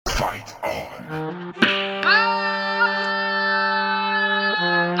Fight on.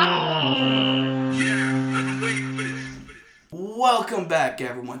 Welcome back,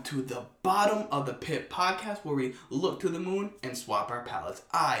 everyone, to the Bottom of the Pit podcast, where we look to the moon and swap our palettes.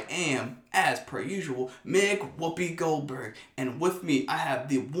 I am, as per usual, Mick Whoopi Goldberg, and with me I have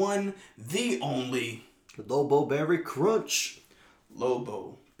the one, the only Lobo Berry Crunch.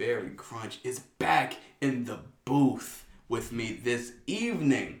 Lobo Berry Crunch is back in the booth with me this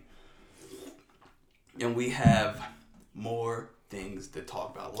evening, and we have more things to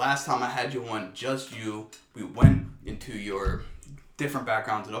talk about. Last time I had you on, just you, we went into your different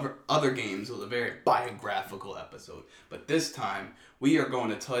backgrounds and other games. It was a very biographical episode. But this time, we are going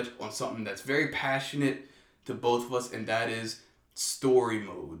to touch on something that's very passionate to both of us, and that is story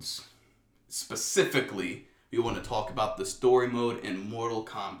modes. Specifically, we want to talk about the story mode in Mortal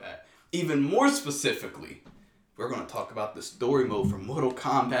Kombat. Even more specifically, we're going to talk about the story mode for Mortal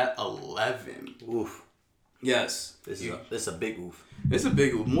Kombat 11. Oof. Yes. This is a big oof. It's a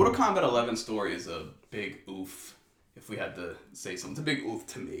big oof. Mortal Kombat 11 story is a big oof, if we had to say something. It's a big oof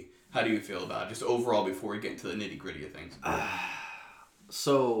to me. How do you feel about it? Just overall before we get into the nitty gritty of things.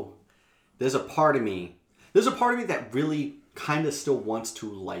 So, there's a part of me that really kind of still wants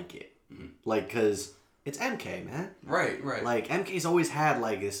to like it. Mm-hmm. Like, because it's MK, man. Right. Like, MK's always had,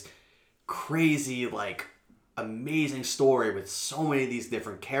 like, this crazy, like, amazing story with so many of these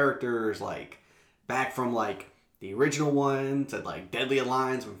different characters, like, back from, like, the original one to, like, Deadly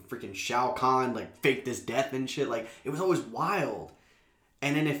Alliance when freaking Shao Kahn, like, faked his death and shit. Like, it was always wild.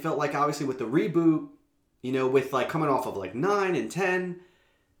 And then it felt like, obviously, with the reboot, you know, with, like, coming off of, like, 9 and 10,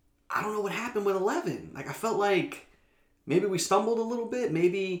 I don't know what happened with 11. Like, I felt like maybe we stumbled a little bit.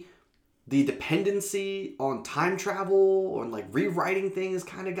 Maybe the dependency on time travel or, like, rewriting things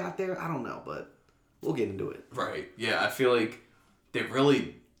kind of got there. I don't know, but we'll get into it. Right. Yeah, I feel like they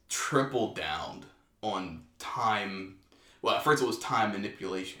really tripled down on time. Well, at first it was time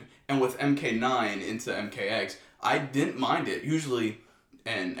manipulation. And with MK9 into MKX, I didn't mind it. Usually,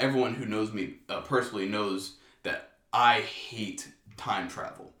 and everyone who knows me personally knows that I hate time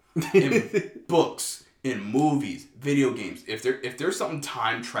travel. In books, in movies, video games. If there's something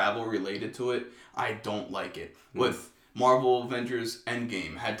time travel related to it, I don't like it. With Marvel Avengers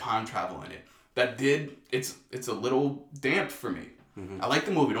Endgame had time travel in it. It's a little damp for me. I like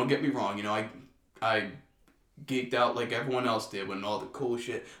the movie, don't get me wrong. You know, I geeked out like everyone else did when all the cool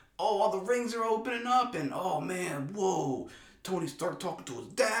shit. Oh, all the rings are opening up, and oh man, whoa. Tony Stark talking to his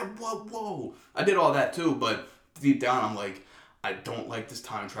dad, whoa. I did all that too, but deep down I'm like, I don't like this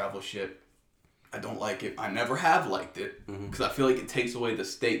time travel shit. I don't like it. I never have liked it, because I feel like it takes away the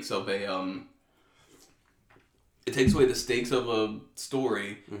stakes of a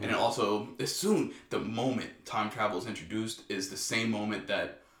story, and it also, the moment time travel is introduced is the same moment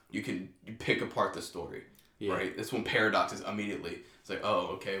that you pick apart the story, right? That's when Paradox is immediately, it's like, oh,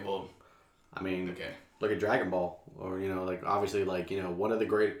 okay, well, I mean, okay. Look at Dragon Ball, or, you know, like, obviously, like, you know, one of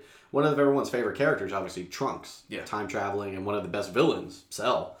everyone's favorite characters, obviously, Trunks. Yeah. Time traveling, and one of the best villains,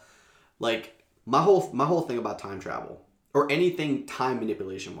 Cell. Like, my whole thing about time travel, or anything time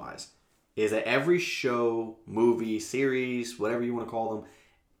manipulation wise, is that every show, movie, series, whatever you want to call them,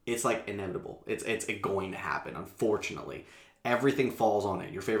 it's like inevitable. It's going to happen, unfortunately. Everything falls on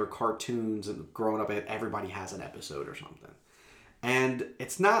it. Your favorite cartoons and growing up, everybody has an episode or something. And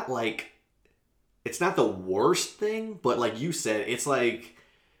it's not the worst thing, but like you said, it's like,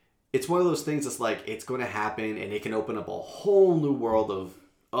 it's one of those things that's like, it's going to happen, and it can open up a whole new world of,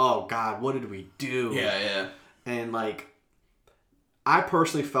 oh God, what did we do? Yeah. And like, I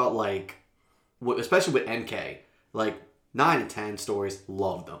personally felt like, especially with MK, like 9 and 10 stories,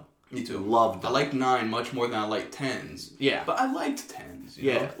 loved them. Me too. Loved them. I like 9 much more than I like 10s. Yeah. But I liked 10s.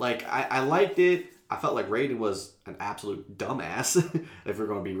 You know? Like, I liked it. I felt like Raiden was an absolute dumbass, if we're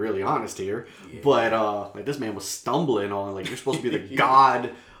going to be really honest here. Yeah. But, like, this man was stumbling on, like, you're supposed to be the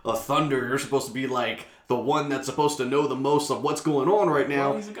god of thunder. You're supposed to be, like, the one that's supposed to know the most of what's going on right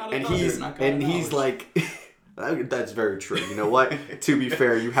now. Well, he's like... That's very true. You know what? To be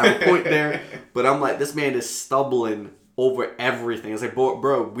fair, you have a point there. But I'm like, this man is stumbling over everything. It's like,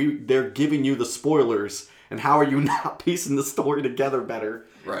 bro, they're giving you the spoilers, and how are you not piecing the story together better?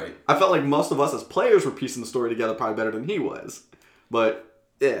 Right. I felt like most of us as players were piecing the story together probably better than he was. But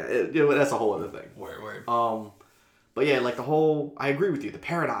yeah, that's a whole other thing. Word. But yeah, like the whole, I agree with you. The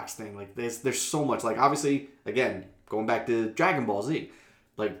paradox thing, like there's so much. Like obviously, again, going back to Dragon Ball Z,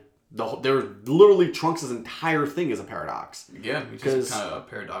 like There literally Trunks' entire thing is a paradox. Yeah, because kind of a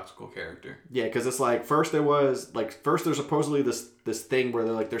paradoxical character. Yeah, because it's like first there's supposedly this thing where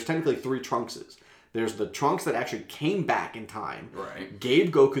they're like there's technically 3 Trunkses. There's the Trunks that actually came back in time, Right. gave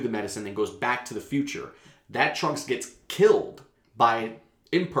Goku the medicine, and goes back to the future. That Trunks gets killed by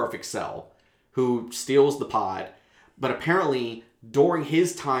Imperfect Cell, who steals the pod. But apparently, during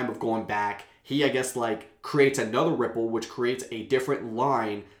his time of going back, he, I guess, like, creates another ripple, which creates a different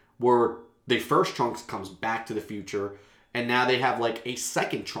line where the first Trunks comes back to the future, and now they have, like, a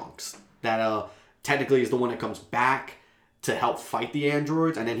second Trunks that technically is the one that comes back to help fight the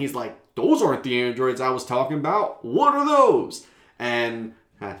androids. And then he's like, those aren't the androids I was talking about. What are those? And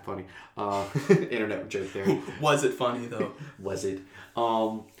that's funny. Internet joke there. Was it funny though? Was it?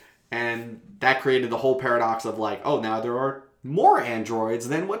 And that created the whole paradox of like, oh, now there are more androids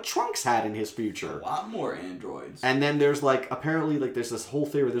than what Trunks had in his future. A lot more androids. And then there's like, apparently, like, there's this whole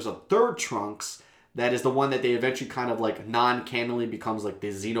theory. There's a third Trunks that is the one that they eventually kind of like non-canonly becomes like the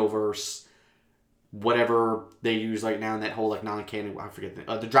Xenoverse, whatever they use like now in that whole like non-canon. I forget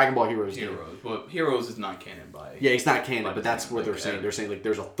the Dragon Ball Heroes. Heroes. Well, Heroes is not canon by. Yeah, it's not canon, but that's what they're okay. saying. They're saying like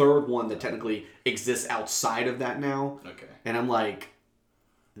there's a third one that technically exists outside of that now. Okay. And I'm like,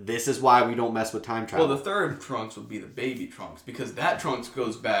 this is why we don't mess with time travel. Well, the third Trunks would be the baby Trunks, because that Trunks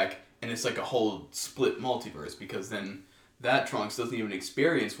goes back and it's like a whole split multiverse, because then that Trunks doesn't even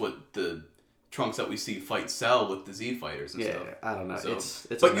experience what the Trunks that we see fight Cell with the Z fighters and stuff. I don't know. So, it's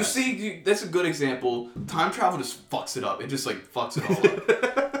but you see, that's a good example. Time travel just fucks it up. It just like fucks it all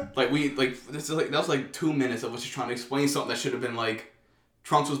up. That was like 2 minutes of us just trying to explain something that should have been like,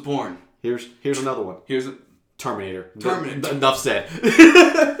 Trunks was born. Here's another one. Here's a Terminator. Terminator. Enough said.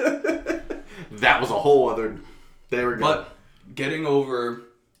 That was a whole other. There we go. But getting over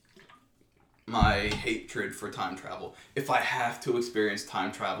my hatred for time travel, if I have to experience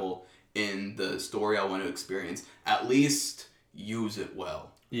time travel in the story I want to experience, at least use it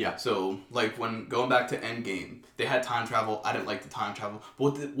well. Yeah. So, like, when going back to Endgame, they had time travel. I didn't like the time travel.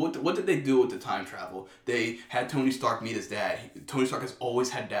 But what did they do with the time travel? They had Tony Stark meet his dad. Tony Stark has always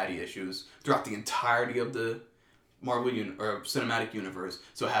had daddy issues throughout the entirety of the Marvel or cinematic universe.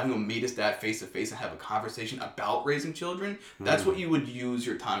 So having him meet his dad face to face and have a conversation about raising children, that's what you would use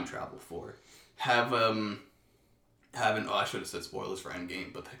your time travel for. I should have said spoilers for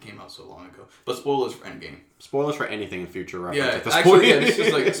Endgame, but that came out so long ago. But spoilers for Endgame. Spoilers for anything in future reference. Yeah, at this actually, point. yeah, it's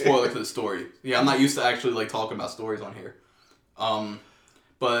just like a spoiler to the story. Yeah, I'm not used to actually like talking about stories on here.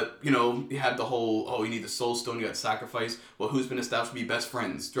 But, you know, you had the whole, you need the Soul Stone, you got sacrifice. Well, who's been established to be best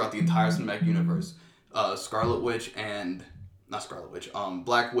friends throughout the entire cinematic universe? Scarlet Witch and... Not Scarlet Witch.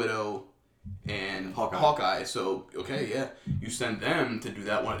 Black Widow and Hawkeye. So, okay, yeah. You send them to do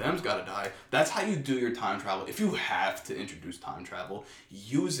that. One of them's got to die. That's how you do your time travel. If you have to introduce time travel,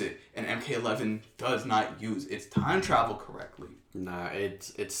 use it. And MK11 does not use its time travel correctly. Nah,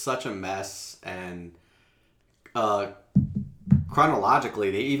 it's such a mess, and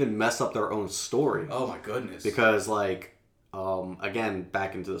chronologically, they even mess up their own story. Oh my goodness. Because, like, again,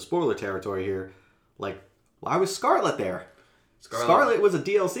 back into the spoiler territory here, like, why was Scarlet there? Scarlet was a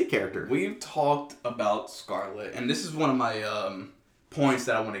DLC character. We've talked about Scarlet, and this is one of my points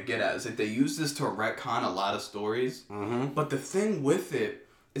that I want to get at, is that they use this to retcon a lot of stories. Mm-hmm. But the thing with it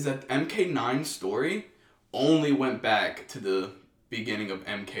is that MK9's story only went back to the beginning of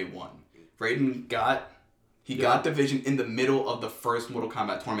MK1. Raiden got Division in the middle of the first Mortal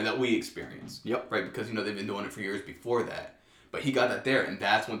Kombat tournament that we experienced. Yep. Right, because, you know, they've been doing it for years before that. But he got that there, and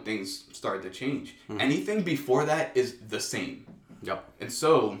that's when things started to change. Mm-hmm. Anything before that is the same. Yep. And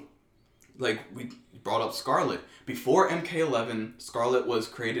so, like, we brought up Scarlet. Before MK11, Scarlet was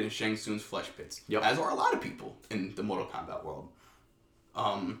created in Shang Tsung's flesh pits. Yep. As are a lot of people in the Mortal Kombat world.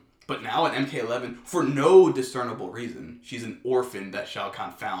 But now in MK11, for no discernible reason, she's an orphan that Shao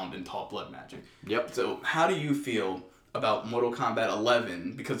Kahn found and taught blood magic. Yep. So, how do you feel about Mortal Kombat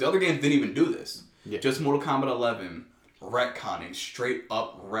 11? Because the other games didn't even do this. Yeah. Just Mortal Kombat 11... straight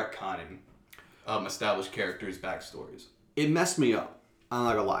up retconning established characters' backstories. It messed me up. I'm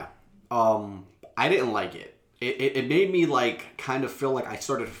not gonna lie. I didn't like it. It made me like kind of feel like I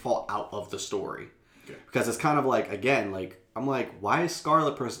started to fall out of the story. Okay. Because it's kind of like, again, like I'm like, why is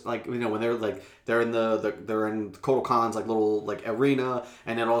Scarlet like, you know, when they're in they're in Kotal Khan's like little like arena,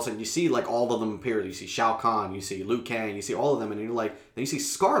 and then all of a sudden you see like all of them appear. You see Shao Kahn, you see Liu Kang, you see all of them, and you're like, then you see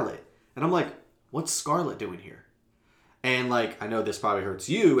Scarlet, and I'm like, what's Scarlet doing here? And, like, I know this probably hurts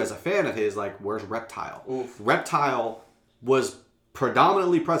you as a fan of his, like, where's Reptile? Oof. Reptile was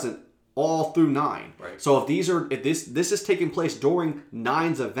predominantly present all through 9. Right. So if this is taking place during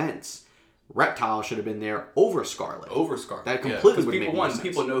 9's events, Reptile should have been there over Scarlet. That completely would make sense.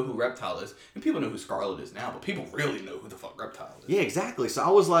 People know who Reptile is, and people know who Scarlet is now, but people really know who the fuck Reptile is. Yeah, exactly. So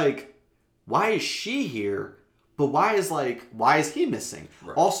I was like, why is she here? But why is he missing?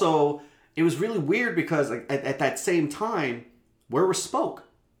 Right. Also, it was really weird because like, at that same time, where was Smoke?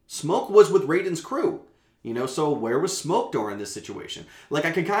 Smoke was with Raiden's crew. You know, so where was Smoke during this situation? Like,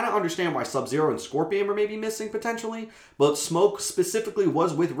 I can kind of understand why Sub-Zero and Scorpion were maybe missing potentially, but Smoke specifically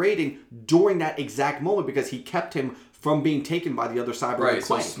was with Raiden during that exact moment because he kept him from being taken by the other Cybermen. Right,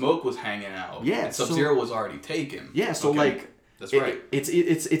 so Smoke was hanging out. Yeah, and Sub-Zero was already taken. Yeah, so okay. like, that's right.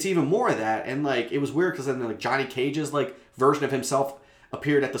 It's even more of that, and like it was weird because then like Johnny Cage's like version of himself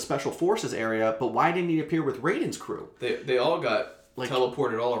appeared at the Special Forces area, but why didn't he appear with Raiden's crew? They all got like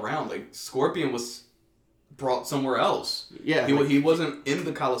teleported all around. Like Scorpion was brought somewhere else. Yeah, he wasn't in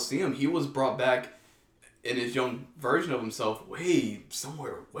the Coliseum. He was brought back in his young version of himself, way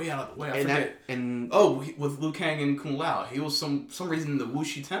out of the way. I forget. With Liu Kang and Kung Lao, he was some reason in the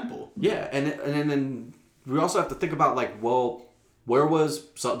Wuxi Temple. Yeah, and then we also have to think about like, well, where's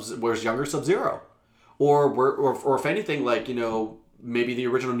younger Sub-Zero, or if anything, like you know maybe the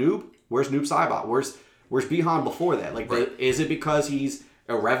original Noob. Where's Noob Saibot? Where's Bi-Han before that? Like, right. Is it because he's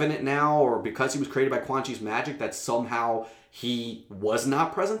a Revenant now, or because he was created by Quan Chi's magic that somehow he was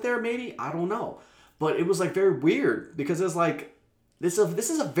not present there? Maybe, I don't know. But it was like very weird because it's like this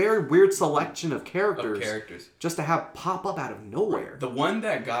is a very weird selection of characters just to have pop up out of nowhere. The one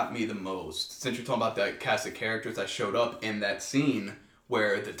that got me the most, since you're talking about that cast of characters that showed up in that scene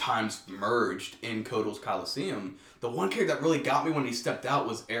where the times merged in Kotal's Coliseum, the one character that really got me when he stepped out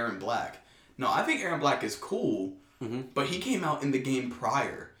was Aaron Black. Now, I think Aaron Black is cool, but he came out in the game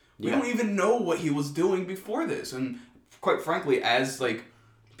prior. We don't even know what he was doing before this. And quite frankly, as like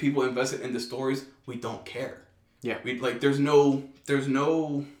people invested in the stories, we don't care. Yeah. There's no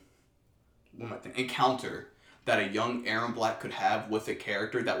encounter that a young Aaron Black could have with a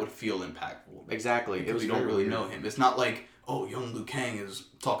character that would feel impactful. Exactly. Because we don't really know him. It's not like, oh, young Liu Kang is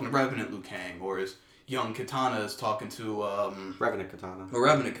talking to Revenant Liu Kang, or is young Katana is talking to Revenant Katana. Or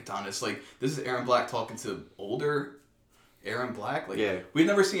Revenant Katana. It's like, this is Aaron Black talking to older Aaron Black. Like, we've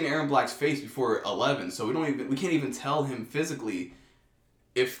never seen Aaron Black's face before 11, so we can't even tell him physically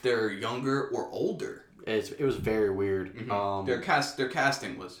if they're younger or older. It was very weird. Mm-hmm. Their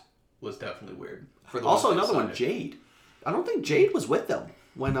casting was definitely weird. Also, another one, Jade. I don't think Jade was with them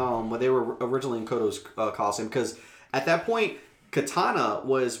when they were originally in Kotal's Coliseum, because at that point, Katana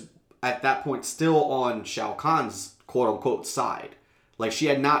was at that point still on Shao Kahn's quote unquote side. Like, she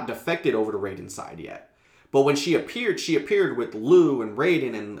had not defected over to Raiden's side yet. But when she appeared with Liu and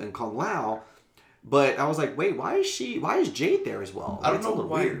Raiden and Kung Lao. But I was like, wait, why is Jade there as well? I don't know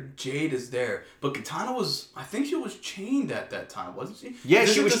why Jade is there. But Katana I think she was chained at that time, wasn't she? Yeah,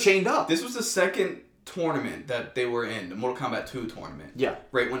 she was chained up. This was the second tournament that they were in, the Mortal Kombat 2 tournament. Yeah.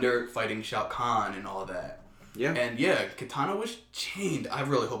 Right when they're fighting Shao Kahn and all that. Yeah. And yeah, Katana was chained. I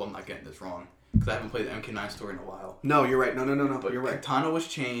really hope I'm not getting this wrong, because I haven't played the MK9 story in a while. No, you're right. No. But you're right. Katana was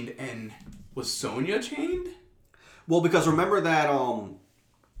chained, and was Sonya chained? Well, because remember that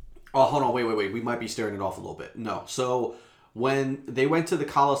oh, hold on, wait. We might be staring it off a little bit. No. So, when they went to the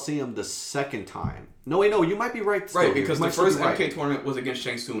Coliseum the second time... No, you might be right. Right, because the first MK tournament was against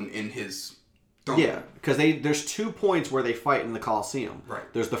Shang Tsung in his throne. Yeah, because there's 2 points where they fight in the Coliseum. Right.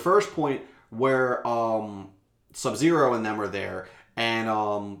 There's the first point where Sub-Zero and them are there, and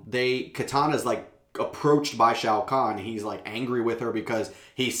Katana's like approached by Shao Kahn. He's like angry with her because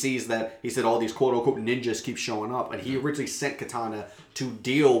he sees that all these quote unquote ninjas keep showing up, and he originally sent Katana to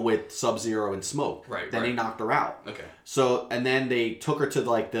deal with Sub-Zero and Smoke. Right. Then he knocked her out. Okay. So, and then they took her to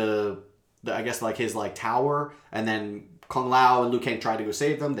like the I guess like his like tower, and then Kung Lao and Liu Kang tried to go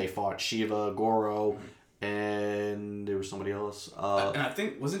save them. They fought Shiva, Goro, and there was somebody else. And I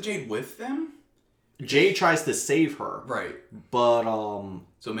think, wasn't Jade with them? Jade tries to save her. Right. But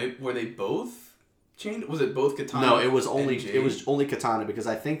so maybe were they both chained? Was it both Katana? No, it was only Katana, because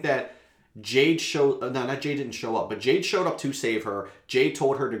I think that Jade didn't show up, but Jade showed up to save her. Jade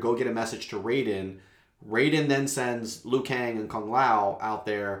told her to go get a message to Raiden. Raiden then sends Liu Kang and Kung Lao out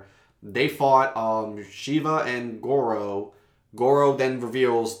there. They fought Shiva and Goro. Goro then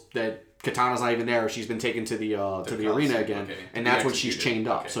reveals that Katana's not even there. She's been taken to the arena again, and that's when she's chained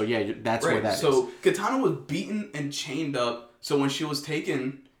up. Okay. So yeah, that's where that is. So Katana was beaten and chained up. So when she was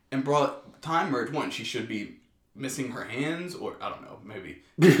taken and brought Time Merge, she should be missing her hands, or I don't know, maybe.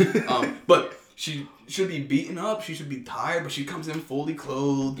 But she should be beaten up. She should be tired, but she comes in fully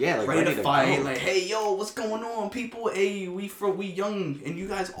clothed, ready to fight. Go. Like, hey, yo, what's going on, people? Hey, we young and you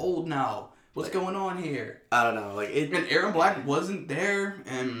guys old now. What's going on here? I don't know. And Aaron Black wasn't there,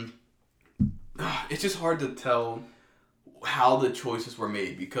 and it's just hard to tell how the choices were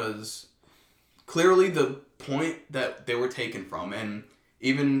made, because clearly the point that they were taken from, and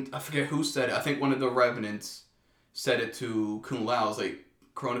even I forget who said it. I think one of the Revenants said it to Kung Lao. It's like,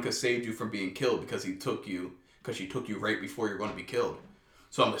 Kronika saved you from being killed because she took you right before you're going to be killed.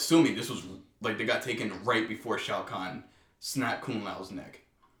 So I'm assuming this was like they got taken right before Shao Kahn snapped Kung Lao's neck.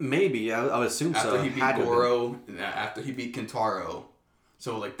 Maybe I would assume so. After he beat Goro, after he beat Kintaro.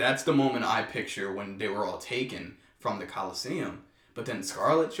 So like that's the moment I picture when they were all taken from the Colosseum. But then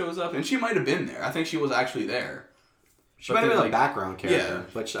Scarlet shows up, and she might have been there. I think she was actually there. She might have been a background character. Yeah.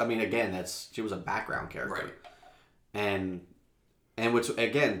 But I mean, again, she was a background character. Right. And which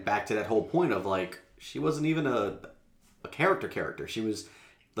again, back to that whole point of like she wasn't even a character. She was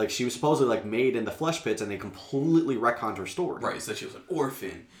supposedly like made in the flesh pits, and they completely retconned her story. Right. So she was an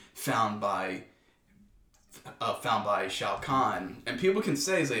orphan found by Shao Kahn, and people can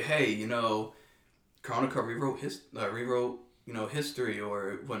say hey, Kronika rewrote history,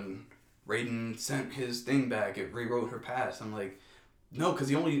 or when Raiden sent his thing back, it rewrote her past. I'm like, no, because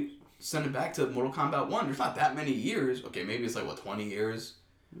he only sent it back to Mortal Kombat 1. There's not that many years. Okay, maybe it's like 20 years.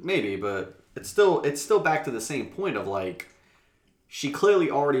 Maybe, but it's still back to the same point of like she clearly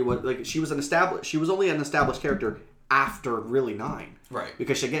already was like she was only an established character after really 9. Right.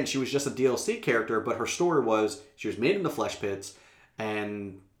 Because again, she was just a DLC character, but her story was she was made in the flesh pits,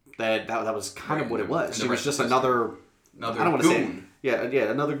 and that was kind of what it was. She was just another I don't want to say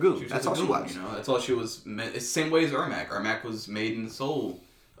another goon. That's all she was. That's all she was. It's the same way as Ermac. Ermac was made in soul,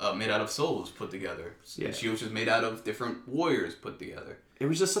 made out of souls put together. Yeah. And she was just made out of different warriors put together. It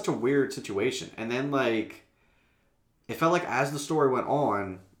was just such a weird situation, and then like it felt like as the story went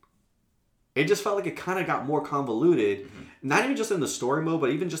on, it just felt like it kind of got more convoluted. Mm-hmm. Not even just in the story mode, but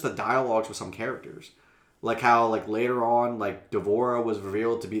even just the dialogues with some characters. Like how, like, later on, like, D'Vorah was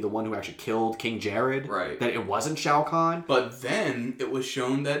revealed to be the one who actually killed King Jared. Right. That it wasn't Shao Kahn. But then it was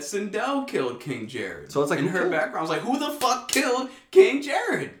shown that Sindel killed King Jared. So it's like... In her background, I was like, who the fuck killed King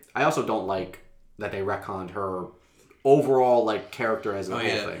Jared? I also don't like that they retconned her overall, like, character as a whole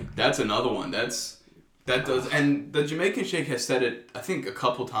thing. That's another one. That does... And the Jamaican Shake has said it, I think, a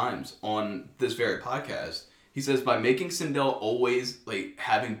couple times on this very podcast. He says, by making Sindel always, like,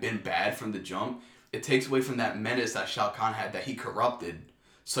 having been bad from the jump... It takes away from that menace that Shao Kahn had, that he corrupted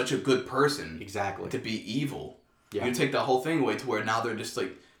such a good person to be evil. Yeah. You take that whole thing away to where now they're just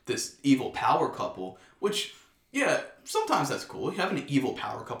like this evil power couple, which, yeah, sometimes that's cool. Having an evil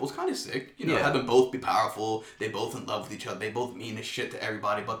power couple is kind of sick. Have them both be powerful. They both in love with each other. They both mean as shit to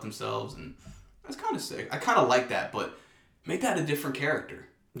everybody but themselves, and that's kind of sick. I kind of like that, but make that a different character.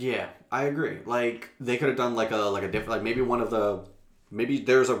 Yeah, I agree. Like they could have done like a different, like maybe one of the. Maybe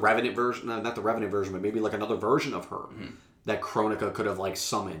there's a Revenant version, not the Revenant version, but maybe like another version of her that Kronika could have like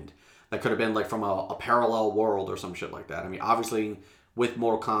summoned. That could have been like from a parallel world or some shit like that. I mean, obviously with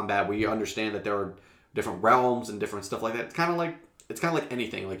Mortal Kombat, we understand that there are different realms and different stuff like that. It's kind of like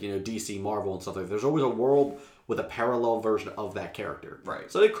anything, like DC, Marvel, and stuff like that. There's always a world with a parallel version of that character.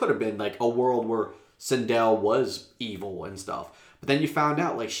 Right. So it could have been like a world where Sindel was evil and stuff. But then you found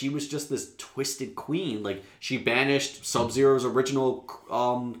out, like, she was just this twisted queen. Like, she banished Sub-Zero's original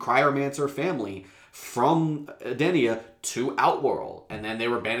Cryomancer family from Edenia to Outworld. And then they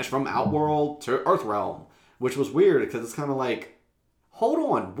were banished from Outworld to Earthrealm. Which was weird, because it's kind of like, hold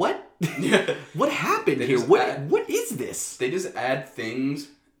on, what? What happened here? What is this? They just add things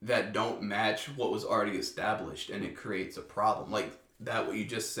that don't match what was already established, and it creates a problem. Like, that what you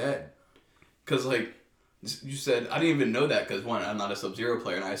just said. Because, like... You said, I didn't even know that because, one, I'm not a Sub-Zero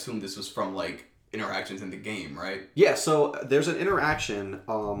player, and I assumed this was from, like, interactions in the game, right? Yeah, so there's an interaction,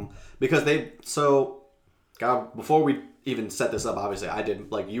 because before we even set this up, obviously, I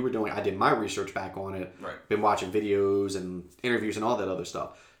did, like you were doing, I did my research back on it. Right. Been watching videos and interviews and all that other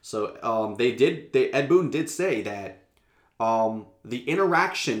stuff. So, Ed Boon did say that, the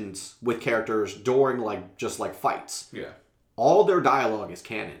interactions with characters during, like, just, like, fights. Yeah. All their dialogue is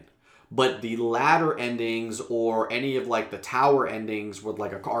canon. But the ladder endings or any of like the tower endings with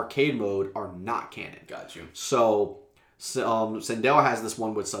like an arcade mode are not canon. Got you. So Sindel has this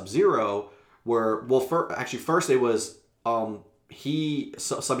one with Sub-Zero where, first it was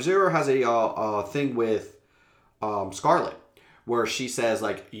Sub-Zero has a thing with Scarlet where she says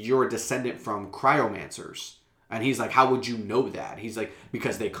like, you're a descendant from Cryomancers. And he's like, how would you know that? He's like,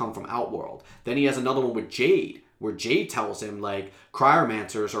 because they come from Outworld. Then he has another one with Jade, where Jade tells him, like,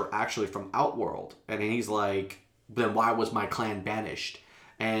 Cryomancers are actually from Outworld. And he's like, then why was my clan banished?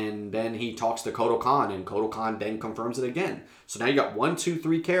 And then he talks to Kotal Khan, and Kotal Khan then confirms it again. So now you got 1, 2,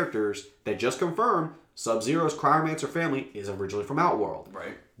 3 characters that just confirm Sub-Zero's Cryomancer family is originally from Outworld.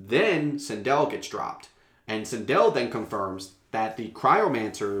 Right. Then Sindel gets dropped. And Sindel then confirms that the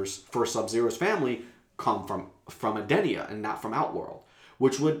Cryomancers for Sub-Zero's family come from Edenia and not from Outworld.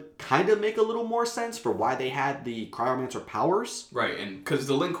 which would kind of make a little more sense for why they had the Cryomancer powers. Right, and because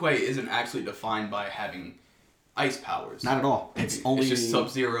the Lin Kuei isn't actually defined by having ice powers. Not at all. It's only just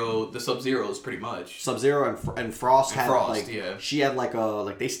Sub-Zero. The Sub-Zeros, pretty much. Sub-Zero and Frost had Frost, like yeah. she had like a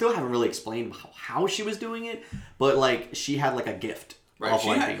like they still haven't really explained how she was doing it, but like she had like a gift. Right. Of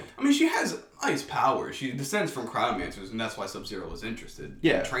She has ice powers. She descends from Cryomancers, and that's why Sub-Zero was interested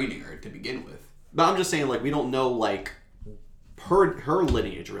in training her to begin with. But I'm just saying, like, we don't know like her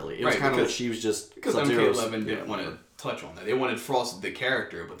lineage really. It was kind of like she was just because MK11 didn't want to touch on that. They wanted Frost the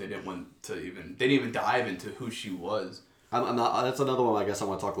character, but they didn't want to even. They didn't even dive into who she was. I'm not. That's another one I guess I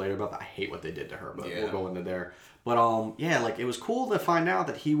want to talk later about. I hate what they did to her, but we'll go into there. But yeah, like it was cool to find out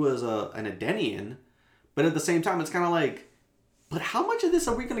that he was an Edenian, but at the same time, it's kind of like. But how much of this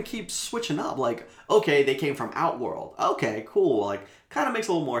are we going to keep switching up? Like, okay, they came from Outworld. Okay, cool. Like, kind of makes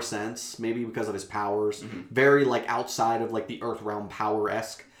a little more sense. Maybe because of his powers. Mm-hmm. Very, like, outside of, like, the Earthrealm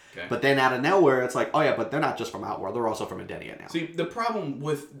power-esque. Okay. But then out of nowhere, it's like, oh, yeah, but they're not just from Outworld. They're also from Edenia now. See, the problem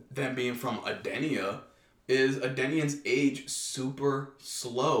with them being from Edenia is Edenians age super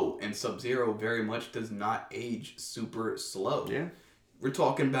slow. And Sub-Zero very much does not age super slow. Yeah. We're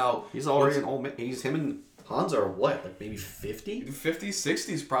talking about... He's already an old man. He's him and... Hanzo are what? Like maybe 50? 50s,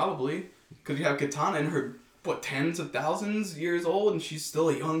 60s probably. Because you have Katana in her, tens of thousands years old and she's still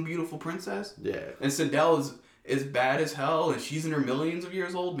a young, beautiful princess? Yeah. And Sindel is bad as hell and she's in her millions of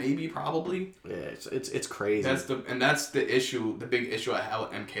years old, maybe, probably. Yeah, it's crazy. That's the issue, the big issue I have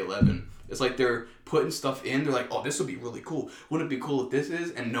with MK11. It's like they're putting stuff in, they're like, oh, this would be really cool. Wouldn't it be cool if this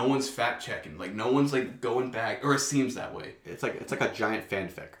is? And no one's fact-checking. Like, no one's, like, going back, or it seems that way. It's like a giant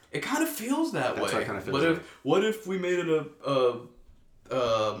fanfic. It kind of feels that way. That's what it kind of feels like. What if we made it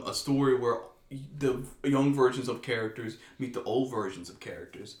a story where the young versions of characters meet the old versions of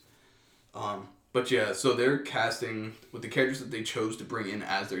characters? But yeah, so their casting with the characters that they chose to bring in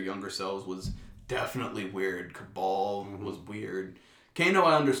as their younger selves was definitely weird. Cabal was weird. Kano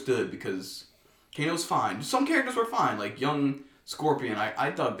I understood because Kano's fine. Some characters were fine, like young Scorpion.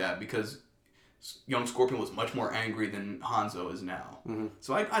 I dug that because young Scorpion was much more angry than Hanzo is now. Mm-hmm.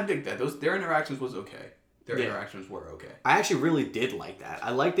 So I dig that. Their interactions was okay. Interactions were okay. I actually really did like that.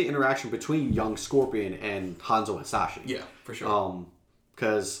 I liked the interaction between young Scorpion and Hanzo Hasashi. Yeah, for sure.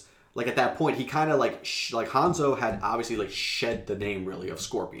 Because like at that point he kind of like Hanzo had obviously like shed the name really of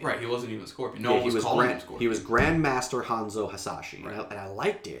Scorpion. Right, he wasn't even Scorpion. No one was calling him Scorpion. He was Grandmaster Hanzo Hasashi, right. And I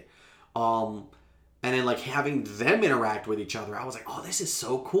liked it. And then like having them interact with each other, I was like, oh, this is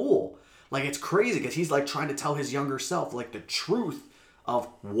so cool. Like it's crazy because he's like trying to tell his younger self like the truth of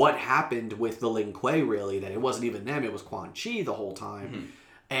what happened with the Lin Kuei, really, that it wasn't even them, it was Quan Chi the whole time. Mm-hmm.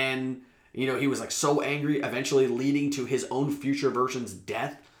 And you know, he was like so angry, eventually leading to his own future version's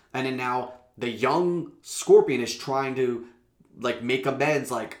death. And then now the young Scorpion is trying to like make amends,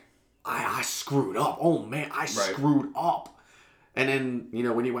 like I screwed up. Oh man, I screwed up. And then, you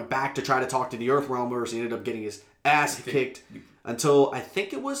know, when he went back to try to talk to the Earthrealmers, he ended up getting his ass kicked until I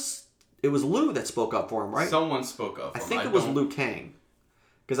think it was Liu that spoke up for him, right? Someone spoke up for him. I think it was Liu Kang.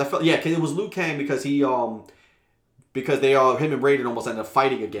 Because it was Liu Kang because he because him and Raiden almost ended up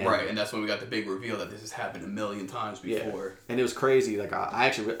fighting again. Right, and that's when we got the big reveal that this has happened a million times before. Yeah. And it was crazy. Like I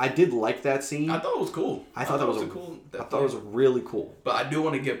did like that scene. I thought it was cool. I thought it was really cool. But I do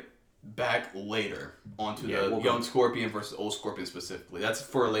want to get back later onto the young Scorpion versus old Scorpion specifically. That's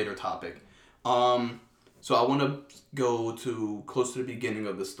for a later topic. So I want to go to close to the beginning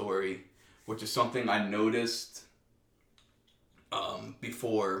of the story, which is something I noticed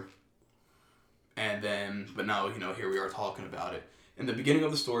before. And then, but now, you know, here we are talking about it. In the beginning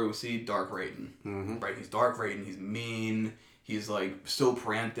of the story, we see Dark Raiden. Mm-hmm. Right? He's Dark Raiden. He's mean. He's, like, so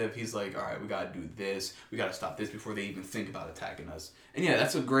preemptive. He's like, all right, we got to do this. We got to stop this before they even think about attacking us. And, yeah,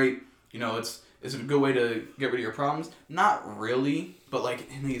 that's a great, you know, it's a good way to get rid of your problems. Not really, but, like,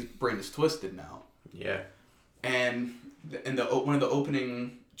 his brain is twisted now. Yeah. And in one of the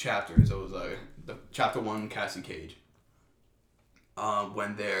opening chapters, it was the chapter 1, Cassie Cage.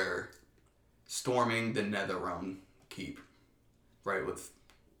 When they're storming the Netherrealm Keep, right, with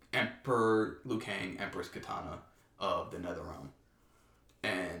Emperor Liu Kang, Empress Katana of the Netherrealm.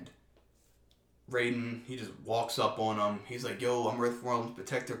 And Raiden, he just walks up on him. He's like, yo, I'm Earthrealm's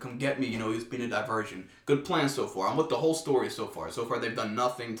protector. Come get me. You know, he's been a diversion. Good plan so far. I'm with the whole story so far. So far, they've done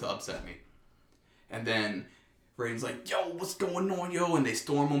nothing to upset me. And then Raiden's like, yo, what's going on, yo? And they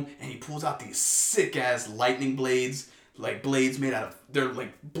storm him, and he pulls out these sick-ass lightning blades. Like, blades made out of... They're,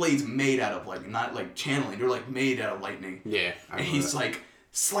 like, blades made out of, like, not, like, channeling. They're, like, made out of lightning. Yeah. And he's, like,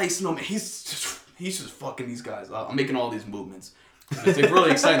 slicing them. And he's just fucking these guys up. I'm making all these movements. And it's a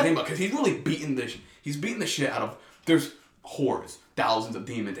really exciting thing about... Because he's really beating the... He's beating the shit out of... There's hordes. thousands of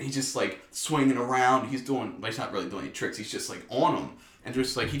demons. And he's just like swinging around. He's not really doing any tricks. He's just like on them. And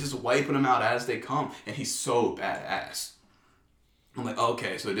just like, he's just wiping them out as they come. And he's so badass. I'm like,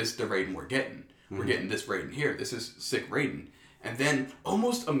 okay, so this is the Raiden we're getting. We're getting this Raiden here. This is sick Raiden. And then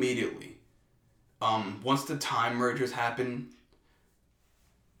almost immediately, once the time mergers happen,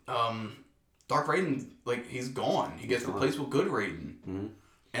 Dark Raiden, like, he's gone. He gets replaced with Good Raiden. Mm-hmm.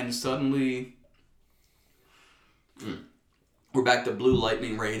 And suddenly, we're back to Blue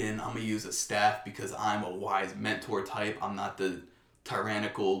Lightning Raiden. I'm going to use a staff because I'm a wise mentor type. I'm not the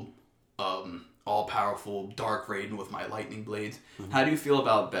tyrannical, all-powerful Dark Raiden with my lightning blades. Mm-hmm. How do you feel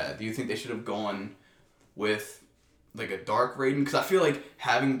about that? Do you think they should have gone with, like, a Dark Raiden? Because I feel like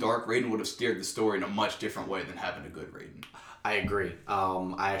having Dark Raiden would have steered the story in a much different way than having a Good Raiden. I agree.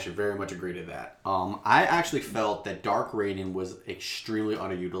 I actually very much agree to that. I actually felt that Dark Raiden was extremely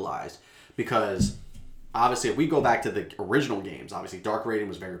underutilized because, obviously, if we go back to the original games, obviously Dark Raiden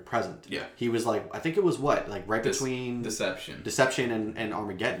was very present. Yeah. He was like, I think it was between Deception and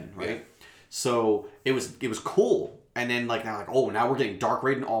Armageddon, right? Yeah. So it was cool. And then now we're getting Dark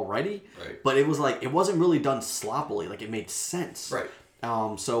Raiden already. Right. But it was like, it wasn't really done sloppily. Like, it made sense. Right.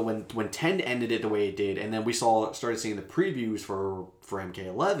 So when 10 ended it the way it did, and then we started seeing the previews for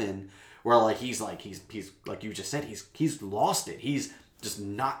MK11, where he's like you just said, he's lost it. He's just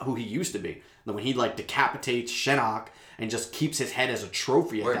not who he used to be. And when he decapitates Shinnok and just keeps his head as a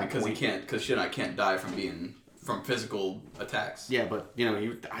trophy at that point. Because Shinnok can't die from physical attacks. Yeah, but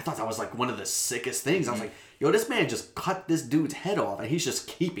I thought that was one of the sickest things. I was like, yo, this man just cut this dude's head off, and he's just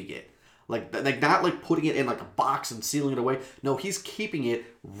keeping it. Not putting it in a box and sealing it away. No, he's keeping it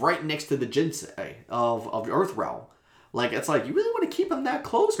right next to the Jinsei of Earthrealm. It's you really want to keep him that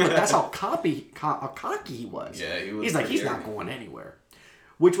close? But that's how cocky he was. Yeah, he was. He's not going anywhere.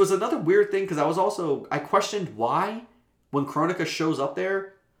 Which was another weird thing, because I questioned why, when Kronika shows up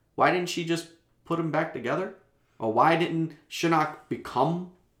there, why didn't she just put him back together? Or why didn't Shinnok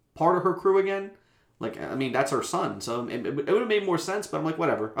become part of her crew again? That's her son, so it would have made more sense, but I'm like,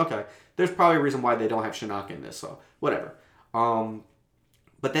 whatever. Okay. There's probably a reason why they don't have Shinnok in this, so whatever.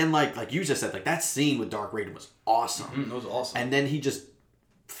 But then, like you just said, that scene with Dark Raiden was awesome. Mm-hmm, it was awesome. And then he just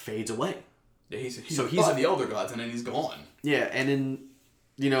fades away. Yeah, he's the Elder Gods, and then he's gone. Yeah, and then,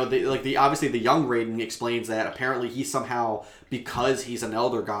 obviously the young Raiden explains that apparently he somehow, because he's an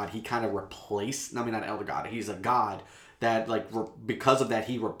Elder God, he kind of replaced, not an Elder God, he's a God, that because of that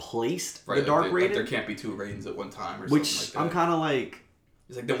he replaced the Dark Raiden. There can't be two Raidens at one time, or which something like that. I'm kind of like.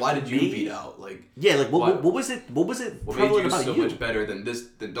 It's then why did you beat out? What was it? What was it? What made you so much better than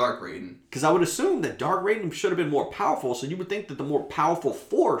Dark Raiden? Because I would assume that Dark Raiden should have been more powerful. So you would think that the more powerful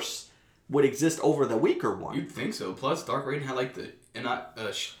force would exist over the weaker one. You'd think so. Plus, Dark Raiden had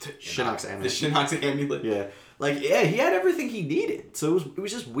Shinnok's amulet. The Shinnok's amulet. Yeah. He had everything he needed. So it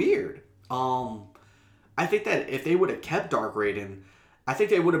was just weird. I think that if they would have kept Dark Raiden, I think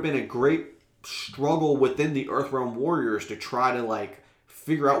they would have been a great struggle within the Earthrealm Warriors to try to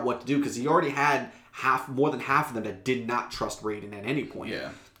figure out what to do, because he already had more than half of them that did not trust Raiden at any point.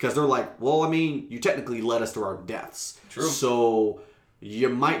 Yeah. Because they're like, well, you technically led us to our deaths. True. So you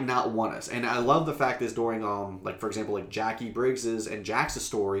might not want us. And I love the fact that during, for example, Jackie Briggs's and Jax's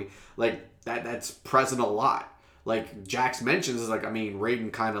story, that's present a lot. Jax mentions,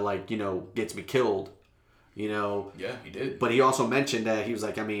 Raiden kind of, gets me killed. Yeah, he did. But he also mentioned that he was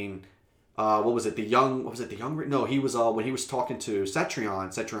what was it? The young. No, he was when he was talking to Cetrion.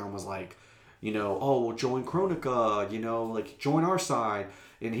 Cetrion was like, oh, join Kronika. Join our side.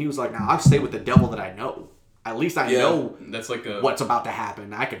 And he was like, nah, I'll stay with the devil that I know. At least I know that's what's about to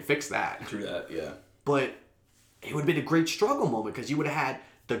happen. I can fix that. True that, yeah. But it would have been a great struggle moment, because you would have had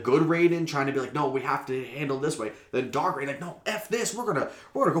the good Raiden trying to be like, no, we have to handle this way. The Dark Raiden, no, F this, we're gonna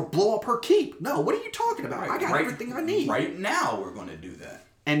go blow up her keep. No, what are you talking about? I got everything I need. Right now we're gonna do that.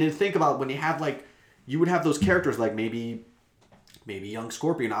 And then think about when you have you would have those characters maybe young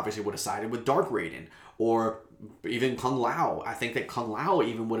Scorpion obviously would have sided with Dark Raiden, or even Kung Lao. I think that Kung Lao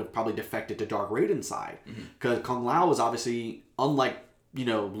even would have probably defected to Dark Raiden's side, because Kung Lao is obviously, unlike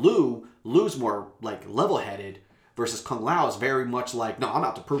Lu's more level-headed, versus Kung Lao is very much no, I'm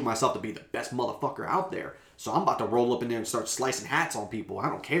about to prove myself to be the best motherfucker out there, so I'm about to roll up in there and start slicing hats on people. I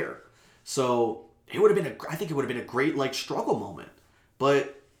don't care. So I think it would have been a great struggle moment,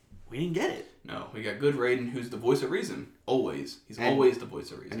 but we didn't get it. No, we got good Raiden, who's the voice of reason. Always. He's always the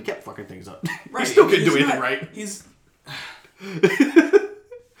voice of reason. And he kept fucking things up. Right. He still couldn't do anything right. He's...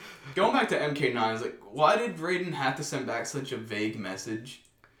 Going back to MK9, it's why did Raiden have to send back such a vague message?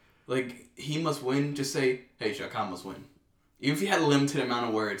 He must win. Just say, hey, Shao Kahn must win. Even if he had a limited amount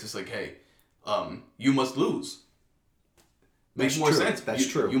of words, it's hey, you must lose. makes That's more true. sense. That's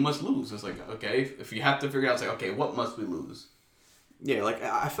true. You must lose. It's like, okay, if you have to figure out, it's like, okay, what must we lose? Yeah, like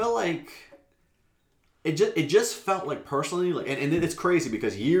I felt like it just felt like personally like, and it's crazy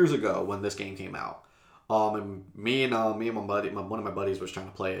because years ago when this game came out, and me and my buddy, one of my buddies was trying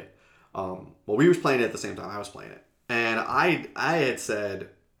to play it. Well, we was playing it at the same time I was playing it, and I had said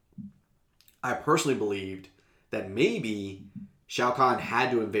I personally believed that maybe Shao Kahn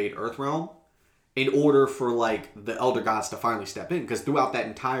had to invade Earthrealm in order for like the Elder Gods to finally step in, because throughout that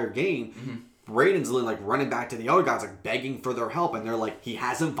entire game, Raiden's like running back to the Elder Gods, like begging for their help, and they're like, he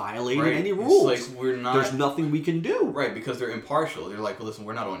hasn't violated Right. any rules. It's like, we're not. There's nothing we can do. Right, because they're impartial. They're like, well, listen,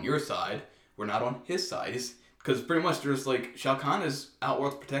 we're not on your side. We're not on his side. Because pretty much there's like, Shao Kahn is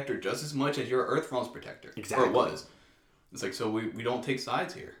Outworld's protector just as much as your Earthrealm's protector. Exactly. Or it was. It's like, so we don't take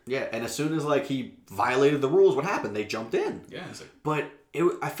sides here. Yeah, and as soon as like he violated the rules, what happened? They jumped in. Yeah, it's like. But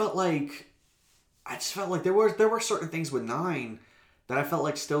I just felt like there were certain things with 9 that I felt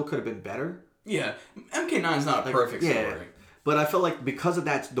like still could have been better. Yeah, MK9 is not a perfect story. But I feel like because of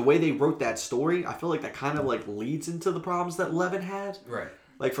that, the way they wrote that story, I feel like that kind of like leads into the problems that 11 had. Right.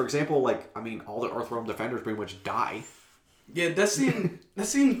 Like, for example, like, I mean, all the Earthrealm defenders pretty much die. Yeah, that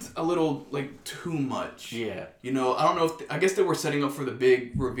seemed a little like too much. Yeah. You know, I don't know if I guess they were setting up for the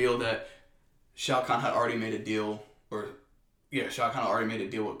big reveal that Shao Kahn had already made a deal, Shao Kahn had already made a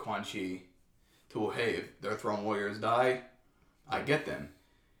deal with Quan Chi to, well, hey, if the Earthrealm warriors die, I get them.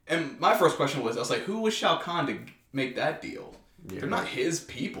 And my first question was, I was like, who was Shao Kahn to make that deal? Yeah. They're not his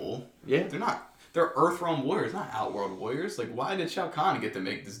people. Yeah. They're Earthrealm warriors, not Outworld warriors. Like, why did Shao Kahn get to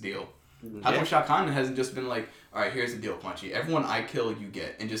make this deal? How come Shao Kahn hasn't just been like, all right, here's the deal, Quan Chi. Everyone I kill, you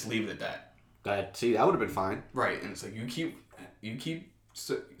get, and just leave it at that. That would have been fine. Right, and it's like, you keep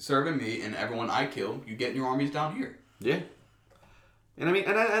serving me, and everyone I kill, you get in your armies down here. Yeah. And I mean,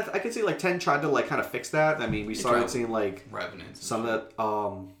 and I could see like 10 tried to like kind of fix that. I mean, we started seeing like Revenants. Some of that.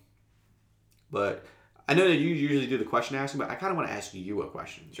 But I know that you usually do the question asking, but I kind of want to ask you a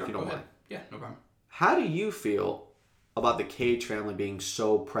question. Sure, if you don't go mind. ahead. Yeah, no problem. How do you feel about the Cage family being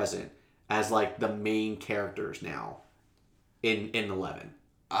so present as like the main characters now in 11?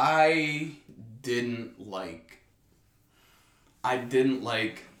 I didn't like. I'm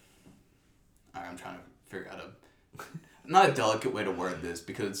trying to figure out not a delicate way to word this,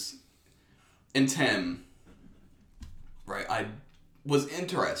 because in 10, right, I was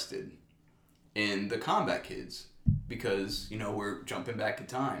interested in the combat kids because, you know, we're jumping back in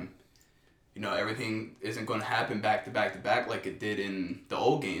time. You know, everything isn't going to happen back to back to back like it did in the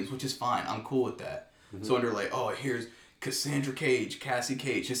old games, which is fine. I'm cool with that. Mm-hmm. So when they're like, oh, here's Cassandra Cage, Cassie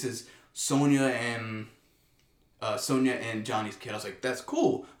Cage, this is Sonya and Johnny's kid. I was like, that's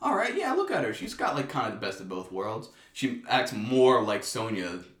cool. All right, yeah, look at her. She's got like kind of the best of both worlds. She acts more like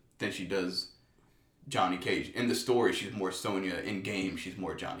Sonya than she does Johnny Cage. In the story, she's more Sonya. In game, she's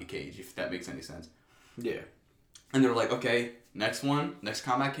more Johnny Cage, if that makes any sense. Yeah. And they're like, okay, next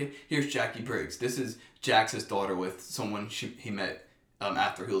combat kid. Here's Jackie Briggs. This is Jax's daughter with someone he met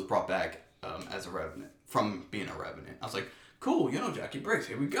after he was brought back as a Revenant, from being a Revenant. I was like, cool, you know, Jackie Briggs,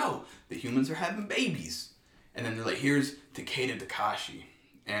 here we go. The humans are having babies. And then they're like, here's Takeda Takashi.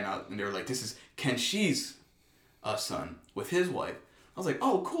 And they're like, this is Kenshi's son with his wife. I was like,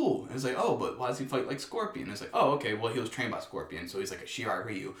 oh, cool. And it's like, oh, but why does he fight like Scorpion? And it's like, oh, okay, well, he was trained by Scorpion, so he's like a Shirai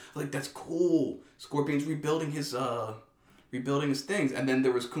Ryu. I was like, that's cool. Scorpion's rebuilding his things. And then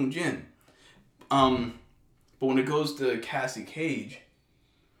there was Kun Jin. But when it goes to Cassie Cage,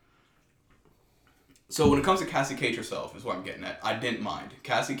 so when it comes to Cassie Cage herself, is what I'm getting at. I didn't mind.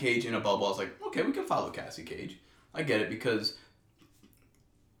 Cassie Cage in a bubble, I was like, okay, we can follow Cassie Cage. I get it, because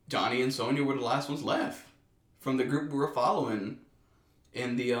Johnny and Sonya were the last ones left from the group we were following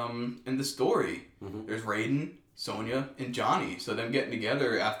in the story. Mm-hmm. There's Raiden, Sonya, and Johnny. So them getting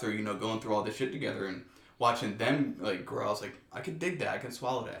together after, you know, going through all this shit together and watching them like grow, I was like, I could dig that, I can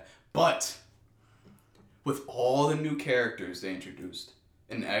swallow that. But with all the new characters they introduced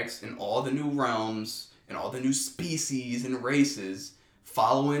in X, and all the new realms, and all the new species and races,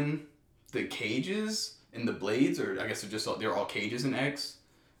 following the cages and the blades, or I guess they're all cages in X.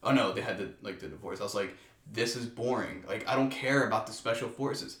 Oh no, they had the divorce. I was like, this is boring. Like, I don't care about the special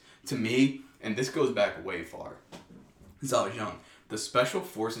forces. To me, and this goes back way far, since I was young, the special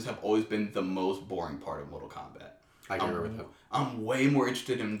forces have always been the most boring part of Mortal Kombat. I agree with that. I'm way more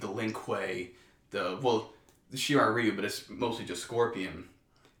interested in the Lin Kuei, the Shirai Ryu, but it's mostly just Scorpion.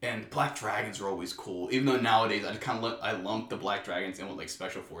 And Black Dragons are always cool, even though nowadays I just kind of I lump the Black Dragons in with like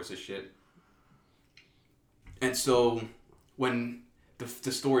special forces shit. And so when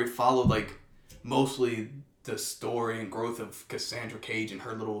the story followed like mostly the story and growth of Cassandra Cage and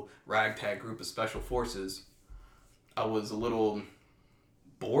her little ragtag group of special forces, I was a little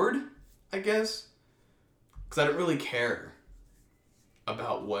bored, I guess, because I didn't really care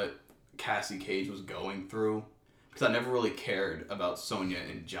about what Cassie Cage was going through, because I never really cared about Sonya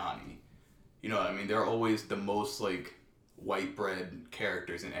and Johnny. You know what I mean? They're always the most, like, white bread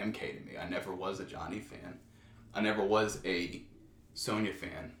characters in MK to me. I never was a Johnny fan. I never was a Sonya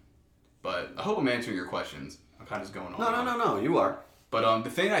fan. But I hope I'm answering your questions. I'm kind of just going on. No, you are. But the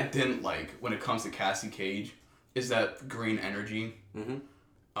thing I didn't like when it comes to Cassie Cage is that green energy.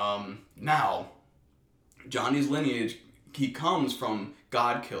 Mm-hmm. Now, Johnny's lineage, he comes from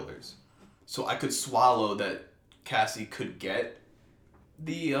God Killers. So I could swallow that Cassie could get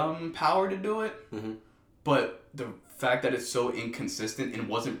the power to do it. Mm-hmm. But the fact that it's so inconsistent and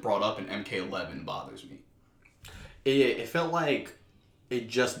wasn't brought up in MK11 bothers me. It felt like it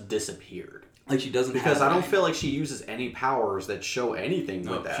just disappeared. Like she doesn't because I don't feel like she uses any powers that show anything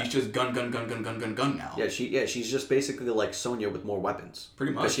with that. She's just gun now. Yeah, she's just basically like Sonya with more weapons.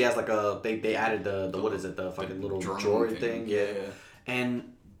 Pretty much. But she has like they added the what is it, the fucking little droid thing. Yeah.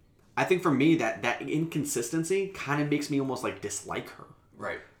 And I think for me that inconsistency kind of makes me almost like dislike her.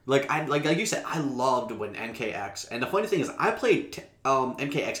 Right. Like like you said, I loved when MKX, and the funny thing is I played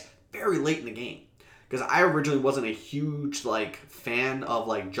MKX very late in the game. Because I originally wasn't a huge, like, fan of,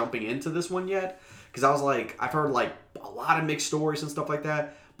 like, jumping into this one yet. Because I was like, I've heard, like, a lot of mixed stories and stuff like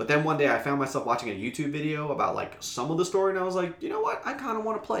that. But then one day I found myself watching a YouTube video about, like, some of the story. And I was like, you know what? I kind of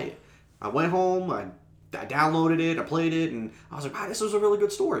want to play it. I went home. I downloaded it. I played it. And I was like, wow, this was a really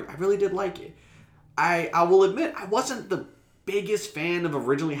good story. I really did like it. I will admit, I wasn't the biggest fan of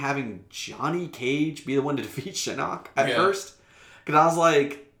originally having Johnny Cage be the one to defeat Shinnok at first. Because I was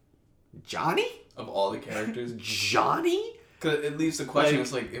like, Johnny? Of all the characters, Johnny? Because it leaves the question,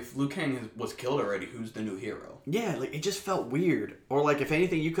 it's like, if Liu Kang was killed already, who's the new hero? Yeah, like, it just felt weird. Or, like, if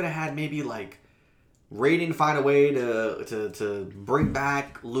anything, you could have had maybe, like, Raiden find a way to bring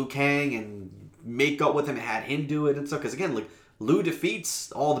back Liu Kang and make up with him and had him do it and stuff. Because, again, like, Liu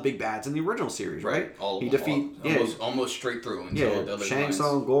defeats all the big bads in the original series, right? Almost straight through until the other Shang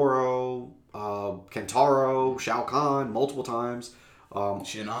Tsung, Goro, Kentaro, Shao Kahn, multiple times.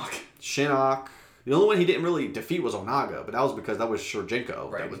 Shinnok. The only one he didn't really defeat was Onaga, but that was because that was Shurjenko.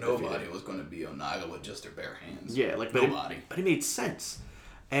 Right, nobody was going to be Onaga with just their bare hands. Yeah, like nobody. But it made sense,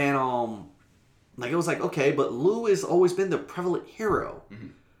 and like it was like okay, but Liu has always been the prevalent hero. Mm-hmm.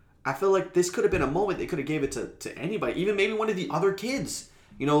 I feel like this could have been a moment they could have gave it to anybody, even maybe one of the other kids.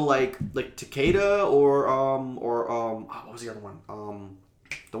 You know, like Takeda or what was the other one?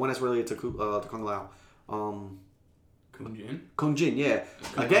 The one that's related to Kung Lao. Kung Jin, yeah.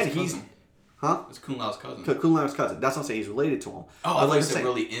 Again, he's... Huh? It's Kung Lao's cousin. Kung Lao's cousin. That's not saying he's related to him. Oh, I thought you said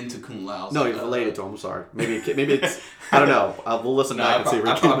really into Kung Lao. No, he's related to him. I'm sorry. Maybe it's... I don't know. We'll listen back and see.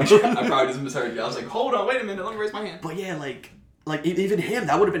 I probably just misheard you. I was like, hold on, wait a minute. Let me raise my hand. But yeah, like even him,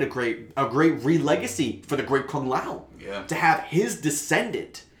 that would have been a great re-legacy for the great Kung Lao. Yeah. To have his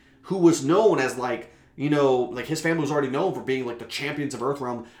descendant, who was known as like... You know, like his family was already known for being like the champions of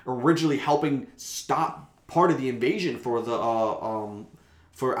Earthrealm, originally helping stop part of the invasion for the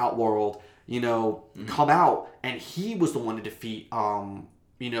for Outworld, come out, and he was the one to defeat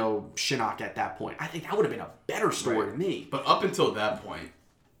Shinnok at that point. I think that would have been a better story to me. But up until that point,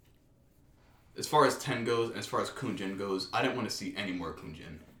 as far as Ten goes, and as far as Kung Jin goes, I didn't want to see any more Kung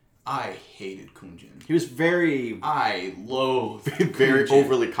Jin. I hated Kung Jin. He was I loathed very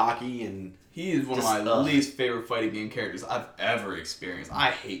overly cocky, and he is one of my least favorite fighting game characters I've ever experienced.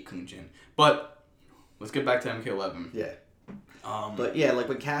 I hate Kung Jin. But let's get back to MK11. Yeah. But yeah, like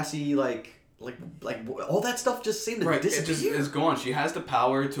when Cassie, like all that stuff just seemed to disappear. It just is gone. She has the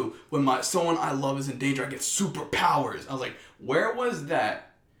power to, when someone I love is in danger, I get superpowers. I was like, where was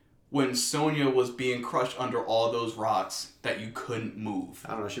that when Sonya was being crushed under all those rocks that you couldn't move?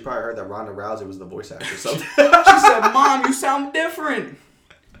 I don't know. She probably heard that Ronda Rousey was the voice actor. So she said, Mom, you sound different.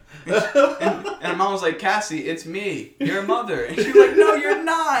 And Mom was like, Cassie, it's me, your mother. And she's like, no, you're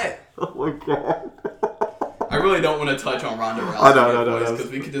not. Oh my God. I really don't want to touch on Ronda Rousey. I know,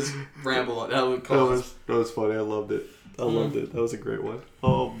 because we could just ramble on. That was funny. I loved it. Loved it. That was a great one.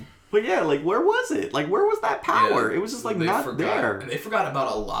 But yeah, like where was it? Like where was that power? Yeah, it was just like not there. And they forgot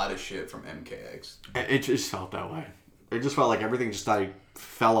about a lot of shit from MKX. It just felt that way. It just felt like everything just like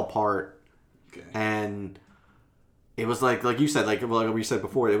fell apart. Okay. And it was like you said, like we said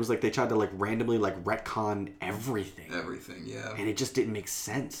before, it was like they tried to like randomly like retcon everything. Everything, yeah. And it just didn't make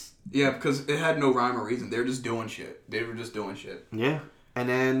sense. Yeah, because it had no rhyme or reason. They were just doing shit. Yeah. And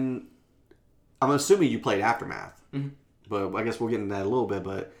then I'm assuming you played Aftermath. Mm-hmm. But I guess we'll get into that a little bit,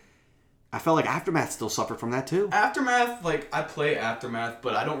 but I felt like Aftermath still suffered from that too. Aftermath, like I play Aftermath,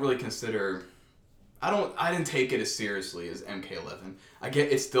 but I don't really consider I didn't take it as seriously as MK11. I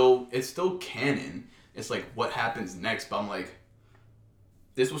get it's still canon. It's like what happens next, but I'm like,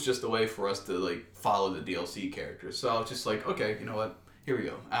 this was just a way for us to like follow the DLC characters. So I was just like, okay, you know what? Here we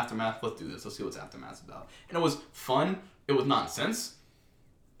go. Aftermath, let's do this. Let's see what's Aftermath's about. And it was fun. It was nonsense,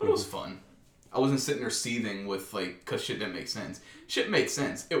 but it was fun. I wasn't sitting there seething with like, cause shit didn't make sense. Shit made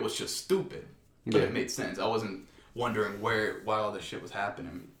sense. It was just stupid, but it made sense. I wasn't wondering why all this shit was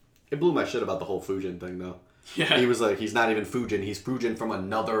happening. It blew my shit about the whole Fujin thing, though. Yeah. He was like, he's not even Fujin. He's Fujin from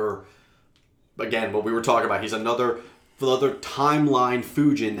another... Again, what we were talking about. He's another timeline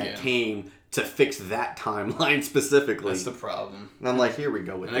Fujin that came to fix that timeline specifically. That's the problem. And I'm like, here we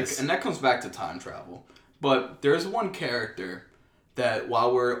go with this. And that comes back to time travel. But there's one character that,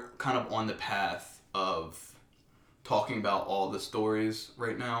 while we're kind of on the path of talking about all the stories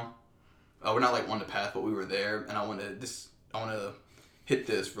right now, we're not like on the path, but we were there, and I want to hit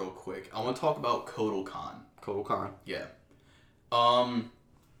this real quick. I want to talk about Kotal Khan. Kotal Khan. Yeah.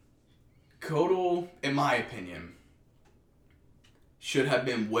 Kotal, in my opinion, should have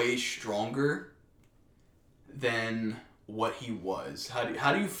been way stronger than what he was. How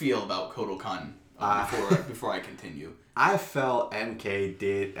do you feel about Kotal Khan before I continue? I felt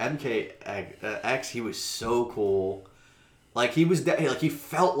MKX, he was so cool. Like he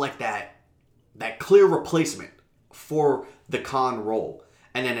felt like that clear replacement for the Khan role.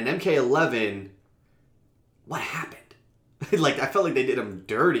 And then in MK11, what happened? Like, I felt like they did him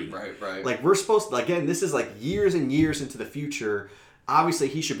dirty. Right. Like, we're supposed to, again, this is like years and years into the future. Obviously,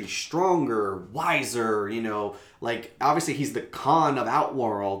 he should be stronger, wiser, you know. Like, obviously, he's the Khan of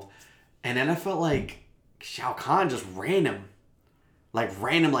Outworld. And then I felt like Shao Kahn just ran him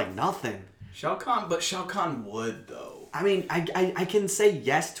like nothing. Shao Kahn would, though. I mean, I can say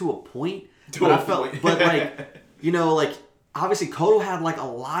yes to a point. But like, you know, like, obviously, Kotal had, like, a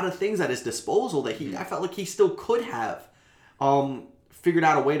lot of things at his disposal that I felt like he still could have figured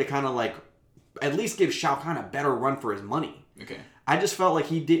out a way to kind of, like, at least give Shao Kahn a better run for his money. Okay. I just felt like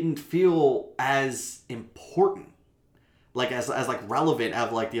he didn't feel as important, like, as like, relevant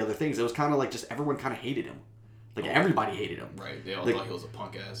of, like, the other things. It was kind of like just everyone kind of hated him. Like, everybody hated him. Right. They all thought he was a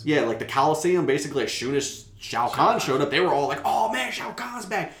punk ass. Yeah, like, the Coliseum, basically, as soon as Shao Kahn showed up, they were all like, oh, man, Shao Kahn's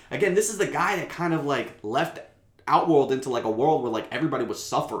back. Again, this is the guy that kind of, like, left Outworld into like a world where like everybody was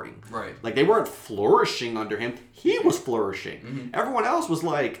suffering. Right. Like they weren't flourishing under him. He was flourishing. Mm-hmm. Everyone else was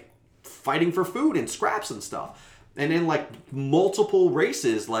like fighting for food and scraps and stuff. And then like multiple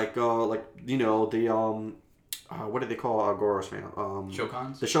races, like you know the what did they call Goro's fan?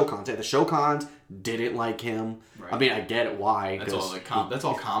 Shokans. The Shokans. Yeah, the Shokans didn't like him. Right. I mean, I get it why. That's all like that's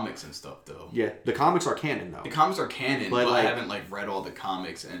all comics and stuff though. Yeah, the comics are canon though. The comics are canon, but like, I haven't like read all the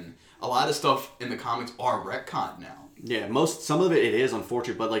comics, and a lot of stuff in the comics are retconned now. Yeah, some of it is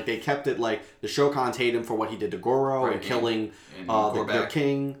unfortunate, but like they kept it like the Shokans hate him for what he did to Goro and killing their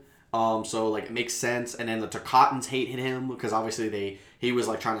king. So like it makes sense, and then the Tarkatans hated him because obviously he was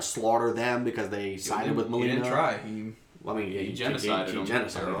like trying to slaughter them because they sided with Mileena. He didn't try. He genocided them.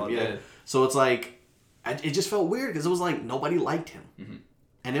 Genocided them. Yeah. So it's like it just felt weird because it was like nobody liked him. Mm-hmm.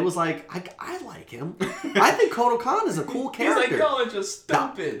 And it was like, I like him. I think Kotal Khan is a cool character. He's like, y'all are just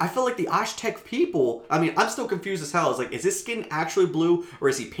stupid. I feel like the Aztec people, I mean, I'm still confused as hell. It's like, is his skin actually blue or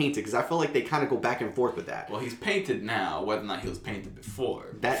is he painted? Because I feel like they kind of go back and forth with that. Well, he's painted now, whether or not he was painted before.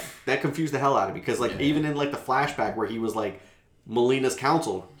 That confused the hell out of me. Because like, even in like the flashback where he was like Melina's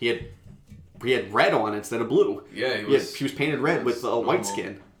council, he had red on instead of blue. Yeah, he was painted red with white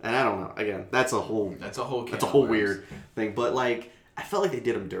skin. And I don't know. Again, that's a whole weird thing. But like, I felt like they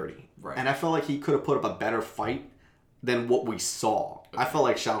did him dirty. Right. And I felt like he could have put up a better fight than what we saw. Okay. I felt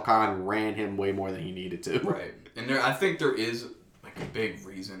like Shao Kahn ran him way more than he needed to. Right. And I think there is like a big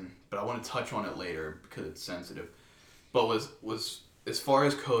reason, but I want to touch on it later because it's sensitive. But was as far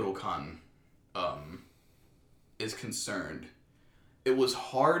as Kotal Khan is concerned, it was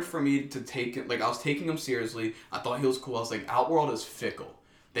hard for me to take it. Like I was taking him seriously. I thought he was cool. I was like, Outworld is fickle.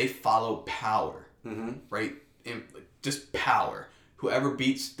 They follow power. Mm-hmm. Right? Just power. Whoever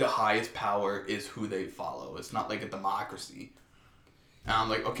beats the highest power is who they follow. It's not like a democracy. And I'm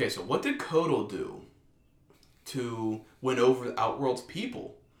like, okay, so what did Kotal do to win over Outworld's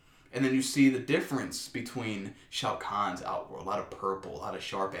people? And then you see the difference between Shao Kahn's Outworld, a lot of purple, a lot of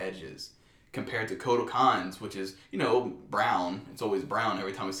sharp edges, compared to Kotal Khan's, which is, you know, brown. It's always brown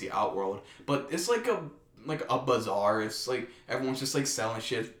every time we see Outworld. But it's like a bazaar. It's like everyone's just like selling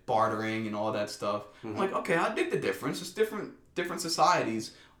shit, bartering and all that stuff. Mm-hmm. I'm like, okay, I dig the difference. It's different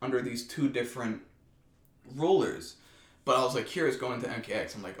societies under these two different rulers. But I was like curious going into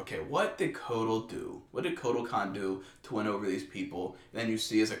MKX. I'm like, okay, what did Kotal do? What did Kotal Khan do to win over these people? And then you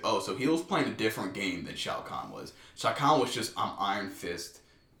see it's like, oh, so he was playing a different game than Shao Kahn was. Shao Kahn was just, I'm Iron Fist.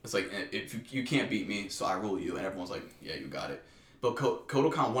 It's like, if you can't beat me, so I rule you. And everyone's like, yeah, you got it. But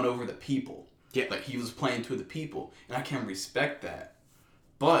Kotal Khan won over the people. Yeah. Like, he was playing to the people. And I can respect that.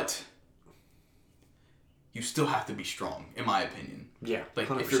 But you still have to be strong, in my opinion. Yeah. Like,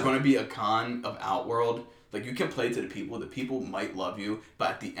 100%. if you're going to be a Khan of Outworld, like, you can play to the people might love you, but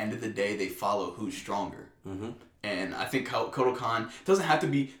at the end of the day, they follow who's stronger. Mm-hmm. And I think Kotal Khan doesn't have to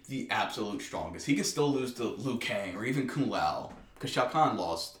be the absolute strongest. He can still lose to Liu Kang or even Kung Lao, because Shao Kahn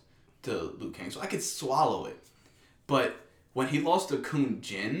lost to Liu Kang, so I could swallow it. But when he lost to Kun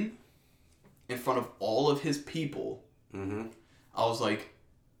Jin in front of all of his people, Mm-hmm. I was like,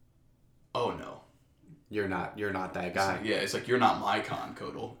 oh no. You're not that guy. Yeah, it's like, you're not my Khan,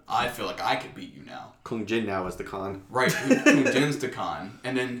 Kotal. I feel like I could beat you now. Kung Jin now is the Khan. Right, Kun Jin's the Khan.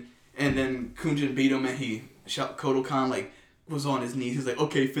 And then Kun Jin beat him, and Kotal Khan, like, was on his knees. He's like,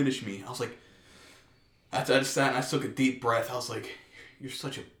 okay, finish me. I was like, after I just sat and I took a deep breath, I was like, you're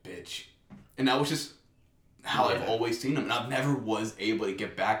such a bitch. And that was just how I've always seen him. And I never was able to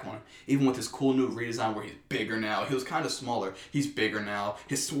get back on him. Even with this cool new redesign where he's bigger now. He was kind of smaller. He's bigger now.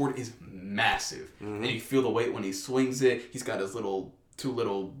 His sword is massive. Mm-hmm. And you feel the weight when he swings it. He's got his two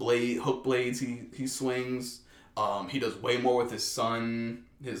little hook blades he swings. He does way more with his sun.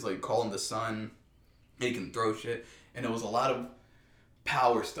 His, like, call him the sun. And he can throw shit. And it was a lot of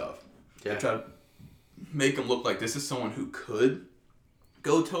power stuff. Yeah. I try to make him look like this is someone who could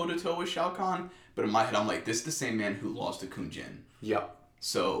go toe-to-toe with Shao Kahn. But in my head, I'm like, this is the same man who lost to Kun Jin. Yep.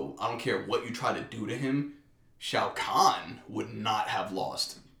 So I don't care what you try to do to him. Shao Kahn would not have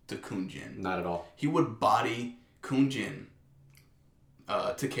lost to Kun Jin. Not at all. He would body Kun Jin,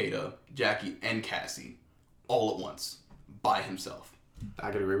 Takeda, Jackie, and Cassie all at once by himself.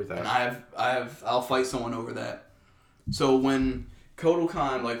 I could agree with that. And I'll fight someone over that. So when Kotal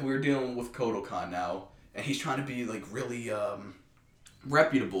Khan, like, we're dealing with Kotal Khan now, and he's trying to be, like, really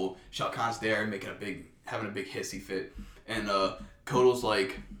reputable. Shao Kahn's there having a big hissy fit, and Kotal's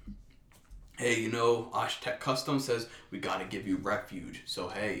like, hey, Osh Tech Custom says we gotta give you refuge, so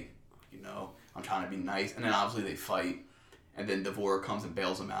hey, I'm trying to be nice. And then obviously they fight, and then D'Vorah comes and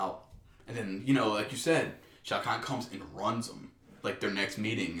bails him out, and then like you said, Shao Kahn comes and runs him, like, their next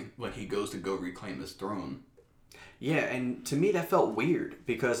meeting when he goes to go reclaim his throne. Yeah, and to me that felt weird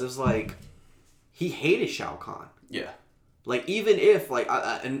because it was like he hated Shao Kahn. Yeah. Like, even if, like,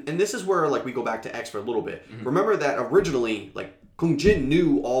 and this is where, like, we go back to X for a little bit. Mm-hmm. Remember that originally, like, Kung Jin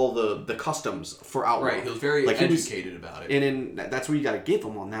knew all the customs for Outworld. Right, he was very educated about it. And that's what you got to give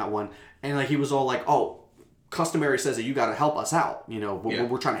him on that one. And, like, he was all like, oh, customary says that you got to help us out.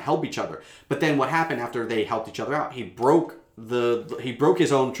 We're trying to help each other. But then what happened after they helped each other out? He broke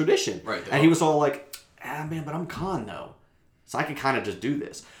his own tradition. Right. And he was all like, man, but I'm Khan, though. So I can kind of just do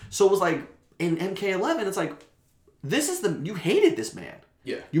this. So it was like, in MK11, it's like, you hated this man.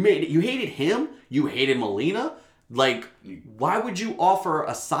 Yeah. You hated him. You hated Mileena. Like, why would you offer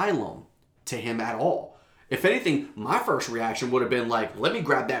asylum to him at all? If anything, my first reaction would have been like, let me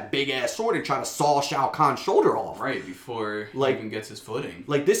grab that big ass sword and try to saw Shao Kahn's shoulder off. Right, before he even gets his footing.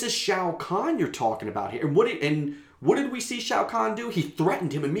 Like, this is Shao Kahn you're talking about here. And what did we see Shao Kahn do? He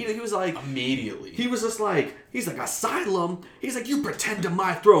threatened him immediately. He was like... Immediately. He was just like... He's like, asylum? He's like, you pretend to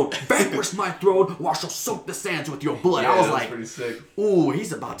my throne. Vanquish my throne, or I shall soak the sands with your blood. Yeah, I was that like... pretty sick. Ooh,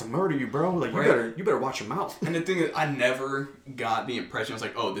 he's about to murder you, bro. Like, you better watch your mouth. And the thing is, I never got the impression, I was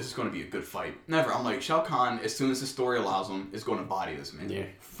like, oh, this is going to be a good fight. Never. I'm like, Shao Kahn, as soon as the story allows him, is going to body this man. Yeah.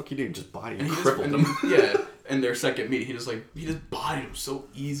 Fuck you, dude. Just body him. And Crippled him. Yeah. In their second meeting, he just bodied him so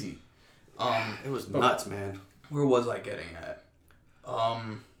easy. It was nuts, man. Where was I getting at?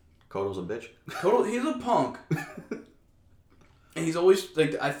 Kotal's a bitch. He's a punk. And he's always,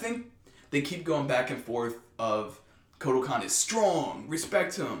 like, I think they keep going back and forth of Kotal Khan is strong,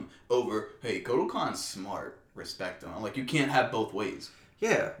 respect him, over, hey, Kotal Khan's smart, respect him. I'm like, you can't have both ways.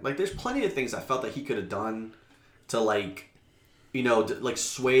 Yeah, like, there's plenty of things I felt that he could have done to, like, like,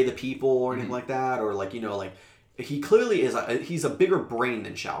 sway the people or anything like that, or, like, like, he clearly is, he's a bigger brain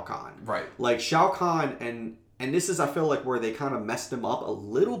than Shao Kahn. Right. Like, Shao Kahn, and this is, I feel like, where they kind of messed him up a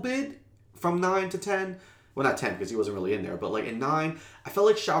little bit from 9 to 10. Well, not 10, because he wasn't really in there, but, like, in 9, I felt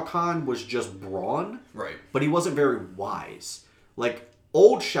like Shao Kahn was just brawn. Right. But he wasn't very wise. Like,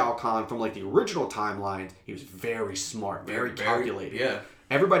 old Shao Kahn from, like, the original timelines, he was very smart, very calculated. Yeah.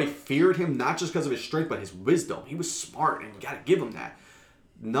 Everybody feared him, not just because of his strength, but his wisdom. He was smart, and you gotta give him that.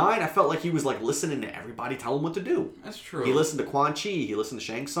 9, I felt like he was like listening to everybody tell him what to do. That's true. He listened to Quan Chi. He listened to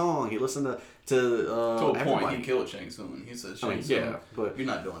Shang Tsung. He listened to a everybody. point, he killed Shang Tsung. He said, Shang Tsung, yeah, but you're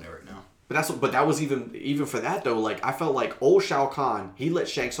not doing it right now. But that was even for that though. Like I felt like old Shao Kahn, he let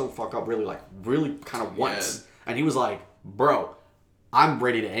Shang Tsung fuck up really kind of once, and he was like, "Bro, I'm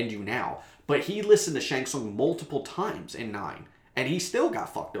ready to end you now." But he listened to Shang Tsung multiple times in 9, and he still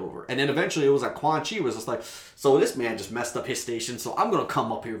got fucked over. And then eventually it was like Quan Chi was just like, "So this man just messed up his station, so I'm gonna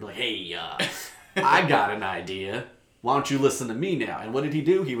come up here and be like, hey, I got an idea. Why don't you listen to me now?" And what did he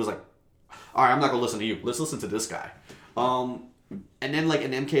do? He was like, "All right, I'm not gonna listen to you. Let's listen to this guy." And then like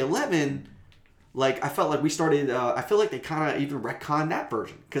in MK11, like I felt like we started. I feel like they kind of even retconned that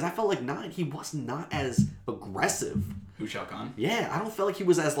version because I felt like 9 he was not as aggressive. Who, Shao Kahn? Yeah, I don't feel like he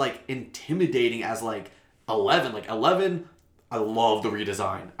was as like intimidating as like 11. Like 11, I love the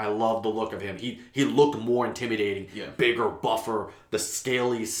redesign. I love the look of him. He looked more intimidating. Yeah. Bigger, buffer, the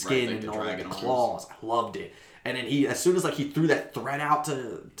scaly skin like and the all dragon the arms. claws. I loved it. And then he, as soon as like he threw that threat out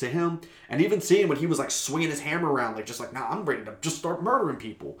to him, and even seeing when he was like swinging his hammer around, like just like, nah, I'm ready to just start murdering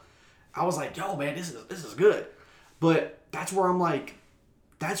people. I was like, yo, man, this is good. But that's where I'm like,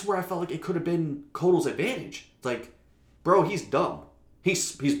 that's where I felt like it could have been Kotal's advantage. It's like, bro, he's dumb.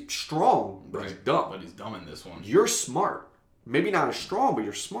 He's strong, but he's dumb. But he's dumb in this one. You're smart. Maybe not as strong, but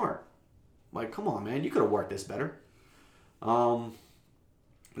you're smart. Like, come on, man, you could have worked this better.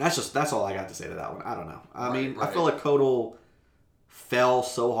 That's all I got to say to that one. I don't know. I mean, I feel like Kotal fell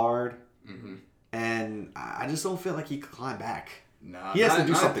so hard, and I just don't feel like he could climb back. Nah, he has to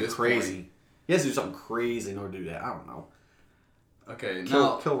do not something at this crazy. point. He has to do something crazy in order to do that. I don't know. Okay,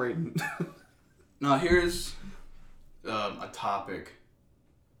 Kill Raiden. now here's a topic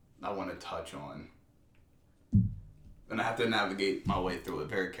I want to touch on. And I have to navigate my way through it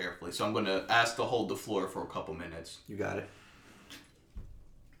very carefully. So I'm going to ask to hold the floor for a couple minutes. You got it.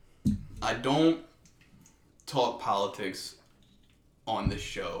 I don't talk politics on this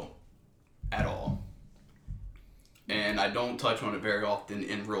show at all. And I don't touch on it very often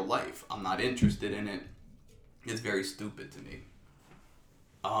in real life. I'm not interested in it. It's very stupid to me.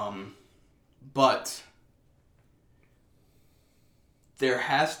 But there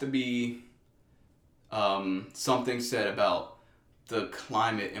has to be something said about the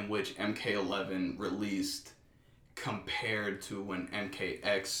climate in which MK11 released compared to when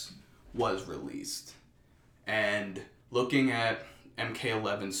MKX was released. And looking at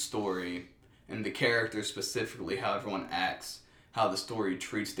MK11's story and the characters specifically, how everyone acts, how the story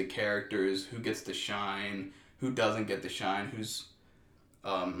treats the characters, who gets to shine, who doesn't get to shine, who's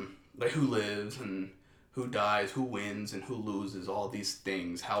like who lives and who dies, who wins and who loses, all these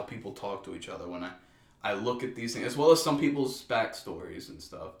things, how people talk to each other. When I look at these things, as well as some people's backstories and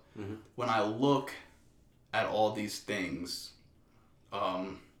stuff, when I look at all these things,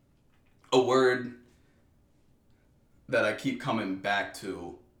 a word that I keep coming back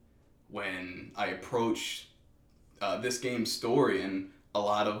to when I approach this game's story and a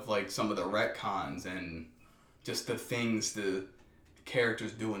lot of like some of the retcons and just the things the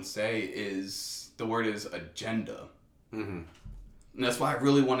characters do and say is the word is agenda. And that's why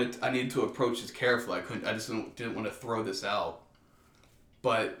I needed to approach this carefully. I just didn't want to throw this out.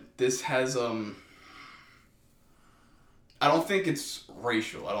 But this has I don't think it's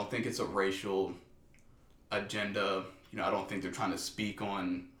racial. I don't think it's a racial agenda. You know, I don't think they're trying to speak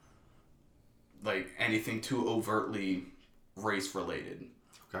on like anything too overtly race related.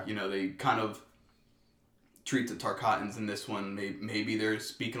 Okay. You know, they kind of treat the Tarkatans in this one. Maybe they're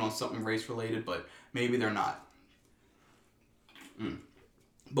speaking on something race related, but maybe they're not.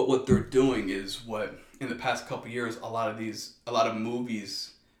 But what they're doing is what in the past couple years a lot of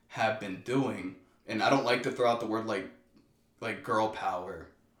movies have been doing, and I don't like to throw out the word like girl power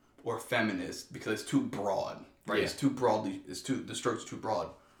or feminist because it's too broad, right? Yeah. It's too broadly. The stroke's too broad,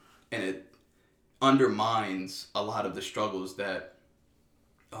 and it undermines a lot of the struggles that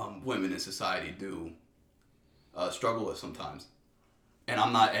women in society do struggle with sometimes. And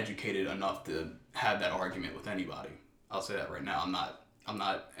I'm not educated enough to have that argument with anybody. I'll say that right now. I'm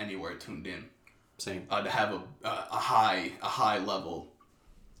not anywhere tuned in. Same. To have a high level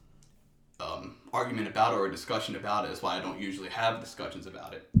argument about it or a discussion about it. That's why I don't usually have discussions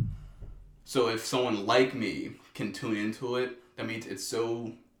about it. So if someone like me can tune into it, that means it's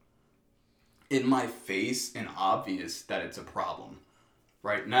so in my face and obvious that it's a problem.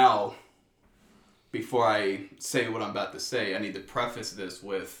 Right now, before I say what I'm about to say, I need to preface this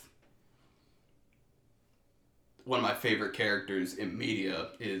with one of my favorite characters in media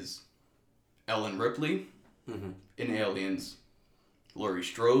is Ellen Ripley in Aliens, Laurie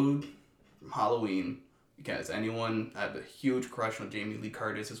Strode from Halloween, Because anyone, I have a huge crush on Jamie Lee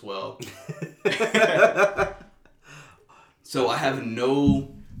Curtis as well. So I have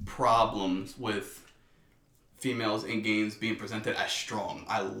no problems with females in games being presented as strong.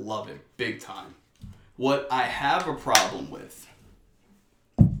 I love it big time. What I have a problem with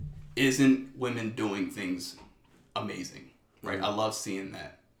isn't women doing things amazing, right? I love seeing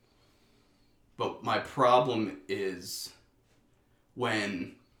that. But my problem is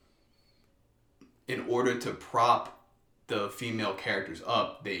when, in order to prop the female characters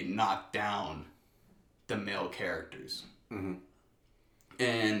up, they knock down the male characters. Mm-hmm.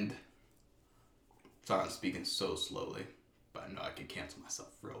 And, sorry, I'm speaking so slowly, but I know I can cancel myself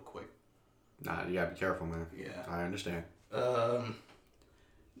real quick. Nah, you gotta be careful, man. Yeah. I understand.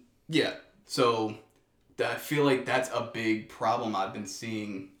 Yeah, so I feel like that's a big problem I've been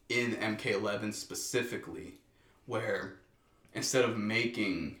seeing in MK11 specifically, where instead of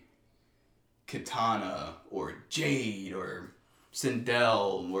making Kitana or Jade or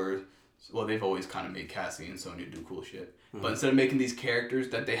Sindel or, well, they've always kind of made Cassie and Sonya do cool shit. Mm-hmm. But instead of making these characters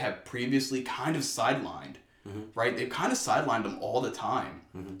that they have previously kind of sidelined, right? They've kind of sidelined them all the time.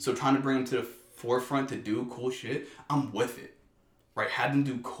 So trying to bring them to the forefront to do cool shit, I'm with it. Right? Have them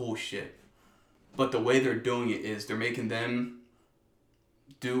do cool shit. But the way they're doing it is they're making them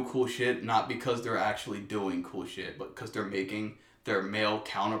do cool shit not because they're actually doing cool shit, but because they're making their male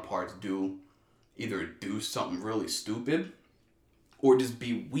counterparts either do something really stupid or just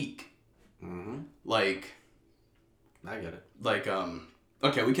be weak. Like, I get it. Like,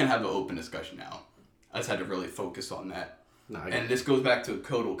 okay, we can have an open discussion now. I just had to really focus on that. And this goes back to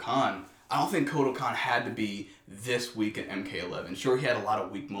Kotal Khan. I don't think Kotal Khan had to be this weak in MK11. Sure, he had a lot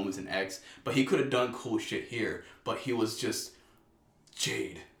of weak moments in X, but he could have done cool shit here. But he was just,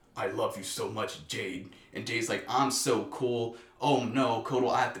 Jade, I love you so much, Jade. And Jade's like, I'm so cool. Oh no,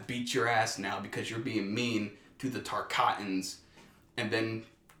 Kotal, I have to beat your ass now because you're being mean to the Tarkatans. And then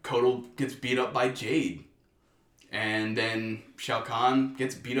Kotal gets beat up by Jade. And then Shao Kahn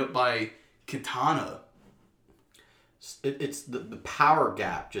gets beat up by Kitana. It's the power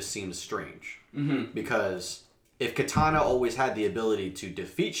gap just seems strange. Because if Kitana always had the ability to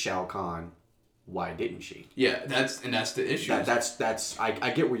defeat Shao Kahn, why didn't she? Yeah, that's the issue.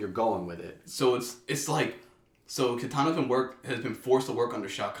 I get where you're going with it. So it's like, so Kitana has been forced to work under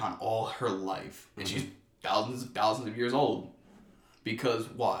Shao Kahn all her life, and she's thousands of years old. Because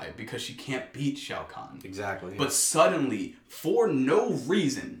why? Because she can't beat Shao Kahn. Exactly. Yeah. But suddenly, for no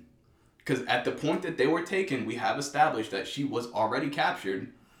reason, because at the point that they were taken, we have established that she was already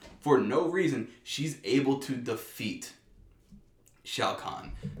captured. For no reason, she's able to defeat Shao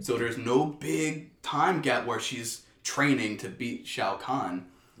Kahn. So there's no big time gap where she's training to beat Shao Kahn.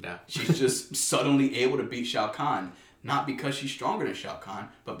 Yeah. She's just suddenly able to beat Shao Kahn. Not because she's stronger than Shao Kahn,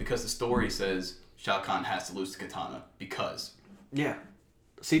 but because the story says Shao Kahn has to lose to Kitana. Because... Yeah.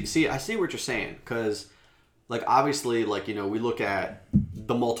 See, I see what you're saying, because, like, obviously, like, you know, we look at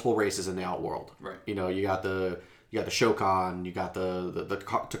the multiple races in the Outworld. Right. You know, you got the Shokan, you got the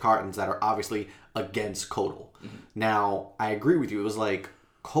Tarkatans that are obviously against Kotal. Now, I agree with you. It was like,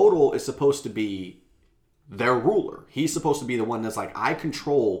 Kotal is supposed to be their ruler. He's supposed to be the one that's like, I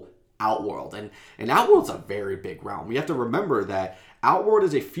control Outworld. And Outworld's a very big realm. We have to remember that Outworld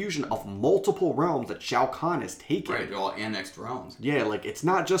is a fusion of multiple realms that Shao Kahn has taken. Right, they're all annexed realms. Yeah, like, it's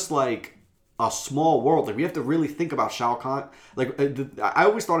not just like a small world. Like, we have to really think about Shao Kahn. Like, I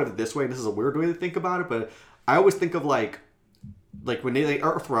always thought of it this way, and this is a weird way to think about it, but I always think of like when they say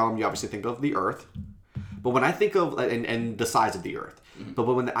Earth realm, you obviously think of the Earth. But when I think of, and the size of the Earth. But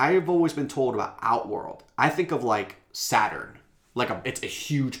when I've always been told about Outworld, I think of like Saturn. Like, it's a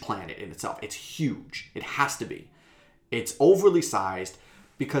huge planet in itself. It's huge. It has to be. It's overly sized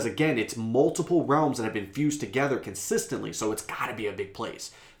because, again, it's multiple realms that have been fused together consistently. So it's got to be a big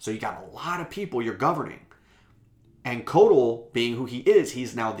place. So you got a lot of people you're governing. And Kotal, being who he is,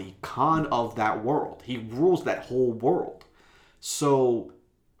 he's now the Khan of that world. He rules that whole world. So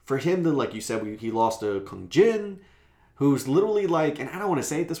for him to, like you said, he lost to Kung Jin, who's literally like, and I don't want to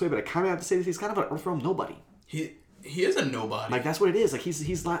say it this way, but I kind of have to say this, he's kind of an Earthrealm nobody. He is a nobody. Like, that's what it is. Like,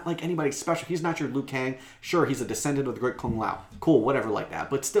 he's not like anybody special. He's not your Liu Kang. Sure, he's a descendant of the great Kung Lao. Cool, whatever like that.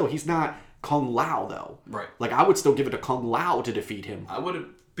 But still, he's not Kung Lao, though. Right. Like, I would still give it to Kung Lao to defeat him. I would have,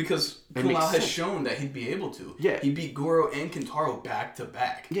 because Kung Lao has shown that he'd be able to. Yeah. He beat Goro and Kintaro back to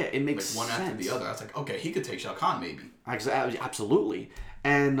back. Yeah, it makes sense. One after the other. I was like, okay, he could take Shao Kahn, maybe. Absolutely.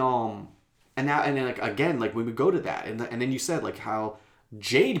 And now, and then, like, again, like, when we go to that, and then you said, like, how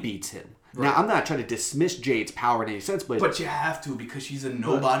Jade beats him. Right. Now, I'm not trying to dismiss Jade's power in any sense, but you have to, because she's a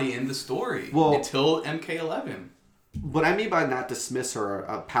nobody in the story until MK11. What I mean by not dismiss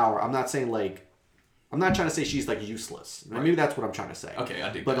her power, I'm not saying, like, I'm not trying to say she's like useless. Right. Maybe that's what I'm trying to say. Okay,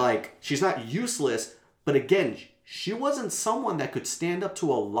 I dig But that. like, she's not useless. But again, she wasn't someone that could stand up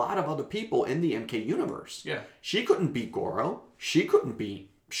to a lot of other people in the MK universe. Yeah. She couldn't beat Goro. She couldn't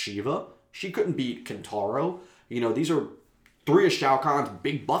beat Shiva. She couldn't beat Kentaro. You know, these are 3 of Shao Kahn's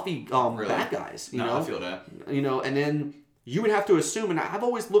big buffy Really? bad guys. You No, know? I feel that. You know, and then you would have to assume, and I've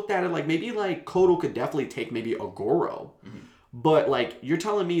always looked at it like maybe like Kodo could definitely take maybe a Goro. Mm-hmm. But like you're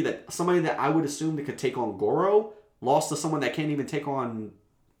telling me that somebody that I would assume that could take on Goro lost to someone that can't even take on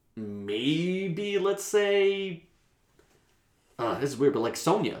maybe, let's say, this is weird, but like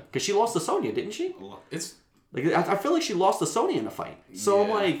Sonya. Because she lost to Sonya, didn't she? It's Like I feel like she lost to Sonya in a fight. So I'm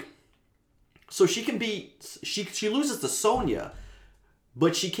Yeah. like, so she can beat, she loses to Sonya,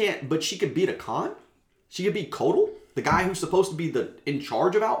 but she can't, but she could beat a Khan? She could beat Kotal? The guy who's supposed to be in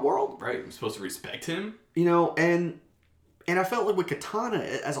charge of Outworld? right. I'm supposed to respect him. You know, and I felt like with Katana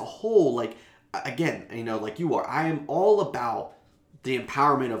as a whole, like, again, you know, like you are, I am all about the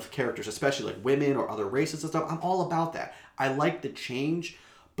empowerment of characters, especially like women or other races and stuff. I'm all about that. I like the change,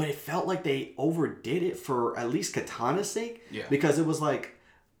 but it felt like they overdid it for at least Katana's sake. Yeah. Because it was like,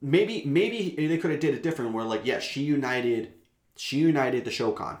 maybe they could have did it different where like, yeah, she united the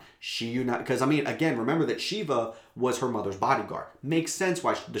Shokan. Because I mean, again, remember that Shiva was her mother's bodyguard. Makes sense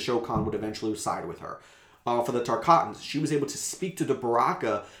why the Shokan would eventually side with her. For the Tarkatans, she was able to speak to the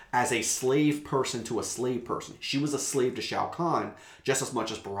Baraka as a slave person to a slave person. She was a slave to Shao Kahn just as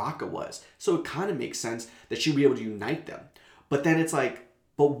much as Baraka was. So it kind of makes sense that she'd be able to unite them. But then it's like,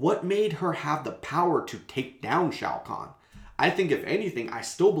 but what made her have the power to take down Shao Kahn? I think if anything, I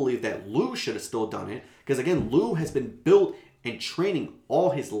still believe that Liu should have still done it. Because again, Liu has been built and training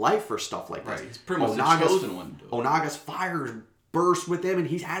all his life for stuff like this. Right. He's pretty much the chosen one to do it. Onaga's fire bursts with him and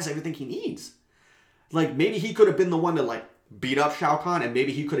he has everything he needs. Like, maybe he could have been the one to, like, beat up Shao Kahn, and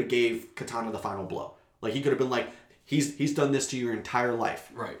maybe he could have gave Katana the final blow. Like, he could have been like, he's done this to your entire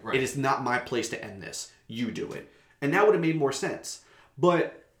life. Right. It is not my place to end this. You do it. And that would have made more sense.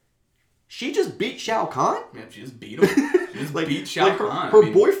 But she just beat Shao Kahn? Yeah, she just beat him. She just beat Shao Kahn.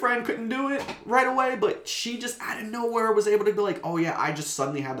 Her boyfriend couldn't do it right away, but she just out of nowhere was able to be like, oh yeah, I just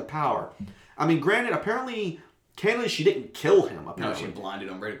suddenly had the power. I mean, granted, apparently... Candidly, she didn't kill him, apparently. No, she blinded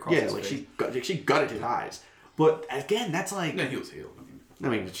him right across his like face. she gutted his eyes. But again, that's like... Yeah, he was healed. I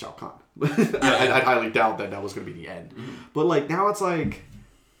mean, it's Shao Kahn. I highly doubt that was going to be the end. Mm-hmm. But like, now it's like...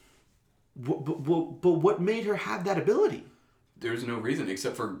 But what made her have that ability? There's no reason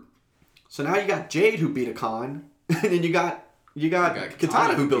except for... So now you got Jade who beat a Khan, and then you got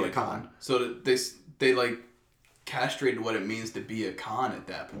Katana who built a Khan. So they like castrated what it means to be a Khan at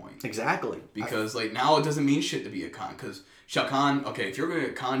that point. Exactly. Because like now it doesn't mean shit to be a Khan. Because Shao Kahn, okay, if you're going to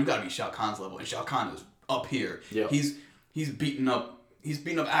be a Khan, you got to be Shao Kahn's level, and Shao Kahn is up here. Yeah. He's beating up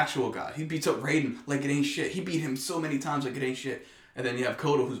actual God. He beats up Raiden like it ain't shit. He beat him so many times like it ain't shit. And then you have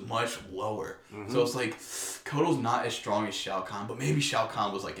Kodo, who's much lower. Mm-hmm. So it's like, Kodo's not as strong as Shao Kahn, but maybe Shao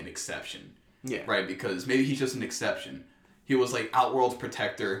Kahn was like an exception. Yeah. Right? Because maybe he's just an exception. He was like Outworld's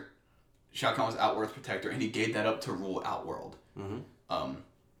protector. Shao Kahn was Outworld's protector, and he gave that up to rule Outworld. Mm-hmm.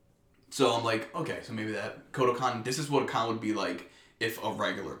 So I'm like, okay, so maybe that Kodo Khan, this is what a Khan would be like if a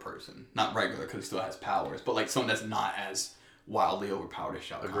regular person, not regular because he still has powers, but like someone that's not as wildly overpowered as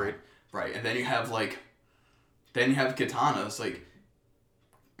Shao Kahn. Agreed. Right? And then you have Katana. It's like,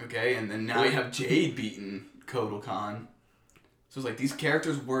 okay, and then now you have Jade beating Kodo Khan. So it's like these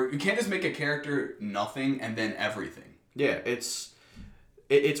characters you can't just make a character nothing and then everything. Yeah, it's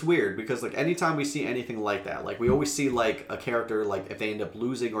weird because like anytime we see anything like that, like we always see like a character like if they end up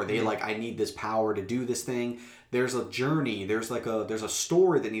losing or they like I need this power to do this thing. There's a journey. There's a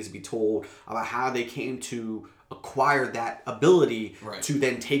story that needs to be told about how they came to acquire that ability to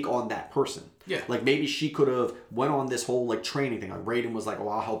then take on that person. Yeah. Like maybe she could have went on this whole like training thing. Like Raiden was like, "Oh,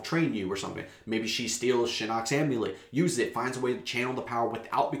 I'll help train you" or something. Maybe she steals Shinnok's amulet, uses it, finds a way to channel the power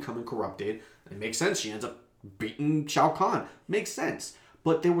without becoming corrupted. It makes sense. She ends up beating Shao Kahn. Makes sense.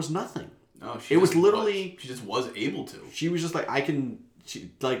 But there was nothing. No, she just was able to. She was just like, I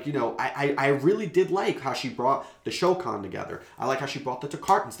really did like how she brought the Shokan together. I like how she brought the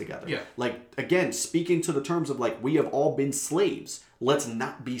Tarkatans together. Yeah. Like, again, speaking to the terms of like, we have all been slaves. Let's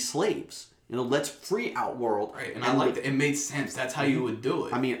not be slaves. Let's free Outworld. Right, and I liked it. It made sense. That's how you would do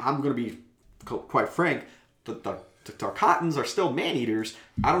it. I mean, I'm going to be quite frank. The Tarkatans are still man-eaters.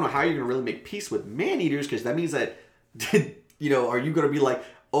 I don't know how you're going to really make peace with man-eaters because that means that, are you going to be like,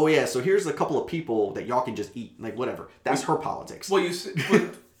 oh yeah, so here's a couple of people that y'all can just eat. Like, whatever. That's her politics. Well,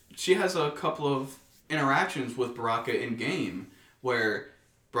 she has a couple of interactions with Baraka in-game where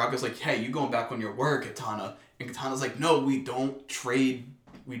Baraka's like, hey, you going back on your word, Katana. And Katana's like, no, we don't trade.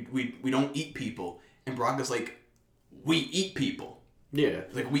 We don't eat people. And Baraka's like, we eat people. Yeah.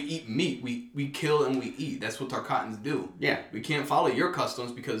 Like, we eat meat. We kill and we eat. That's what Tarkatans do. Yeah. We can't follow your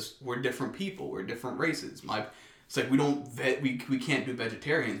customs because we're different people. We're different races. It's like we don't we can't do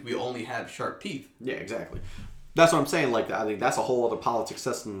vegetarians. We only have sharp teeth. Yeah, exactly. That's what I'm saying. Like, I think that's a whole other politics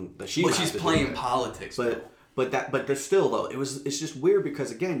system that But she's playing politics. But there's still though it's just weird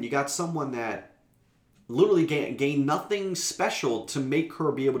because again you got someone that literally gained nothing special to make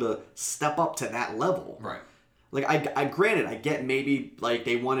her be able to step up to that level. Right. Like I granted I get maybe like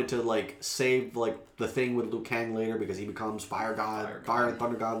they wanted to like save like the thing with Liu Kang later because he becomes Fire and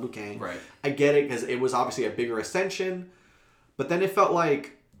Thunder God Liu Kang. Right. I get it because it was obviously a bigger ascension, but then it felt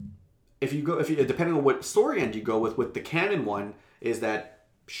like if you depending on what story end you go with the canon one is that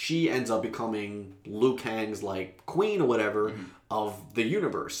she ends up becoming Liu Kang's like queen or whatever of the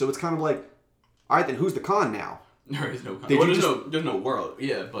universe. So it's kind of like, all right, then who's the Khan now? There is no Khan. There's no world.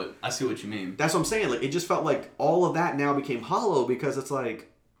 Yeah, but I see what you mean. That's what I'm saying. Like it just felt like all of that now became hollow because it's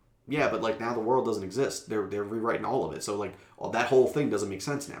like, yeah, but like now the world doesn't exist. They're rewriting all of it. So like that whole thing doesn't make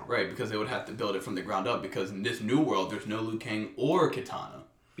sense now. Right, because they would have to build it from the ground up because in this new world there's no Liu Kang or Kitana.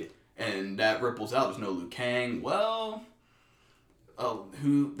 Yeah. And that ripples out. There's no Liu Kang. Well,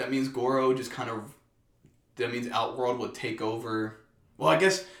 that means Goro just kind of, that means Outworld would take over. Well, I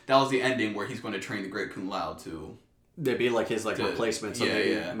guess that was the ending where he's going to train the Great Kung Lao to. They'd be like his replacement. So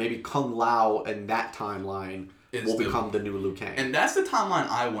maybe Kung Lao in that timeline will become the new Liu Kang. And that's the timeline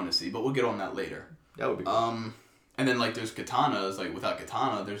I want to see, but we'll get on that later. That would be cool. And then like there's Katanas, like without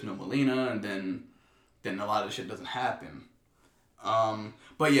Katana there's no Melina, and then a lot of shit doesn't happen.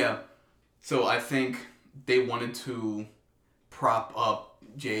 But yeah, so I think they wanted to prop up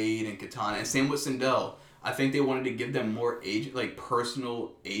Jade and Katana, and same with Sindel. I think they wanted to give them more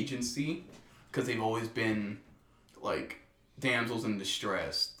personal agency, because they've always been like damsels in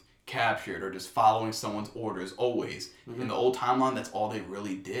distress, captured, or just following someone's orders always. In the old timeline, that's all they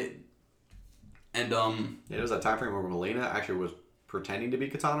really did. And it was a time frame where Melina actually was pretending to be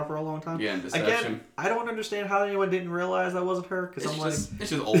Katana for a long time. Yeah, and deception. Again, I don't understand how anyone didn't realize that wasn't her. Because it's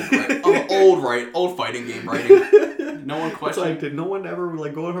just old fighting game writing. No one questioned. It's like, did no one ever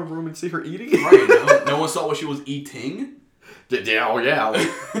like go in her room and see her eating? Right. No one saw what she was eating. Yeah. Oh yeah.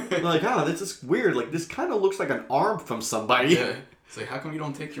 Like, this is weird. Like, this kind of looks like an arm from somebody. Yeah. It's like, how come you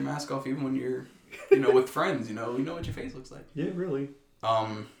don't take your mask off even when you're, with friends? You know what your face looks like. Yeah, really.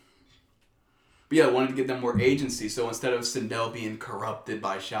 But yeah, I wanted to give them more agency. So instead of Sindel being corrupted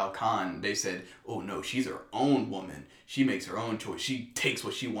by Shao Kahn, they said, "Oh no, she's her own woman. She makes her own choice. She takes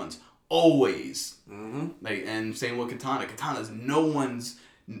what she wants always." Mm-hmm. Like, and same with Katana. Katana's no one's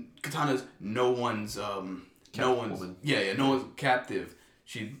woman. No one's captive.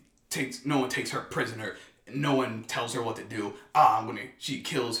 No one takes her prisoner. No one tells her what to do. She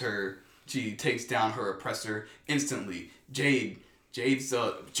kills her. She takes down her oppressor instantly. Jade's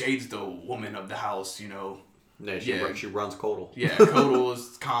the woman of the house, Yeah, she runs Kotal. Yeah, Kotal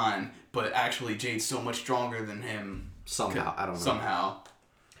is Khan, but actually Jade's so much stronger than him. Somehow, I don't know. Somehow.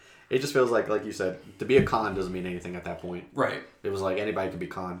 It just feels like you said, to be a Khan doesn't mean anything at that point. Right. It was like anybody could be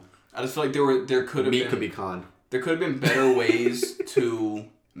Khan. I just feel like there could have been... Me could be Khan. There could have been better ways to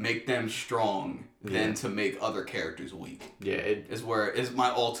make them strong than to make other characters weak. Yeah, is my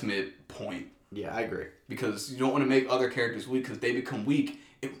ultimate point. Yeah, I agree. Because you don't want to make other characters weak, because they become weak,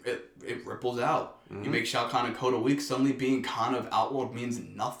 it ripples out. Mm-hmm. You make Shao Kahn and Kotal weak, suddenly being Khan of Outworld means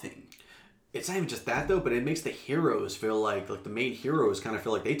nothing. It's not even just that, though, but it makes the heroes feel like the main heroes kind of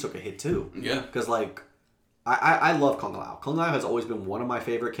feel like they took a hit, too. Yeah. Because, I love Kung Lao. Kung Lao has always been one of my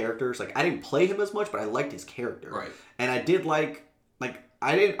favorite characters. I didn't play him as much, but I liked his character. Right. And I did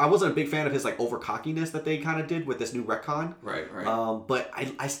I wasn't a big fan of his over cockiness that they kind of did with this new retcon. Right. But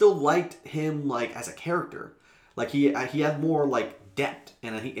I still liked him as a character. He had more depth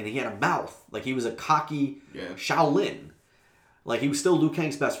and he had a mouth. He was a cocky Shaolin. He was still Liu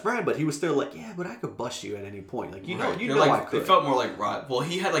Kang's best friend, but he was still yeah, but I could bust you at any point. I could. It felt more like well,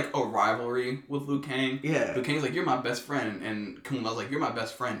 he had a rivalry with Liu Kang. Yeah. Liu Kang's you're my best friend, and Kung Lao's you're my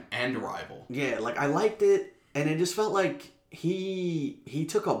best friend and rival. Yeah, I liked it, and it just felt like he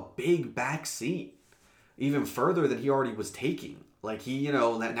took a big back seat, even further than he already was taking.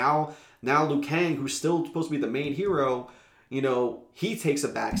 That now Liu Kang, who's still supposed to be the main hero, he takes a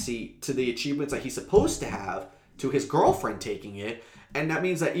back seat to the achievements that he's supposed to have, to his girlfriend taking it, and that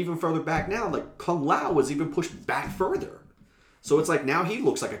means that even further back now, Kung Lao was even pushed back further. So it's now he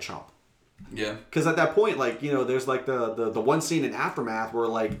looks like a chump. Yeah. Because at that point, there's the one scene in Aftermath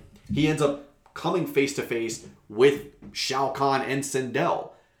where he ends up coming face to face with Shao Kahn and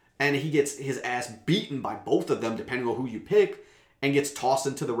Sindel, and he gets his ass beaten by both of them, depending on who you pick, and gets tossed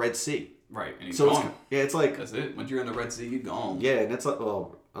into the Red Sea. Right, and he's So gone. it's like That's it. Once you're in the Red Sea, you're gone. yeah, and it's like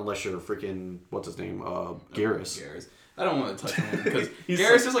well, unless you're freaking what's his name, Garrus. Garrus. I don't want to touch him because He's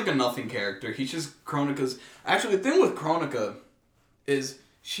Garrus is like a nothing character. He's just Kronika's. Actually, the thing with Kronika is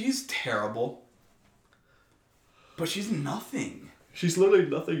she's terrible, but she's nothing. She's literally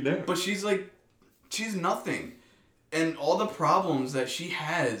nothing there. But she's nothing, and all the problems that she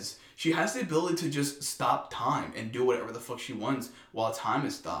has the ability to just stop time and do whatever the fuck she wants while time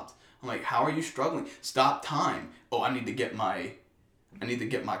is stopped. I'm like, how are you struggling? Stop time. Oh, I need to get my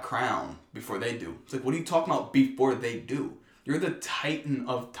crown before they do. It's like, what are you talking about before they do? You're the titan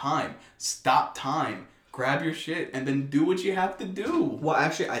of time. Stop time. Grab your shit and then do what you have to do. Well,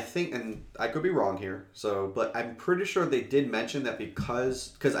 actually, I think, and I could be wrong here, but I'm pretty sure they did mention that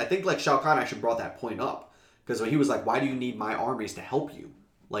because I think like Shao Kahn actually brought that point up because he was like, why do you need my armies to help you?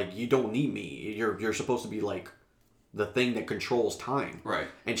 Like, you don't need me. You're supposed to be like the thing that controls time. Right.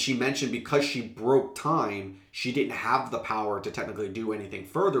 And she mentioned because she broke time, she didn't have the power to technically do anything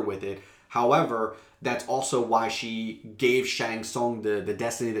further with it. However, that's also why she gave Shang Tsung the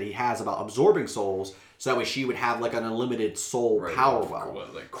destiny that he has about absorbing souls, so that way she would have like an unlimited soul power well.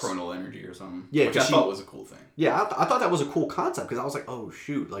 What, like chronal energy or something? Yeah, which I thought was a cool thing. Yeah, I thought that was a cool concept because I was like, oh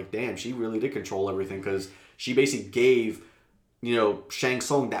shoot, like damn, she really did control everything because she basically gave, Shang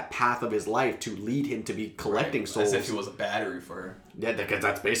Tsung that path of his life to lead him to be collecting souls. As if he was a battery for her. Yeah, because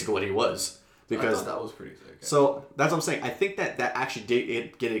that's basically what he was. Because I thought that was pretty sick. So that's what I'm saying. I think that actually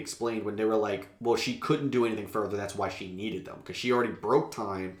did get explained when they were like, well, she couldn't do anything further. That's why she needed them because she already broke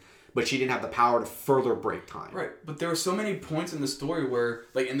time, but she didn't have the power to further break time. Right, but there were so many points in the story where,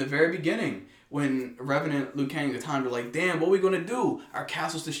 like in the very beginning, when Revenant, Liu Kang, and the Time were like, "Damn, what are we gonna do? Our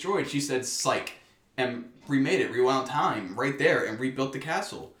castle's destroyed." She said, "Psych," and remade it, rewound time right there, and rebuilt the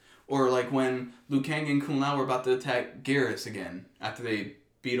castle. Or like when Liu Kang and Kung Lao were about to attack Garrus again after they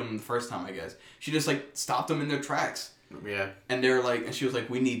beat him the first time, I guess. She just like stopped them in their tracks. Yeah. And they're like, and she was like,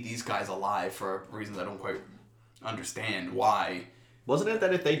 "We need these guys alive for reasons I don't quite understand why." Wasn't it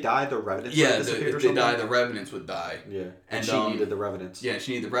that if they died, the Revenants Yeah, would disappear if they die, the Revenants would die. Yeah, and she needed the Revenants. Yeah,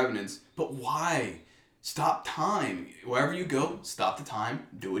 she needed the Revenants. But why? Stop time. Wherever you go, stop the time.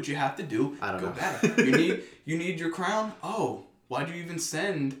 Do what you have to do. I don't go know. back. You need your crown. Oh, why do you even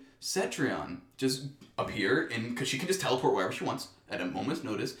send Cetrion? Just appear because she can just teleport wherever she wants at a moment's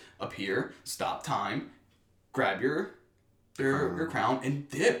notice. Appear, stop time, grab your crown, and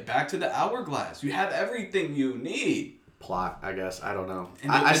dip back to the hourglass. You have everything you need. Plot, I guess. I don't know.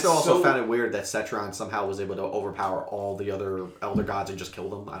 And I still also so found it weird that Cetrion somehow was able to overpower all the other Elder Gods and just kill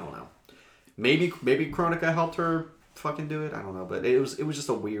them. I don't know. Maybe Kronika helped her fucking do it. I don't know, but it was just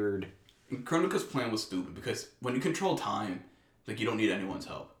a weird. And Kronika's plan was stupid because when you control time, like you don't need anyone's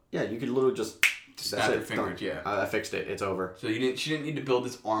help. Yeah, you could literally just snap your fingers. done. Yeah, I fixed it. It's over. So she didn't need to build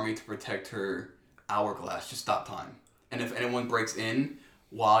this army to protect her hourglass. Just stop time. And if anyone breaks in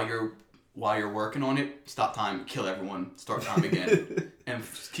while you're working on it, stop time, kill everyone, start time again, and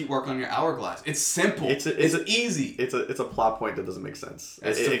just keep working on your hourglass. It's simple. It's easy. It's a plot point that doesn't make sense.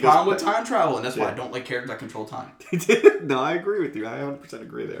 It's the problem with time travel, and that's why I don't like characters that control time. No, I agree with you. I 100%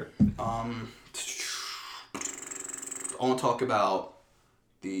 agree there. I want to talk about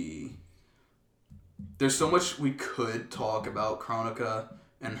there's so much we could talk about Kronika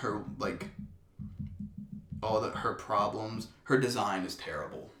and her, like, her problems. Her design is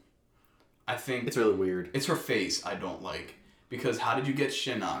terrible. I think it's really weird. It's her face I don't like. Because how did you get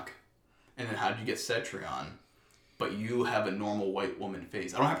Shinnok? And then how did you get Cetrion? But you have a normal white woman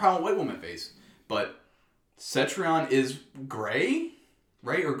face. I don't have a problem with white woman face. But Cetrion is gray?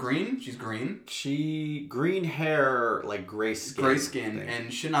 Right? Or green? She's green. Green hair, like gray skin. Gray skin.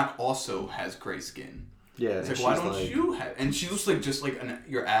 And Shinnok also has gray skin. Yeah. It's like, why don't you have... And she looks like just like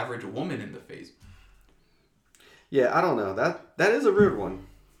your average woman in the face. Yeah, I don't know. That is a weird one.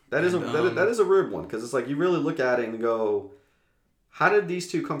 That is a weird one. Because it's like, you really look at it and go, how did these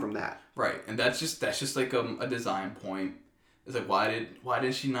two come from that? Right. And that's just like a design point. It's like, why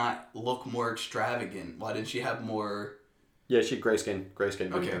did she not look more extravagant? Why did she have more... Yeah, she had gray skin.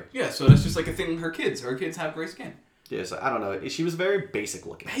 Okay. Yeah, so that's just like a thing. Her kids have gray skin. Yeah, so I don't know. She was very basic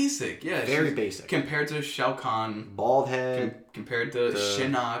looking. Basic, yeah. Very basic. Compared to Shao Kahn. Bald head. Compared to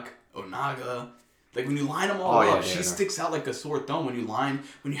Shinnok, Onaga. Like when you line them all up, she sticks out like a sore thumb when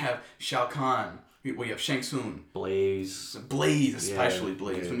you have Shao Kahn. Well, you have Shang Tsung. Blaze, especially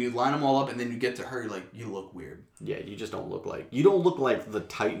Blaze. Yeah. When you line them all up and then you get to her, you look weird. Yeah, you just don't look like... You don't look like the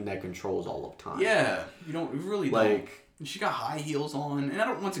Titan that controls all of time. Yeah, you really don't. She got high heels on, and I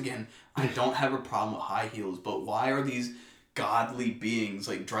don't have a problem with high heels, but why are these godly beings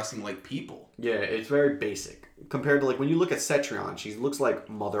dressing like people? Yeah, it's very basic. compared to like when you look at Cetrion, she looks like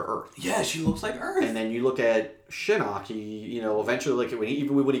Mother Earth. Yeah, she looks like Earth. And then you look at Shinnok, he eventually like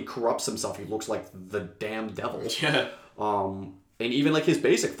even when he corrupts himself, he looks like the damn devil. Yeah. And even like his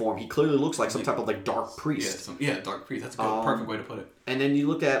basic form, he clearly looks like some type of like dark priest. Dark priest. That's a good, perfect way to put it. And then you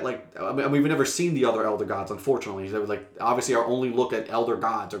look at like we've never seen the other Elder Gods, unfortunately. They was like obviously our only look at Elder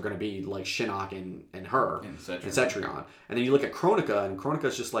Gods are going to be like Shinnok and her And Cetrion. And then you look at Kronika, and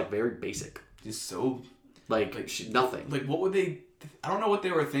Kronika's just like very basic. Just so like nothing. Like what would they? I don't know what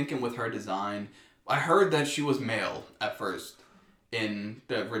they were thinking with her design. I heard that she was male at first in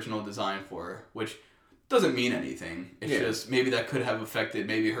the original design for her, which doesn't mean anything. It's just maybe that could have affected.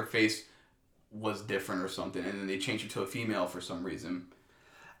 Maybe her face was different or something, and then they changed her to a female for some reason.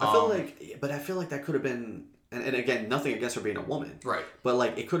 I feel like that could have been, and again, nothing against her being a woman, right? But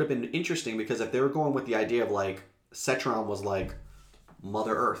like it could have been interesting because if they were going with the idea of like Cetrion was like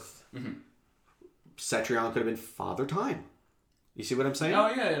Mother Earth, Cetrion could have been Father Time. You see what I'm saying? Oh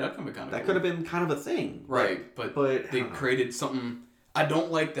yeah, that could be kind of. That could have been kind of a thing, right? But they created something. I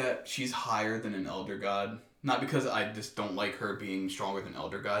don't like that she's higher than an Elder God. Not because I just don't like her being stronger than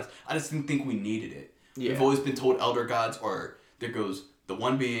Elder Gods. I just didn't think we needed it. Yeah. We've always been told Elder Gods, or there goes the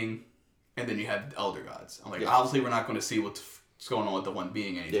one being, and then you have the Elder Gods. I'm like, obviously we're not going to see what's going on with the one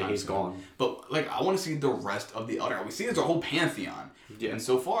being anytime soon. Yeah, he's gone. But like, I want to see the rest of the Elder God. We see there's a whole pantheon. Yeah. And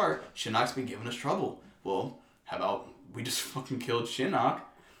so far, Shinnok's been giving us trouble. Well, how about we just fucking killed Shinnok?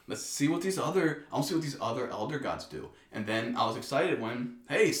 Let's see what these other Elder Gods do. And then I was excited when,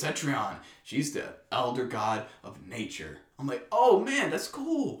 hey, Cetrion, she's the Elder God of Nature. I'm like, oh man, that's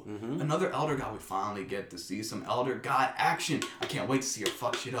cool. Another Elder God. We finally get to see some Elder God action. I can't wait to see her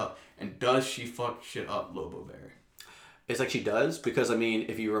fuck shit up. And does she fuck shit up, Lobo Berry? It's like she does, because I mean,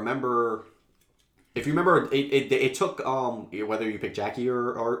 if you remember, it took whether you pick Jackie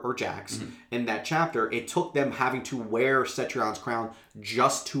or Jax in that chapter, it took them having to wear Cetrion's crown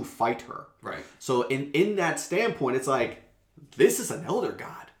just to fight her. Right. So in that standpoint, it's like, this is an Elder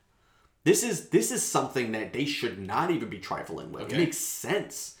God. This is something that they should not even be trifling with. Okay. It makes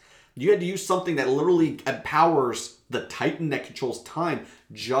sense. You had to use something that literally empowers the Titan that controls time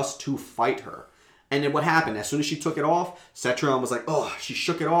just to fight her. And then what happened? As soon as she took it off, Cetrion was like, oh, she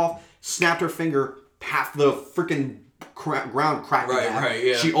shook it off, snapped her finger, half the freaking ground cracked. Right,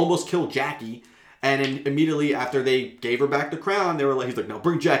 yeah. She almost killed Jackie. And then immediately after they gave her back the crown, they were like, he's like, no,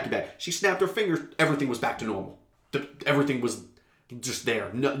 bring Jackie back. She snapped her fingers, everything was back to normal. Everything was just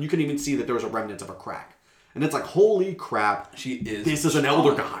there. No, you couldn't even see that there was a remnant of a crack. And it's like, holy crap. This is an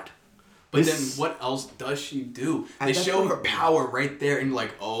Elder God. But then what else does she do? They show her power right there, and you're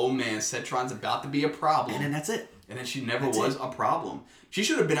like, oh man, Cetrion's about to be a problem. And then that's it. And then she never was a problem. She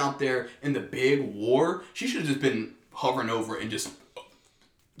should have been out there in the big war. She should have just been hovering over and just...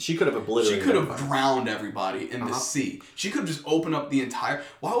 She could have obliterated. She could have drowned everybody in the sea. She could have just opened up the entire...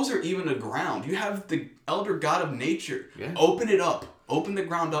 Why was there even a ground? You have the Elder God of Nature. Yeah. Open it up. Open the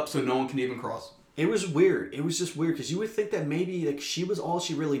ground up so no one can even cross. It was weird. It was just weird because you would think that maybe like she was all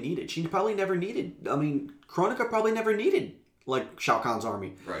she really needed. She probably never needed... I mean, Kronika probably never needed like Shao Kahn's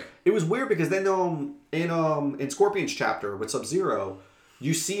army. Right. It was weird because then in Scorpion's chapter with Sub-Zero,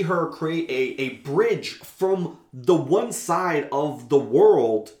 you see her create a bridge from the one side of the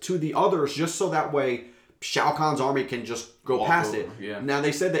world to the others just so that way Shao Kahn's army can just go past it. Yeah. Now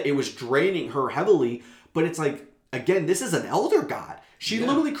they said that it was draining her heavily, but it's like, again, this is an Elder God. She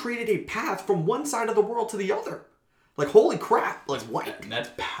literally created a path from one side of the world to the other. Like, holy crap. Like, what? And that's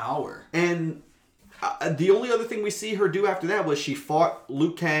power. And the only other thing we see her do after that was she fought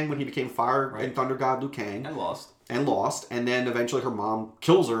Liu Kang when he became Fire and Thunder God Liu Kang. And lost. And then eventually her mom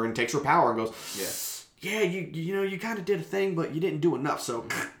kills her and takes her power and goes, yeah, you kind of did a thing, but you didn't do enough. So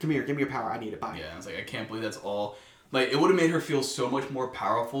come here, give me your power. I need it. Bye. Yeah, it's like, I can't believe that's all. Like, it would have made her feel so much more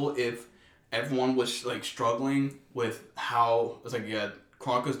powerful if everyone was like struggling with how it's like, yeah,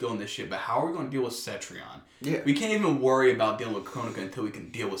 Kronika's doing this shit, but how are we going to deal with Cetrion? Yeah. We can't even worry about dealing with Kronika until we can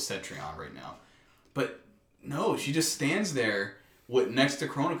deal with Cetrion right now. But no, she just stands there next to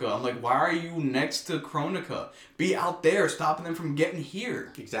Kronika. I'm like, why are you next to Kronika? Be out there, stopping them from getting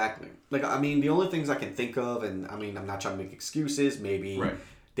here. Exactly. Like, I mean, the only things I can think of, and I mean, I'm not trying to make excuses. Maybe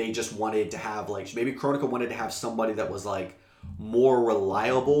they just wanted to have like, maybe Kronika wanted to have somebody that was like more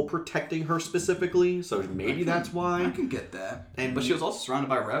reliable protecting her specifically. So maybe that's why. I can get that. But she was also surrounded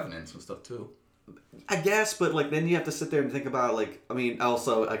by revenants and stuff too. I guess, but like then you have to sit there and think about like, I mean,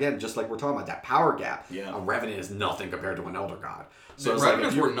 also again, just like we're talking about that power gap. Yeah. A revenant is nothing compared to an Elder God. So the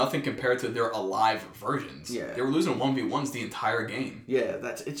revenants were nothing compared to their alive versions. Yeah. They were losing 1v1s the entire game. Yeah,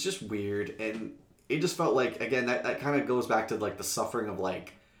 it's just weird, and it just felt like, again, that kind of goes back to like the suffering of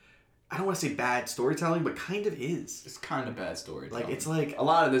like, I don't want to say bad storytelling, but kind of is. It's kind of bad storytelling. Like, it's like... A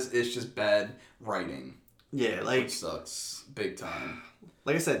lot of this is just bad writing. Yeah, like... Which sucks. Big time.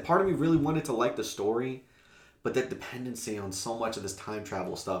 Like I said, part of me really wanted to like the story, but that dependency on so much of this time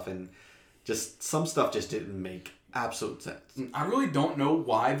travel stuff and just some stuff just didn't make absolute sense. I really don't know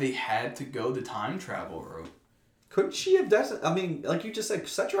why they had to go the time travel route. Couldn't she have I mean, like you just said,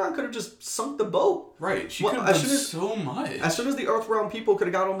 Cetron could have just sunk the boat. Right. She could have done so much. As soon as the Earthrealm people could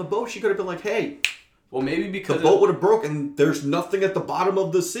have got on the boat, she could have been like, hey... Well, maybe because... The boat would have broken. There's nothing at the bottom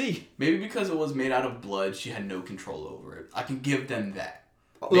of the sea. Maybe because it was made out of blood, she had no control over it. I can give them that.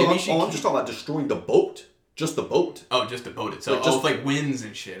 Maybe I'm just talking about destroying the boat. Just the boat. Oh, just the boat itself. Like, like winds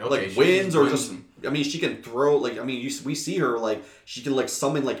and shit. Okay, like winds or just... I mean, she can throw... Like, I mean, we see her, like... She can, like,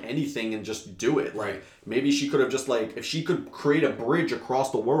 summon, like, anything and just do it. Right. Like, maybe she could have just, like... If she could create a bridge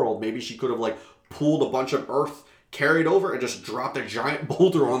across the world, maybe she could have, like, pulled a bunch of earth, carried over, and just dropped a giant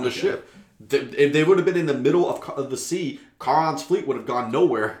boulder on the ship. If they would have been in the middle of the sea, Charon's fleet would have gone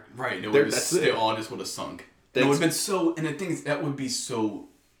nowhere. Right. It would all just would have sunk. It would have been so... And the thing is, that would be so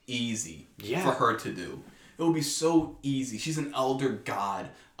easy for her to do. It would be so easy. She's an elder god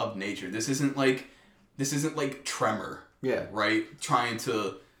of nature. This isn't like Tremor. Yeah. Right? Trying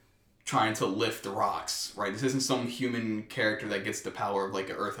to lift the rocks. Right? This isn't some human character that gets the power of like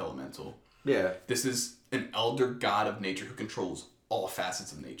an earth elemental. Yeah. This is an elder god of nature who controls all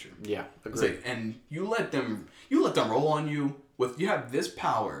facets of nature. Yeah. Agreed. Like, and you let them roll on you with... You have this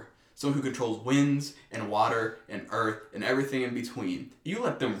power... Someone who controls winds and water and earth and everything in between. You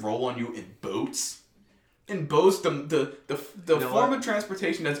let them roll on you in boats. In boats, the form of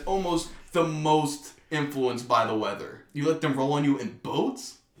transportation that's almost the most influenced by the weather. You let them roll on you in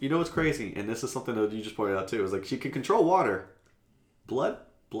boats? You know what's crazy? And this is something that you just pointed out too. Is like she can control water. Blood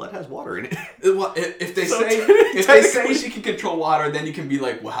has water in it. Well, if they say she can control water, then you can be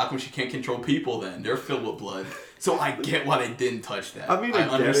like, well, how come she can't control people then? They're filled with blood. So I get why they didn't touch that. I mean, I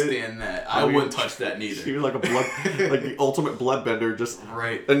understand that. I wouldn't touch that neither. She was like like the ultimate bloodbender, just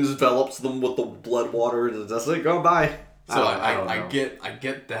right, and envelops them with the blood water, and just like go by. So I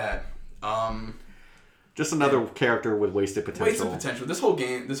get that. Just another character with wasted potential. Wasted potential.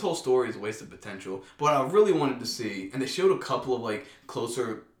 This whole story is wasted potential. But what I really wanted to see, and they showed a couple of like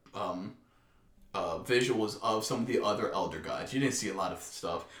closer visuals of some of the other elder gods. You didn't see a lot of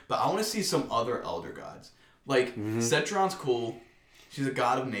stuff, but I want to see some other elder gods. Like, Cetron's cool. She's a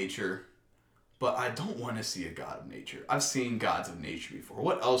god of nature. But I don't want to see a god of nature. I've seen gods of nature before.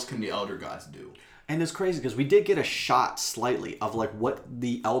 What else can the elder gods do? And it's crazy because we did get a shot slightly of like what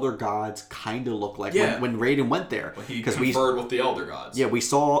the elder gods kind of look like when Raiden went there. Well, he conferred with the elder gods. Yeah, we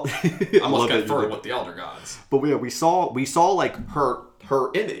saw... Almost conferred with the elder gods. But yeah, we saw like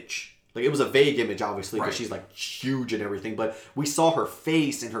her image. Like, it was a vague image, obviously, because she's, like, huge and everything. But we saw her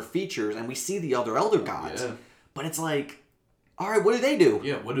face and her features, and we see the other elder gods. Yeah. But it's like, all right, what do they do?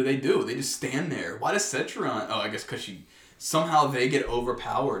 Yeah, what do? They just stand there. Why does Cetron... Oh, I guess because somehow they get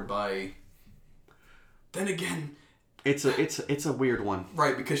overpowered by... Then again... It's a weird one.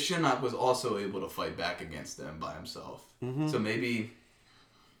 Right, because Shinnok was also able to fight back against them by himself. Mm-hmm. So maybe...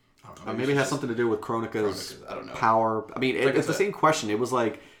 I don't know, maybe it has something to do with Kronika's power. I mean, it's the same question. It was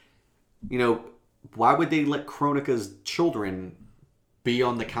like... You know, why would they let Kronika's children be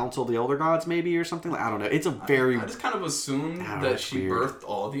on the Council of the Elder Gods, maybe, or something? I don't know. It's a very... I just kind of assumed that she birthed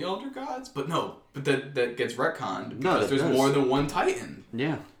all the Elder Gods, but no. But that gets retconned because there's more than one Titan.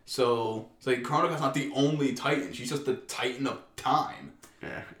 Yeah. So, it's like, Kronika's not the only Titan. She's just the Titan of time.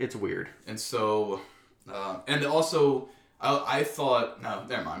 Yeah, it's weird. And so... and also, I thought... No,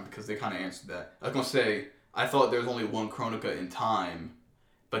 never mind, because they kind of answered that. I was going to say, I thought there was only one Kronika in time...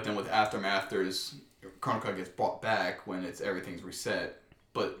 But then with Aftermathers, Kronika gets brought back when everything's reset.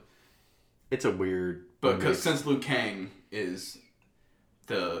 But it's a weird... But because since Liu Kang is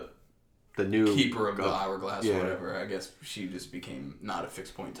the new keeper of the hourglass or whatever, I guess she just became not a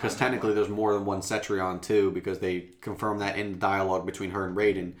fixed point in time. Because technically there's more than one Cetrion too, because they confirmed that in the dialogue between her and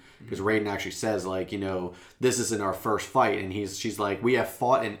Raiden. Because Raiden actually says, like, you know, this isn't our first fight. And she's like, we have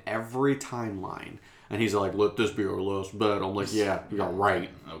fought in every timeline. And he's like, let this be our last bet. I'm like, yeah, you're right.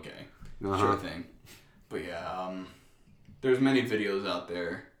 Okay. Sure thing. But yeah, there's many videos out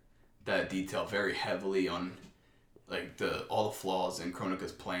there that detail very heavily on like all the flaws in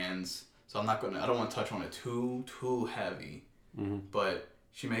Kronika's plans. So I don't want to touch on it too heavy. Mm-hmm. But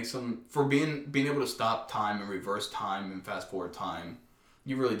she makes them, for being able to stop time and reverse time and fast forward time,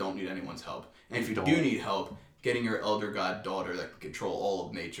 you really don't need anyone's help. And if you do need help, getting your elder god daughter that can control all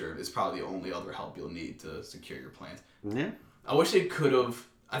of nature is probably the only other help you'll need to secure your plans. Yeah. I wish they could have...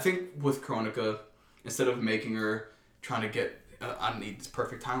 I think with Kronika, instead of making her trying to get I need this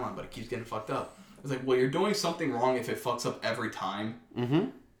perfect timeline, but it keeps getting fucked up. It's like, well, you're doing something wrong if it fucks up every time. Mm-hmm.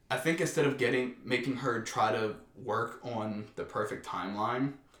 I think instead of making her try to work on the perfect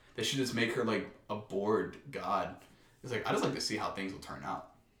timeline, they should just make her like a bored god. It's like, I just like to see how things will turn out.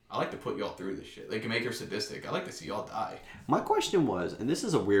 I like to put y'all through this shit. They can make her sadistic. I like to see y'all die. My question was, and this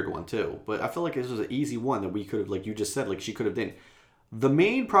is a weird one too, but I feel like this was an easy one that we could have, like you just said, like she could have done. The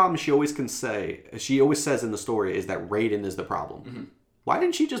main problem she always says in the story is that Raiden is the problem. Mm-hmm. Why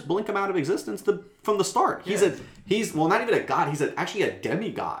didn't she just blink him out of existence from the start? He's not even a god. He's actually a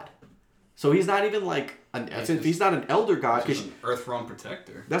demigod. So he's not even like he's not an elder god. He's an Earthrealm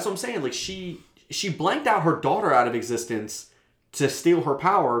protector. That's what I'm saying. Like she blanked out her daughter out of existence to steal her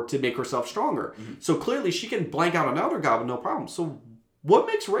power to make herself stronger. Mm-hmm. So clearly she can blank out an elder god with no problem. So what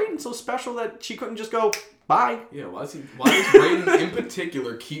makes Raiden so special that she couldn't just go bye? Yeah, why does Raiden in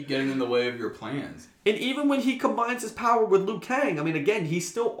particular keep getting in the way of your plans? And even when he combines his power with Liu Kang, I mean, again, he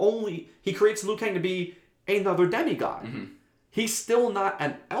creates Liu Kang to be another demigod. Mm-hmm. He's still not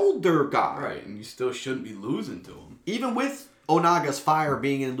an elder god. Right, and you still shouldn't be losing to him. Even with Onaga's fire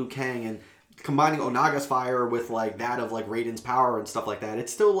being in Liu Kang and combining Onaga's fire with like that of like Raiden's power and stuff like that,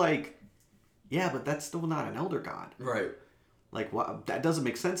 it's still like, yeah, but that's still not an elder god. Right. Like, that doesn't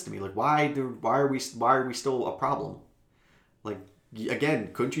make sense to me. Like, why are we still a problem? Like, again,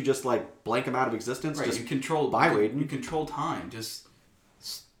 couldn't you just like blank him out of existence? Right, just you control Raiden. You control time. Just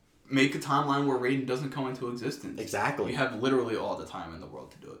make a timeline where Raiden doesn't come into existence. Exactly. You have literally all the time in the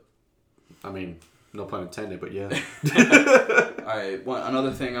world to do it. I mean, no pun intended, but yeah. Alright,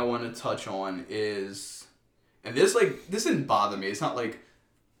 another thing I want to touch on is, and this didn't bother me. It's not like,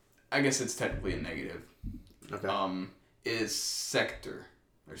 I guess it's technically a negative. Okay. Is Sector.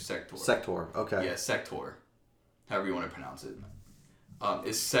 Sector, okay. Yeah, Sector. However you want to pronounce it.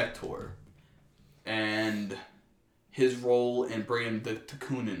 Is Sector. And his role in bringing the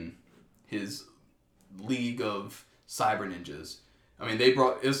Takunin, his league of cyber ninjas. I mean,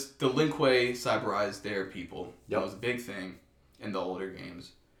 the Lin Kuei cyberized their people. Yep. That was a big thing in the older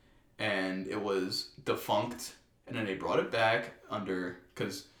games. And it was defunct, and then they brought it back under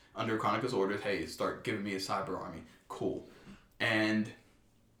Kronika's orders, hey, start giving me a cyber army. Cool. And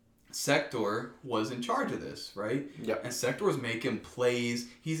Sector was in charge of this, right? Yep. And Sector was making plays.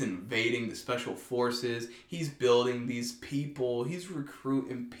 He's invading the special forces. He's building these people. He's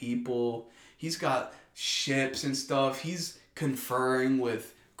recruiting people. He's got ships and stuff. He's conferring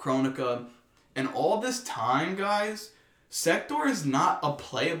with Kronika. And all this time, guys, Sector is not a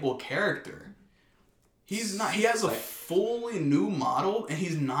playable character. He's not. He has a fully new model, and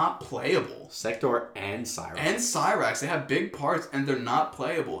he's not playable. Sector and Cyrax. And Cyrax. They have big parts, and they're not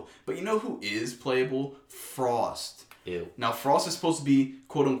playable. But you know who is playable? Frost. Ew. Now, Frost is supposed to be,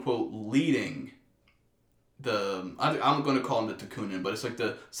 quote-unquote, leading the... I'm going to call him the Takunin, but it's like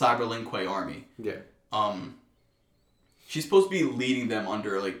the Cyber Lin Kuei army. Yeah. She's supposed to be leading them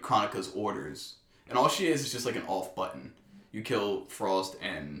under, like, Kronika's orders. And all she is just like an off button. You kill Frost,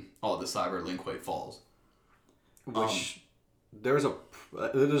 and all the Cyber Lin Kuei falls. Which there's a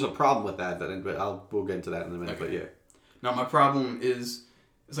problem with that, but we'll get into that in a minute. Okay. But yeah. Now my problem is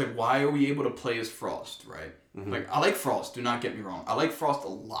like, why are we able to play as Frost, right? Mm-hmm. Like, I like Frost. Do not get me wrong. I like Frost a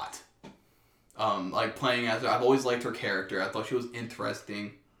lot. Like playing as her. I've always liked her character. I thought she was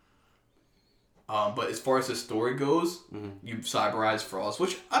interesting. But as far as the story goes, mm-hmm. you cyberize Frost,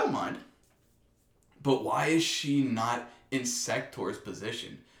 which I don't mind. But why is she not in Sector's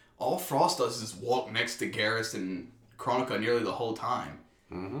position? All Frost does is walk next to Garrus and Kronika nearly the whole time.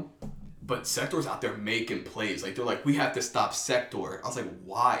 Mm-hmm. But Sector's out there making plays. Like, they're like, we have to stop Sector. I was like,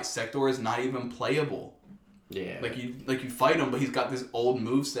 why? Sector is not even playable. Yeah. Like you fight him, but he's got this old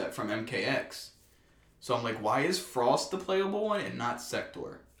moveset from MKX. So I'm like, why is Frost the playable one and not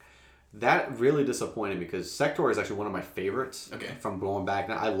Sector? That really disappointed me because Sector is actually one of my favorites. Okay. From going back,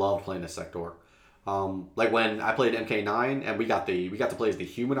 I loved playing as Sector. Like when I played MK9 and we got to play as the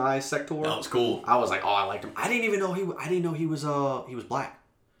humanized Sector. That was cool. I was like, oh, I liked him. I didn't know he was black.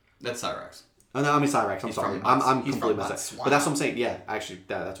 That's Cyrax. Oh no, I mean Cyrax. I'm sorry. I'm completely messed up. But that's what I'm saying. Yeah, actually,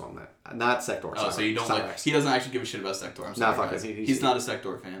 that's what I meant. Not Sector. Oh, so you don't like? He doesn't actually give a shit about Sector. I'm sorry. Nah, fuck it. He's not a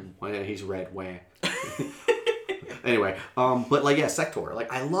Sector fan. Well, yeah, he's red. Wah. Anyway, but like, yeah, Sector.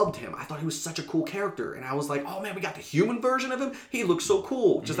 Like, I loved him. I thought he was such a cool character, and I was like, oh man, we got the human version of him. He looks so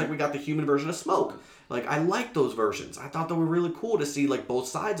cool, just like we got the human version of Smoke. Like, I liked those versions. I thought they were really cool to see like both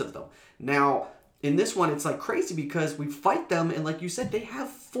sides of them. Now, in this one, it's like crazy because we fight them, and like you said, they have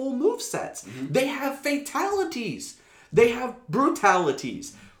full movesets. Mm-hmm. They have fatalities. They have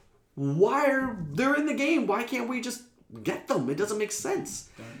brutalities. They're in the game? Why can't we just get them? It doesn't make sense.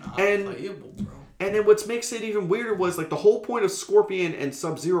 They're not playable, bro. And then what makes it even weirder was like the whole point of Scorpion and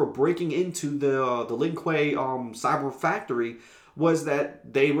Sub-Zero breaking into the Lin Kuei cyber factory was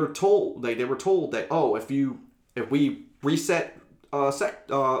that they were told they were told that if we reset we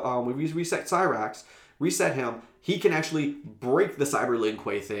reset Cyrax, reset him, he can actually break the Cyber Lin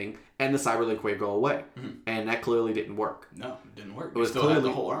Kuei thing and the Cyber Lin Kuei go away. And that clearly didn't work. No, it didn't work. It was still clearly had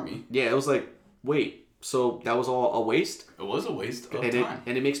the whole army. Yeah, it was like, wait, so that was all a waste? It was a waste of time.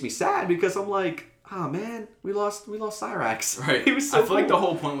 And it makes me sad because I'm like, oh man, we lost Cyrax. Right. He was so I feel cool. like the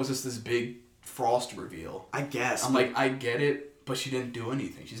whole point was just this big Frost reveal. I guess. I'm like, I get it, but she didn't do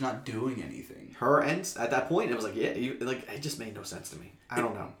anything. She's not doing anything. Her and at that point, it was like, yeah, it just made no sense to me. I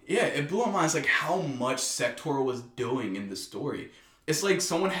don't know. Yeah, it blew my mind. It's like how much Sector was doing in the story. It's like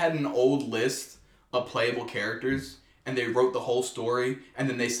someone had an old list of playable characters, and they wrote the whole story, and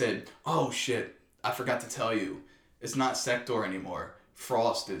then they said, oh shit, I forgot to tell you, it's not Sector anymore.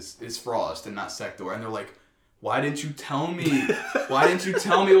 Frost is Frost and not Sector. And they're like, why didn't you tell me? Why didn't you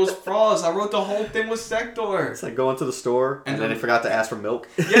tell me it was Frost? I wrote the whole thing was Sector. It's like going to the store and then they forgot to ask for milk.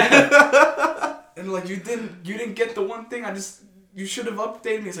 Yeah. And like you didn't get the one thing. You should have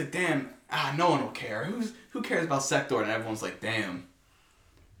updated me. It's like, damn, no one will care. Who cares about Sector? And everyone's like, damn.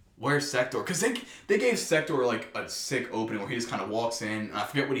 Where's Sector? Because they gave Sector like a sick opening where he just kind of walks in, and I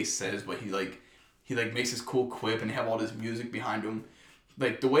forget what he says, but he makes his cool quip, and they have all this music behind him.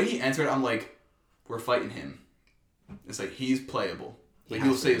 Like the way he entered, I'm like, we're fighting him. It's like he's playable. Like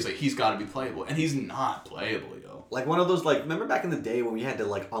you'll say, it's like he's got to be playable, and he's not playable, yo. Like one of those, like, remember back in the day when we had to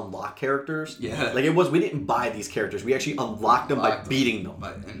like unlock characters? Yeah. Like we didn't buy these characters. We actually unlocked them by beating them.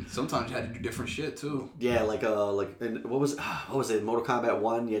 And sometimes you had to do different shit too. Yeah, and what was it? Mortal Kombat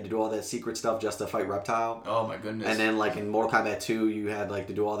 1, you had to do all that secret stuff just to fight Reptile. Oh my goodness. And then like in Mortal Kombat 2, you had like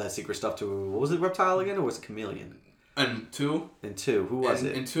to do all that secret stuff to, what was it, Reptile again, or was it Chameleon? And 2? In 2, who was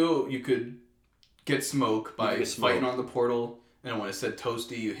it? In 2, you could get smoke by fighting on the portal, and when it said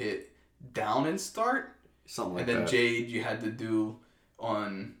Toasty, you hit down and start. Something like that. And that. then Jade, you had to do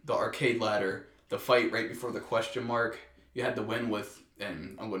on the arcade ladder, the fight right before the question mark. You had to win with,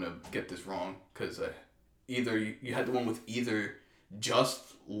 and I'm going to get this wrong, because either you had to win with either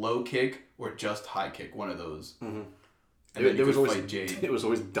just low kick or just high kick, one of those. Mm-hmm. And then you could fight Jade. It was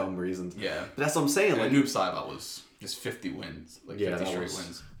always dumb reasons. Yeah. But that's what I'm saying. And like Noob Saibot was just 50 wins. Like 50 straight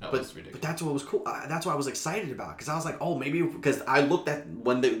wins. That was ridiculous. But that's what was cool. That's what I was excited about. Because I was like, oh, maybe... Because I looked at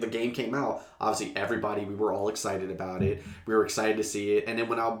when the game came out. Obviously, we were all excited about it. We were excited to see it. And then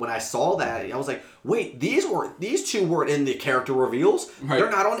when I saw that, I was like, wait, these two weren't in the character reveals. Right.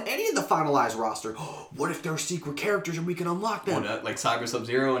 They're not on any of the finalized roster. What if they're secret characters and we can unlock them? Like Cyber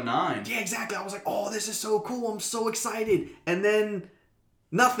Sub-Zero and 9. Yeah, exactly. I was like, oh, this is so cool. I'm so excited. And then...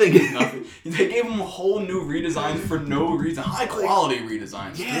 Nothing. They gave them whole new redesigns for no reason. High quality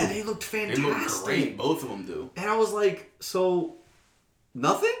redesigns. Yeah, they looked fantastic. They looked great. Both of them do. And I was like, so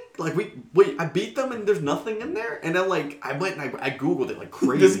nothing? Like I beat them and there's nothing in there? And then like I went and I Googled it like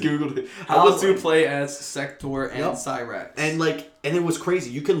crazy. Just Googled it. How to play as Sector and Cyrax. And it was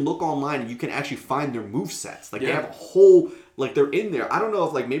crazy. You can look online and you can actually find their movesets. Like they have a whole, like they're in there. I don't know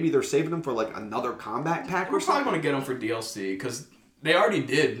if like maybe they're saving them for like another combat pack or something. We're probably going to get them for DLC because they already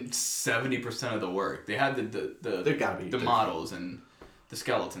did 70% of the work. They had the models and the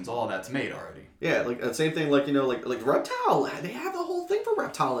skeletons. All that's made already. Yeah, like the same thing. Like like Reptile. They have the whole thing for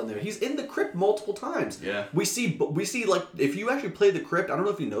Reptile in there. He's in the crypt multiple times. Yeah. We see like if you actually play the crypt. I don't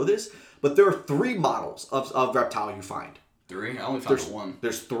know if you know this, but there are 3 models of Reptile you find. 3? I only found one.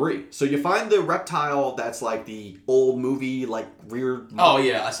 There's 3. So you find the Reptile that's like the old movie like rear. Oh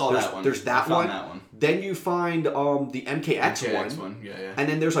yeah, I saw that one. There's that one. Then you find the MKX one. Yeah. And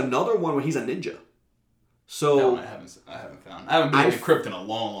then there's another one where he's a ninja. So that one I haven't found. I haven't been in Crypt in a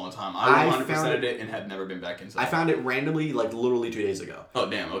long time. I 100%ed it and had never been back inside. I found it randomly, like literally 2 days ago. Oh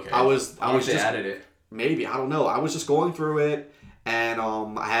damn! Okay. I was just added it. Maybe I don't know. I was just going through it, and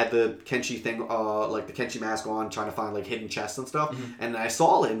I had the Kenshi thing, like the Kenshi mask on, trying to find like hidden chests and stuff. Mm-hmm. And I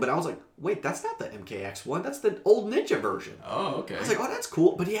saw him, but I was like, wait, that's not the MKX one. That's the old ninja version. Oh, okay. I was like, oh, that's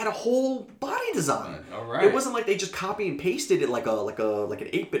cool. But he had a whole body design. All right. It wasn't like they just copy and pasted it like an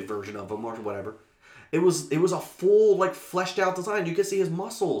 8-bit version of him or whatever. It was a full like fleshed out design. You can see his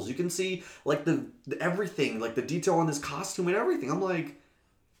muscles. You can see like the everything, like the detail on his costume and everything. I'm like,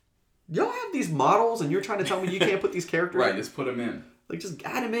 y'all have these models and you're trying to tell me you can't put these characters right, in? just put them in. Like just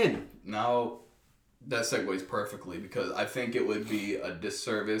add them in. Now that segues perfectly because I think it would be a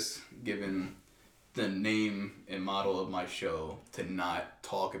disservice given the name and model of my show to not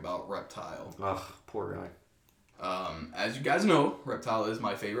talk about Reptile. Ugh, poor guy. As you guys know, Reptile is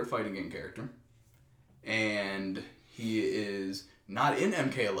my favorite fighting game character. And he is not in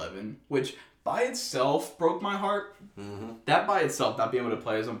MK11, which by itself broke my heart. Mm-hmm. That by itself, not being able to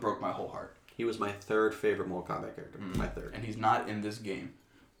play as him, broke my whole heart. He was my third favorite Mortal Kombat character. My third. And he's not in this game.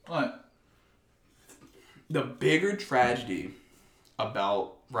 But the bigger tragedy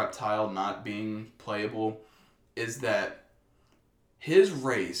about Reptile not being playable is that his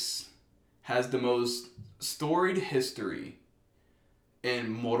race has the most storied history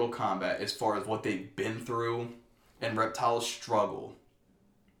in Mortal Kombat as far as what they've been through and Reptile's struggle.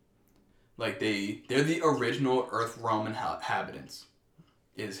 Like, they're the original Earthrealm inhabitants,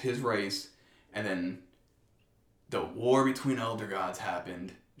 is his race. And then the war between Elder Gods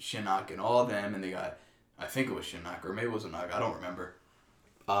happened, Shinnok and all of them, and they got, I think it was Shinnok, or maybe it was Shinnok, I don't remember.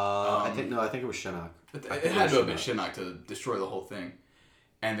 I think it was Shinnok. It had to have been Shinnok to destroy the whole thing.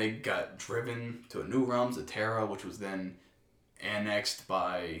 And they got driven to a new realm, Zatara, which was then annexed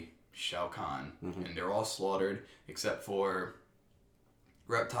by Shao Kahn. Mm-hmm. And they're all slaughtered, except for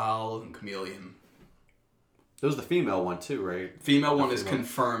Reptile and Chameleon. It was the female one too, right? Female one is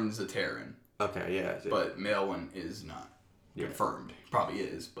confirmed Zataran. Okay, yeah. But male one is not confirmed. Probably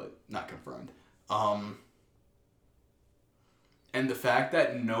is, but not confirmed. And the fact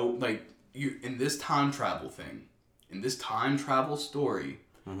that you in this time travel thing, in this time travel story,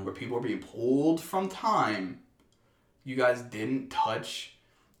 where people are being pulled from time, you guys didn't touch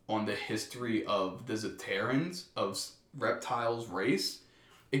on the history of the Zatarans, of Reptile's race.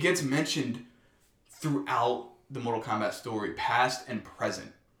 It gets mentioned throughout the Mortal Kombat story, past and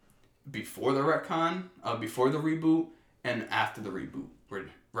present. Before the retcon, before the reboot, and after the reboot. Where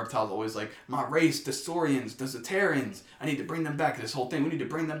Reptile's always like, my race, the Saurians, the Zatarans, I need to bring them back. This whole thing, we need to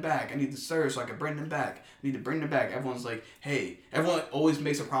bring them back. I need to serve so I can bring them back. I need to bring them back. Everyone's like, hey, everyone always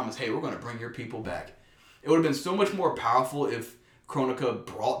makes a promise, hey, we're going to bring your people back. It would have been so much more powerful if Kronika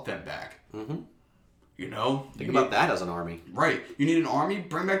brought them back. Mm-hmm. You know? Think about that as an army. Right. You need an army,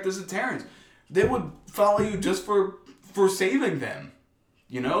 bring back the Zatarans. They would follow you just for saving them.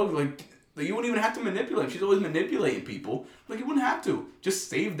 You know? Like, you wouldn't even have to manipulate them. She's always manipulating people. Like, you wouldn't have to. Just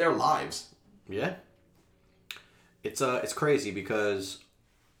save their lives. Yeah. It's crazy because,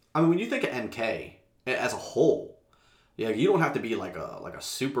 I mean, when you think of MK as a whole, yeah, you don't have to be like a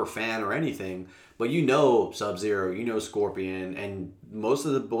super fan or anything, but you know Sub-Zero, you know Scorpion, and one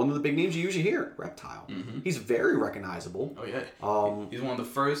of the big names you usually hear, Reptile. Mm-hmm. He's very recognizable. Oh yeah. He's one of the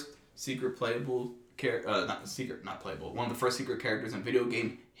first secret playable one of the first secret characters in video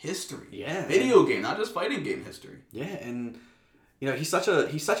game history. Yeah. Video game, not just fighting game history. Yeah, and you know, he's such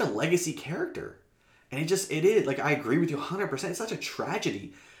a legacy character. And it is, like, I agree with you 100%. It's such a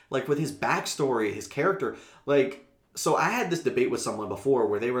tragedy. Like, with his backstory, his character, like, so I had this debate with someone before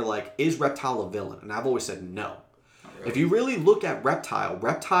where they were like, is Reptile a villain? And I've always said no. Really? If you really look at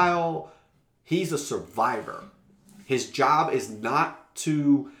Reptile, he's a survivor. His job is not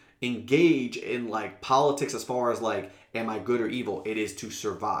to engage in, like, politics as far as, like, am I good or evil? It is to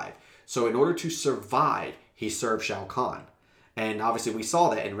survive. So in order to survive, he served Shao Kahn. And obviously we saw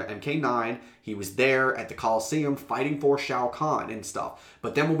that in MK9. He was there at the Coliseum fighting for Shao Kahn and stuff.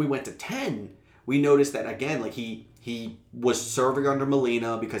 But then when we went to 10, we noticed that, again, like, he was serving under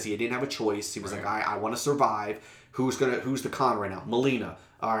Melina because he didn't have a choice. He was like, I want to survive. Who's the Khan right now? Melina.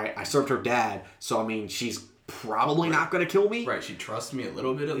 All right, I served her dad, so I mean, she's probably not gonna kill me. Right, she trusts me a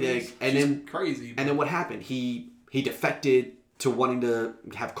little bit at least. And she's then crazy. And then what happened? He defected to wanting to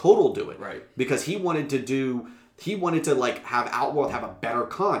have Kotal do it. Right. Because he wanted to like have Outworld have a better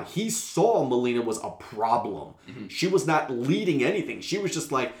Khan. He saw Melina was a problem. Mm-hmm. She was not leading anything. She was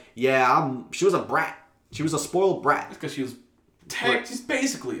just like, she was a brat. She was a spoiled brat. It's because she was she's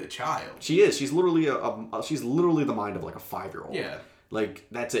basically a child. She is. She's literally she's literally the mind of like a 5-year-old. Yeah. Like,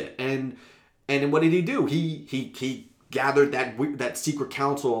 that's it. And then what did he do? He gathered that secret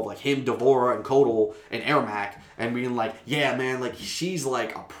council of like him, D'Vorah, and Kotal, and Ermac, and being like, yeah, man, like, she's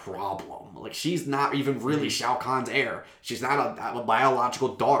like a problem. Like, she's not even really Shao Kahn's heir. She's not a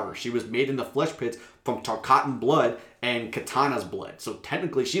biological daughter. She was made in the flesh pits from Tarkatan blood and Katana's blood. So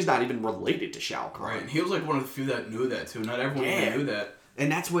technically, she's not even related to Shao Kahn. Right. And he was like one of the few that knew that too. Not everyone even knew that.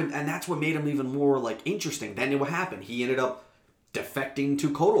 And that's what made him even more like interesting. Then what happened? He ended up defecting to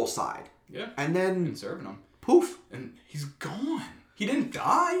Kotal's side. Yeah. And then and serving him. Poof. And he's gone. He didn't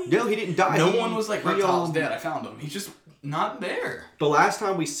die. No, he didn't die. No one was like, Reptile's dead. I found him. He's just not there. The last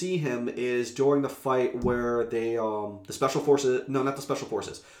time we see him is during the fight where they the special forces, no, not the special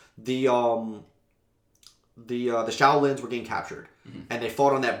forces, the Shaolins were getting captured, and they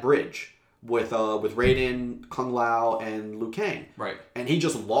fought on that bridge with Raiden, Kung Lao, and Liu Kang. Right. And he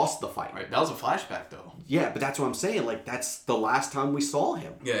just lost the fight. Right. That was a flashback though. Yeah, but that's what I'm saying. Like, that's the last time we saw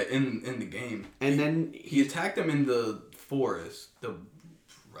him. Yeah, in the game. And then he attacked them in the forest, the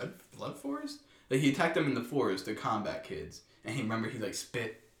Blood Forest? Like, he attacked them in the forest, the combat kids. And he like,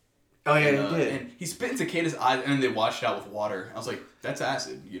 spit. Oh, yeah, And, he did. And he spit into Cicada's eyes, and then they washed it out with water. I was like, that's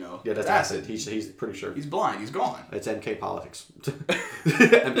acid, you know? Yeah, that's acid. He's pretty sure. He's blind. He's gone. It's MK politics.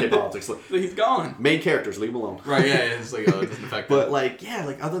 MK politics. He's gone. Main characters, leave him alone. Right, yeah, it's like, it doesn't affect But, them. like, yeah,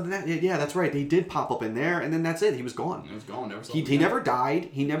 like, other than that, yeah, that's right. They did pop up in there, and then that's it. He was gone. He was gone. Never saw He never died.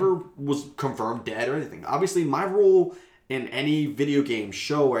 He never was confirmed dead or anything. Obviously, my rule in any video game,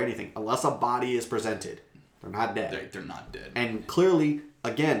 show, or anything, unless a body is presented, they're not dead. They're not dead. And clearly,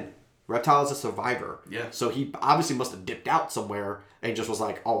 again, Reptile is a survivor. Yeah. So he obviously must have dipped out somewhere and just was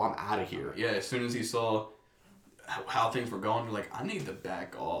like, oh, I'm out of here. Yeah, as soon as he saw how things were going, you're like, I need to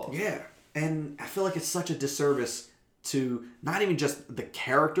back off. Yeah. And I feel like it's such a disservice to not even just the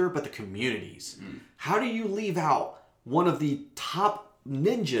character, but the communities. How do you leave out one of the top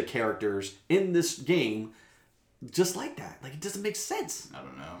ninja characters in this game just like that? Like, it doesn't make sense. I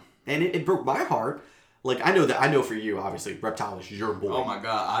don't know. And it broke my heart. Like, I know for you, obviously, Reptile is your boy. Oh my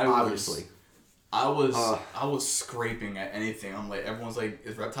god, I was scraping at anything. I'm like, everyone's like,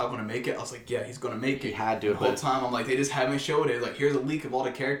 is Reptile gonna make it? I was like, yeah, he's gonna make it. He had to. The whole time, I'm like, they just haven't showed it. Like, here's a leak of all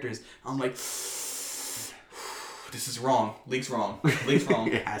the characters. I'm like, this is wrong. Leak's wrong. Leak's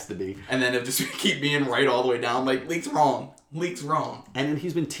wrong. It has to be. And then it just keep being right all the way down. I'm like, leak's wrong. Leak's wrong. And then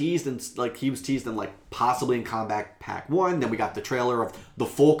he's been teased, and like he was teased in like possibly in Combat Pack 1. Then we got the trailer of the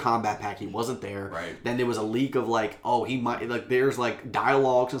full Combat Pack. He wasn't there. Right. Then there was a leak of like, oh, he might, like there's like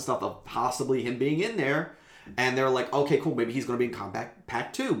dialogues and stuff of possibly him being in there. And they're like, okay, cool, maybe he's gonna be in Combat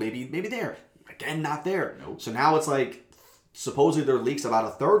Pack 2. Maybe there. Again, not there. Nope. So now it's like supposedly there are leaks about a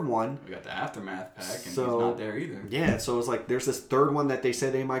third one. We got the Aftermath pack, and So, he's not there either. Yeah, so it's like there's this third one that they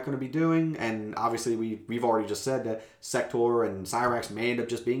said they might going to be doing, and obviously we've already just said that Sector and Cyrax may end up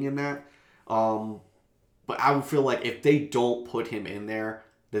just being in that. But I would feel like if they don't put him in there,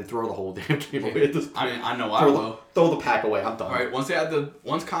 then throw the whole damn game away at this point. I mean, I know I will. Throw the pack away. I'm done. All right,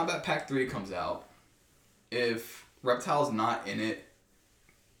 once Combat Pack 3 comes out, if Reptile's not in it,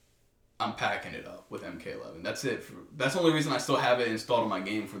 I'm packing it up with MK11. That's it. That's the only reason I still have it installed on my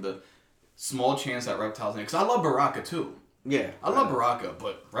game, for the small chance that Reptile's in it. Because I love Baraka too. Yeah. I love Baraka,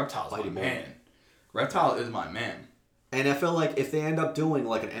 but Reptile's my man. Reptile is my man. And I feel like if they end up doing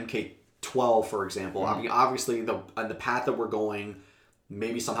like an MK12, for example, I mean, obviously the path that we're going,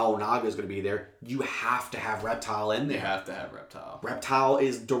 maybe somehow Onaga is going to be there. You have to have Reptile in there. You have to have Reptile. Reptile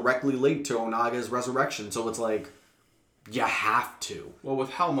is directly linked to Onaga's resurrection, so it's like, you have to. Well,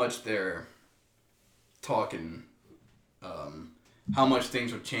 with how much they're talking, how much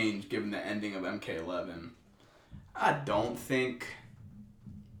things would change given the ending of MK11, I don't think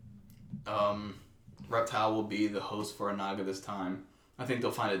Reptile will be the host for Onaga this time. I think they'll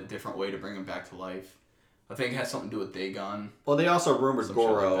find a different way to bring him back to life. I think it has something to do with Dagon. Well, they also rumored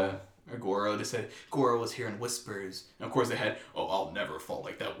Goro. Like or Goro. They said Goro was hearing whispers. And of course they had, I'll never fall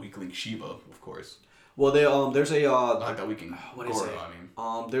like that weakling Shiva, of course. Well, there's a like that weekend. what Goro, is it? I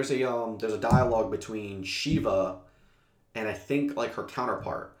mean. There's a dialogue between Shiva and I think like her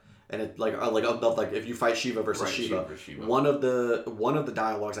counterpart, and it like if you fight Shiva versus Right, Shiva, Shiva. one of the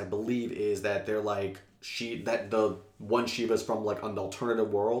dialogues I believe is that they're like the one Shiva's from like an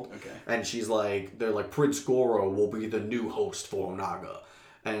alternative world, Okay. and she's like they're like Prince Goro will be the new host for Onaga,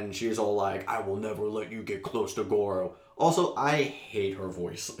 and she's all like, I will never let you get close to Goro. Also, I hate her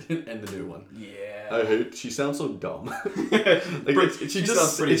voice in the new one. Yeah. She sounds so dumb. She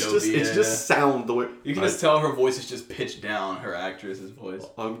sounds pretty dopey, It's just sound the way. You can just tell her voice is just pitched down, her actress's voice.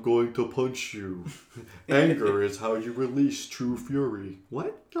 I'm going to punch you. Anger is how you release true fury.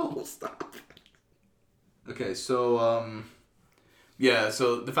 What? No, stop. Okay, so,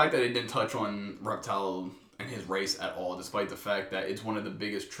 so the fact that they didn't touch on Reptile and his race at all, despite the fact that it's one of the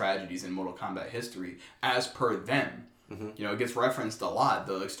biggest tragedies in Mortal Kombat history, as per them. Mm-hmm. You know, it gets referenced a lot,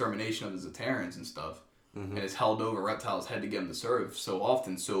 the extermination of the Zatarans and stuff. Mm-hmm. And it's held over Reptile's head to get him to serve so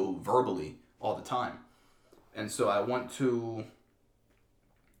often, so verbally, all the time. And so I want to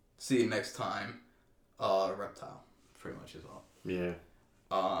see next time, Reptile, pretty much is all. Yeah.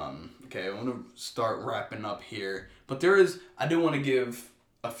 Okay, I want to start wrapping up here. But I do want to give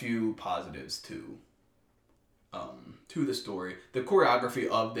a few positives to the story. The choreography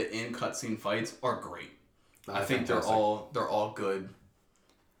of the in-cutscene fights are great. I think they're all good.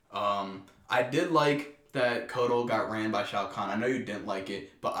 I did like that Kotal got ran by Shao Kahn. I know you didn't like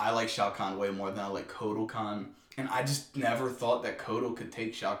it, but I like Shao Kahn way more than I like Kotal Kahn. And I just never thought that Kotal could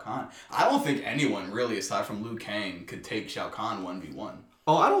take Shao Kahn. I don't think anyone really, aside from Liu Kang, could take Shao Kahn 1v1.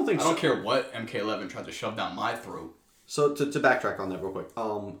 Oh, I don't think so. I don't care what MK11 tried to shove down my throat. So to backtrack on that real quick,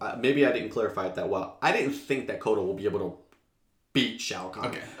 maybe I didn't clarify it that well. I didn't think that Kotal will be able to beat Shao Kahn.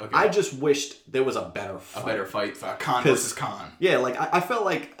 Okay. I just wished there was a better fight. A better fight for Khan versus Khan. Yeah, like I felt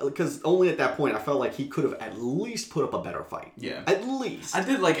like, because only at that point I felt like he could have at least put up a better fight. Yeah. At least. I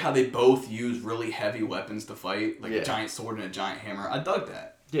did like how they both used really heavy weapons to fight, like Yeah. a giant sword and a giant hammer. I dug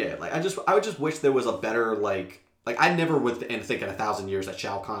that. Yeah, like I would just wish there was a better like I never would think in 1,000 years that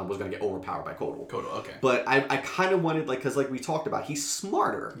Shao Kahn was gonna get overpowered by Kotal. Kotal, okay. But I kind of wanted, like, because like we talked about, he's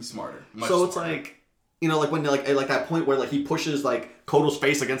smarter. He's smarter. Much So it's smarter. like, you know, like when like that point where like he pushes like Kotal's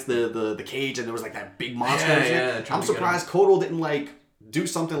face against the cage and there was like that big monster. Yeah, and shit. yeah, trying I'm to get surprised Kotal didn't like do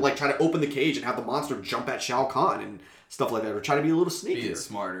something like try to open the cage and have the monster jump at Shao Kahn and stuff like that, or try to be a little He sneakier. is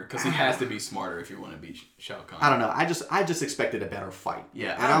smarter because he has to be smarter if you want to beat Shao Kahn. I don't know. I just expected a better fight.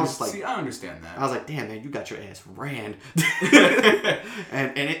 Yeah, and I was like, I understand that. I was like, damn man, you got your ass ran.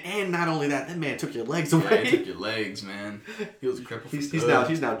 and not only that man took your legs away. Yeah, he took your legs, man. He was crippled. He's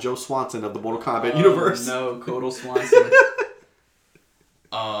now Joe Swanson of the Mortal Kombat universe. No, Kotal Swanson.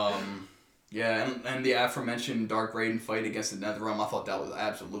 Yeah, and the aforementioned Dark Raiden fight against the Netherrealm, I thought that was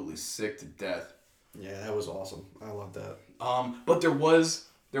absolutely sick to death. Yeah, that was awesome. I love that. But there was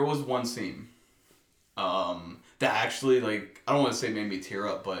one scene, that actually, like, I don't want to say made me tear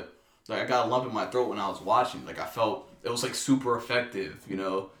up, but like I got a lump in my throat when I was watching. Like I felt it was like super effective, you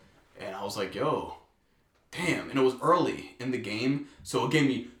know, and I was like, yo, damn, and it was early in the game, so it gave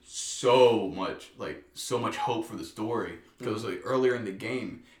me so much hope for the story because it was like earlier in the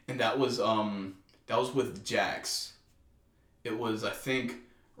game, and that was with Jax. It was, I think,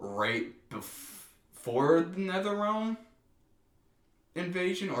 right before the Netherrealm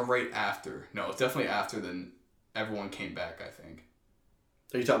invasion or right after. No, it's definitely after. Then everyone came back, I think.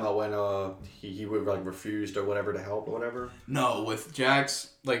 Are you talking about when he would like refused or whatever to help or whatever? No, with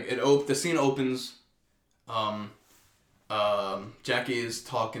Jax, like the scene opens. Jackie is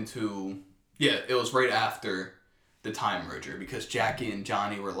talking to. Yeah, it was right after the time merger because Jackie and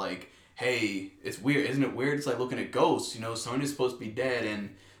Johnny were like, "Hey, it's weird, isn't it weird? It's like looking at ghosts. You know, Sonya's supposed to be dead,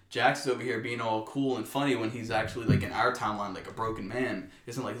 and Jax is over here being all cool and funny when he's actually like in our timeline like a broken man.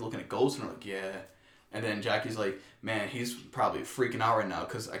 Isn't like looking at ghosts?" And we're like, "Yeah." And then Jackie's like, "Man, he's probably freaking out right now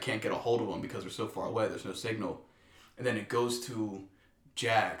because I can't get a hold of him because we're so far away. There's no signal." And then it goes to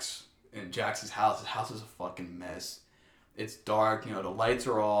Jax and Jax's house. His house is a fucking mess. It's dark, you know, the lights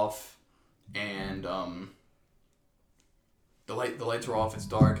are off, and the lights are off. It's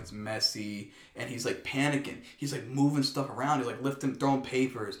dark. It's messy, and he's like panicking. He's like moving stuff around. He's like lifting, throwing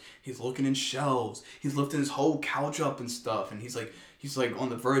papers. He's looking in shelves. He's lifting his whole couch up and stuff, and he's like on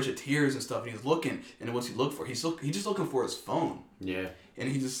the verge of tears and stuff. And he's looking, and what's he look for? He's just looking for his phone. Yeah. And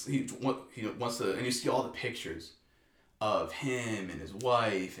he wants to, and you see all the pictures of him and his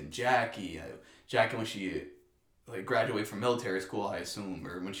wife and Jackie. Jackie when she like graduated from military school, I assume,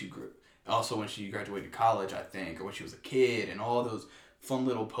 or when she graduated college, I think, or when she was a kid, and all those fun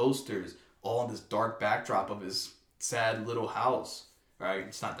little posters, all in this dark backdrop of his sad little house. Right?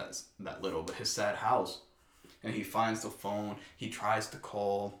 It's not that little, but his sad house. And he finds the phone. He tries to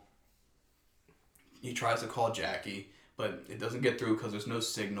call Jackie, but it doesn't get through because there's no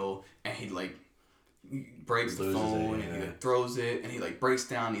signal. And he breaks the phone and he throws it, and he breaks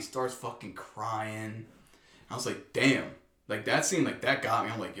down. And he starts fucking crying. I was like, damn, like that scene, like that got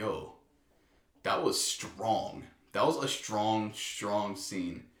me. I'm like, yo, that was strong. That was a strong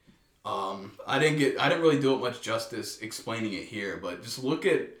scene. I didn't really do it much justice explaining it here, but just look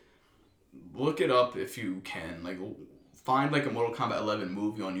it up if you can. Like, find like a Mortal Kombat 11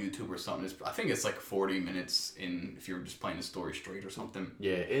 movie on YouTube or something. I think it's like 40 minutes in if you're just playing the story straight or something.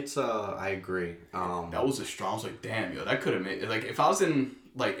 Yeah, it's I agree. That was a strong. I was like, damn, yo, that could have made like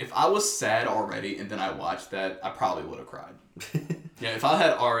if I was sad already and then I watched that, I probably would have cried. Yeah, if I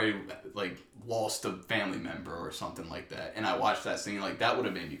had already lost a family member or something like that, and I watched that scene, that would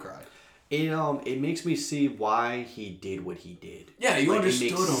have made me cry. It makes me see why he did what he did. Yeah, you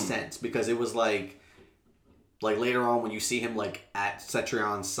understood him. It makes him. sense because it was like later on when you see him at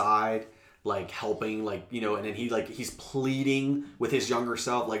Cetrion's side, helping, and then he's pleading with his younger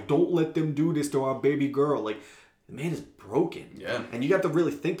self, don't let them do this to our baby girl. The man is broken. Yeah. And you have to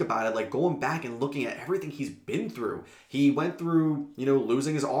really think about it, going back and looking at everything he's been through. He went through,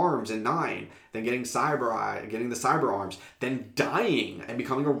 losing his arms in 9, then getting the cyber arms, then dying and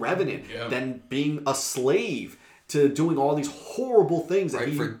becoming a revenant, then being a slave to doing all these horrible things.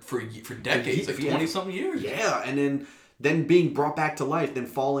 Right, for decades, 20-something years. Yeah, and then being brought back to life, then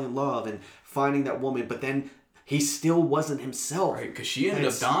falling in love and finding that woman, but then he still wasn't himself. Right, because she ended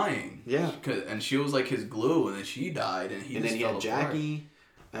up dying. Yeah. And she was his glue, and then she died, and then he fell apart. Jackie.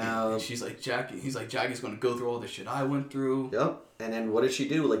 She's like, Jackie. He's like, Jackie's gonna go through all the shit I went through. Yep. And then what did she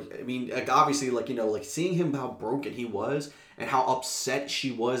do? Like, I mean, like, obviously, like, you know, like, seeing him how broken he was and how upset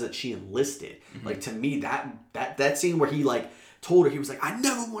she was that she enlisted. Mm-hmm. Like, to me, that scene where he, like, told her, he was like, I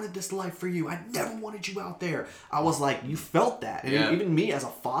never wanted this life for you. I never wanted you out there. I was like, you felt that. And even me as a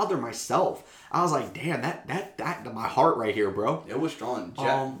father myself, I was like, damn, that my heart right here, bro. It was strong.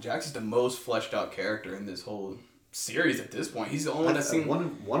 Jax is the most fleshed out character in this whole series at this point. He's the only one that seemed...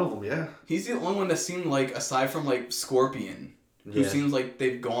 One of them, yeah. He's the only one that seemed like, aside from, like, Scorpion, who seems like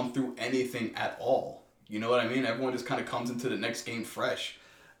they've gone through anything at all. You know what I mean? Everyone just kind of comes into the next game fresh.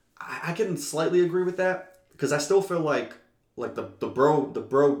 I can slightly agree with that, because I still feel like the bro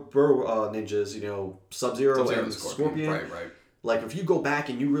ninjas, you know, Sub-Zero and Scorpion. Right. Like, if you go back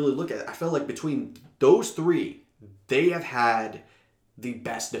and you really look at it, I feel like between those three, they have had the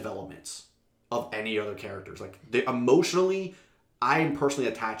best developments of any other characters. Like, emotionally, I am personally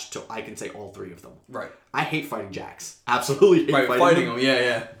attached to, I can say, all three of them. Right. I hate fighting Jax. Absolutely hate fighting him.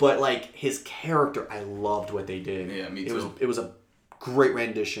 Yeah. But, like, his character, I loved what they did. Yeah, me too. It was a great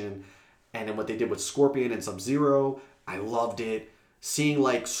rendition. And then what they did with Scorpion and Sub-Zero, I loved it. Seeing,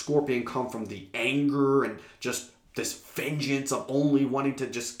 like, Scorpion come from the anger and just this vengeance of only wanting to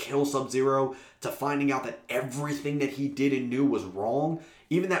just kill Sub-Zero to finding out that everything that he did and knew was wrong.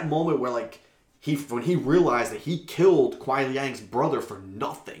 Even that moment where, like, when he realized that he killed Kuai Liang's brother for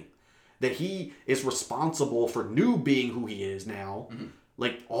nothing, that he is responsible for New being who he is now,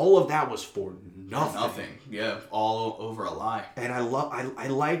 like, all of that was for nothing. Yeah, all over a lie. And I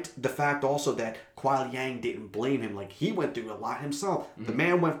liked the fact also that Kuai Liang didn't blame him. Like, he went through a lot himself. The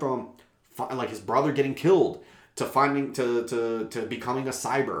man went from, like, his brother getting killed to finding to becoming a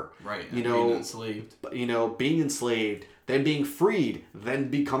cyber. Right. You know, being enslaved. You know, being enslaved, then being freed, then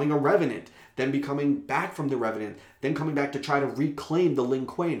becoming a revenant, then becoming back from the revenant, then coming back to try to reclaim the Lin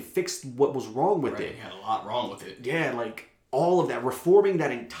Kuei and fix what was wrong with it. He had a lot wrong with it. Yeah, like, all of that, reforming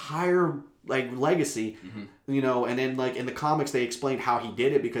that entire, like, legacy, you know. And then, like, in the comics they explained how he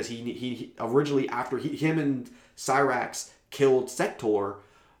did it, because he originally, after him and Cyrax killed Sector,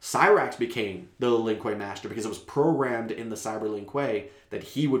 Cyrax became the Lin Kuei master, because it was programmed in the Cyber Lin Kuei that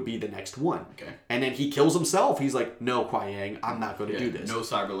he would be the next one. Okay. And then he kills himself. He's like, no, Kuai Yang, I'm not going to do this. No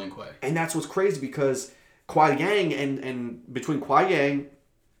Cyber Lin Kuei. And that's what's crazy, because Kuai Yang and between Kuai Yang,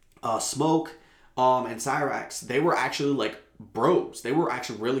 Smoke, and Cyrax, they were actually, like, bros. They were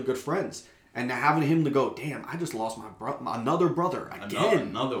actually really good friends. And having him to go, damn, I just lost another brother again.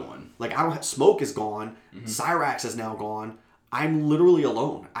 Another one. Like, Smoke is gone. Cyrax is now gone. I'm literally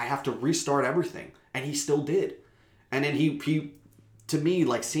alone. I have to restart everything. And he still did. And then he to me,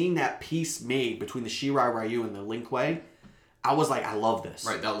 like, seeing that peace made between the Shirai Ryu and the Lin Kuei, I was like, I love this.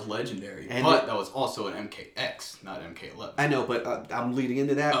 Right, that was legendary. But that was also an MKX, not MK11. I know, but I'm leading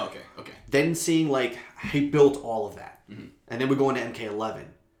into that. Oh, okay. Then seeing, like, he built all of that. And then we go into MK11.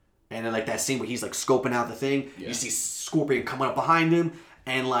 And then, like, that scene where he's, like, scoping out the thing. Yeah. You see Scorpion coming up behind him.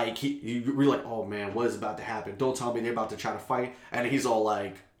 And, like, you're like, oh, man, what is about to happen? Don't tell me they're about to try to fight. And he's all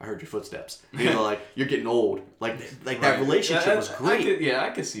like, I heard your footsteps. You know, like, you're getting old. Like that relationship was great. I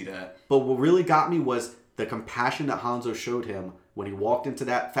could see that. But what really got me was the compassion that Hanzo showed him when he walked into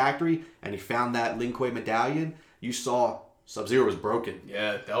that factory and he found that Lin Kuei medallion. You saw Sub-Zero was broken.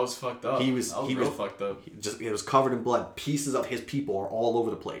 Yeah, that was fucked up. He was fucked up. It was covered in blood. Pieces of his people are all over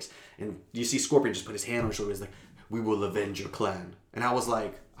the place. And you see Scorpion just put his hand on his shoulder. He's like, we will avenge your clan. And I was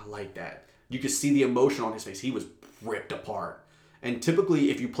like, I like that. You could see the emotion on his face. He was ripped apart. And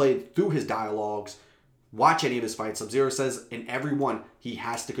typically, if you play through his dialogues, watch any of his fights, Sub-Zero says in every one, he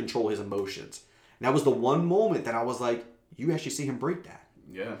has to control his emotions. And that was the one moment that I was like, you actually see him break that.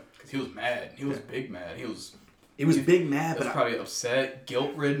 Yeah, because he was mad. He was big mad. He was big mad, but probably upset,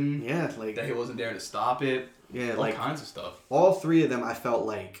 guilt-ridden. Yeah, like that he wasn't there to stop it. Yeah, all kinds of stuff. All three of them, I felt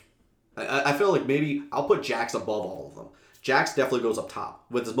like, I feel like maybe I'll put Jax above all of them. Jax definitely goes up top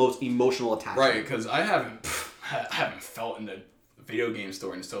with his most emotional attachment. Right, because I haven't felt in the video game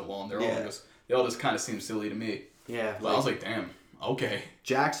story in so long. They all just kind of seem silly to me. Yeah, I was like, damn, okay.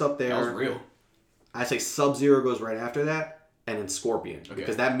 Jax up there. That was real. I say Sub-Zero goes right after that, and then Scorpion,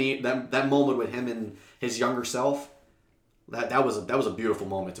 because that moment with him and his younger self, that was a beautiful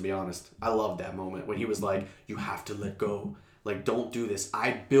moment, to be honest. I loved that moment when he was like, you have to let go. Like, don't do this.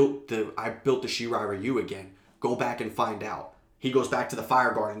 I built the Shirai Ryu again. Go back and find out. He goes back to the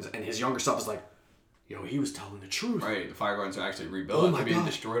Fire Gardens, and his younger self is like, yo, he was telling the truth. Right, the Fire Gardens are actually rebuilt after being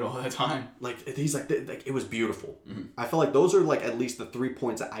destroyed all the time. Like, he's like it was beautiful. I feel like those are, like, at least the 3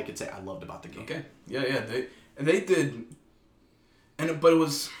 points that I could say I loved about the game. Okay, yeah, they did, but it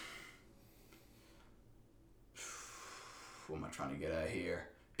was, what am I trying to get at here?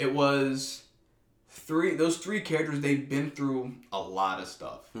 it was those three characters, they've been through a lot of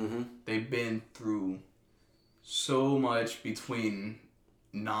stuff. Mm-hmm. They've been through so much between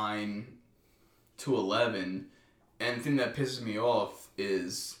 9 to 11, and the thing that pisses me off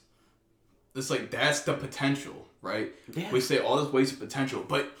is it's like that's the potential, right? Yeah. We say all this wasted potential,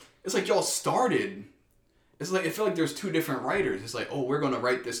 but it's like y'all started. It's like I feel like there's two different writers. It's like, oh, we're gonna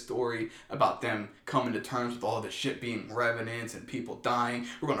write this story about them coming to terms with all the shit being revenants and people dying.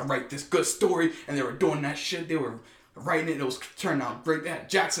 We're gonna write this good story, and they were doing that shit. They were writing it. It was turning out great. They had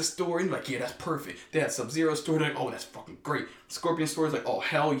Jax's story, and like, yeah, that's perfect. They had Sub-Zero story. Like, oh, that's fucking great. Scorpion story is like, oh,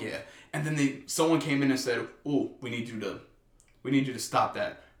 hell yeah. And then someone came in and said, oh, we need you to stop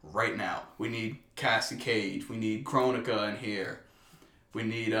that right now. We need Cassie Cage. We need Kronika in here. We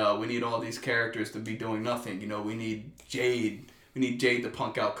need all these characters to be doing nothing. You know, we need Jade. We need Jade to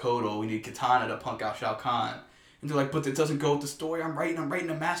punk out Kodo. We need Katana to punk out Shao Kahn. And they're like, but it doesn't go with the story. I'm writing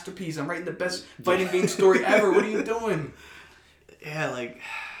a masterpiece. I'm writing the best fighting game story ever. What are you doing? Yeah, like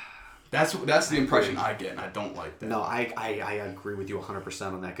that's the impression I get, and I don't like that. No, I agree with you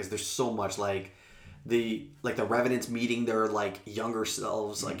 100% on that because there's so much like the Revenants meeting their like younger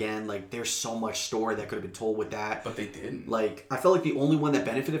selves again. Like there's so much story that could have been told with that, but they didn't. Like I felt like the only one that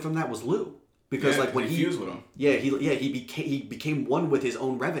benefited from that was Liu because like when he fused with him. He became one with his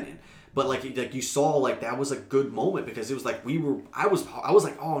own Revenant. But like you saw, like that was a good moment because it was like I was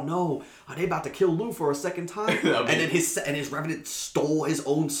like, oh no, are they about to kill Liu for a second time? And then his Revenant stole his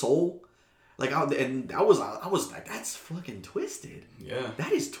own soul, like and I was like, that's fucking twisted. Yeah,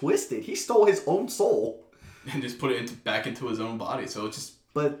 that is twisted. He stole his own soul and just put it back into his own body. So it's just.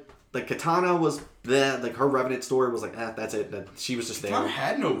 But like Katana was there, like her Revenant story was like, that's it. That she was just Katana there.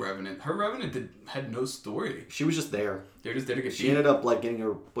 had no Revenant. Her Revenant had no story. She was just there. They're just there to get. She ended up like getting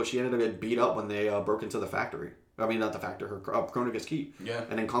she ended up getting beat up when they broke into the factory. I mean, not the factory. Her Kronika's keep. Yeah.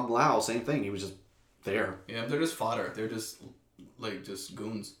 And then Kung Lao, same thing. He was just there. Yeah, they're just fodder. They're just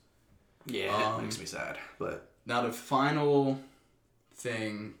goons. Yeah, it makes me sad. But now the final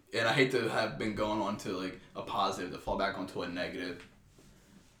thing, and I hate to have been going on to like a positive to fall back onto a negative.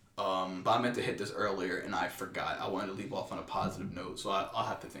 But I meant to hit this earlier and I forgot. I wanted to leave off on a positive note, so I'll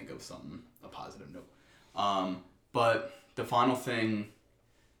have to think of a positive note. But the final thing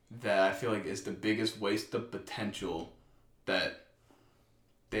that I feel like is the biggest waste of potential that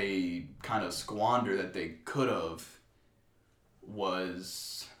they kind of squander that they could have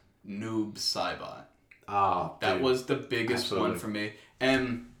was Noob Saibot. That was the biggest one for me.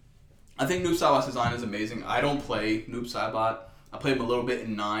 And I think Noob Saibot's design is amazing. I don't play Noob Saibot. I played him a little bit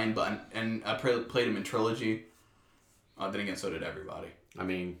in 9, and I played him in Trilogy. Then again, so did everybody. I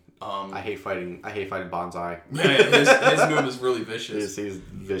mean, I hate fighting Bonsai. Yeah, his move is really vicious. He's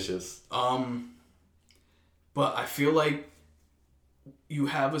vicious. But I feel like you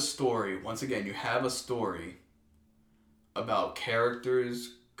have a story. Once again, you have a story about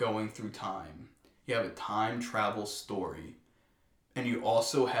characters going through time. You have a time travel story, and you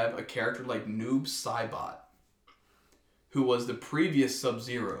also have a character like Noob Saibot, who was the previous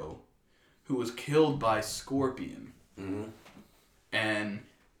Sub-Zero, who was killed by Scorpion. Mm-hmm. And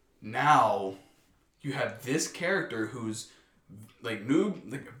now you have this character who's like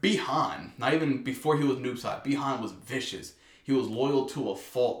Bi-Han, not even before he was Noob Saibot. Bi-Han was vicious. He was loyal to a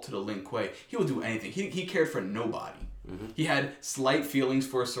fault to the Lin Kuei. He would do anything. He cared for nobody. Mm-hmm. He had slight feelings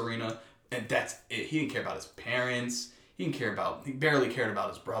for Serena, and that's it. He didn't care about his parents. He barely cared about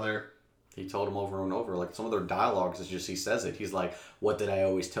his brother. He told him over and over, like some of their dialogues is just he says it. He's like, "What did I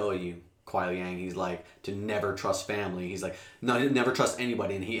always tell you, Kuai Liang?" He's like, "To never trust family." He's like, "No, never trust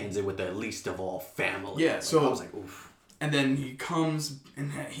anybody," and he ends it with the least of all family. Yeah, like, so I was like, oof. And then he comes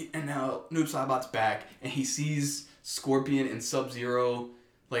and now Noob Saibot's back and he sees Scorpion and Sub-Zero,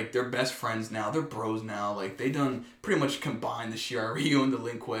 like they're best friends now. They're bros now. Like they done pretty much combined the Shiaryu and the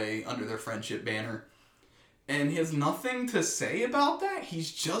Lin Kuei under their friendship banner. And he has nothing to say about that.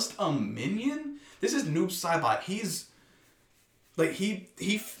 He's just a minion. This is Noob Saibot. He's like he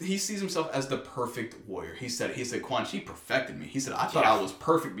sees himself as the perfect warrior. He said Quan Chi perfected me. He said I thought I was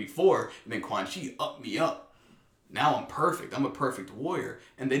perfect before, and then Quan Chi upped me up. Now I'm perfect. I'm a perfect warrior.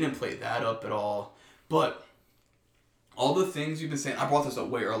 And they didn't play that up at all. But all the things you've been saying, I brought this up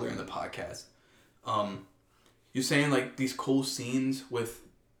way earlier in the podcast. You're saying like these cool scenes with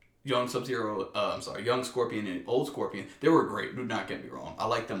young Scorpion and old Scorpion, they were great. Do not get me wrong. I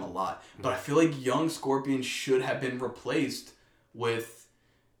like them a lot. But I feel like young Scorpion should have been replaced with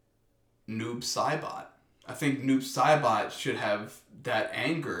Noob Saibot. I think Noob Saibot should have that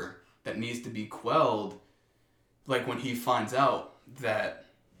anger that needs to be quelled, like when he finds out that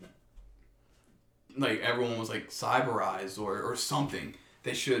like everyone was like cyberized or something.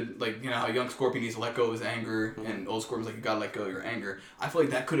 they should, like, you know how young Scorpion needs to let go of his anger, and old Scorpion's like, you gotta let go of your anger. I feel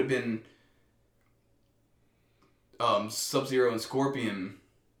like that could have been Sub-Zero and Scorpion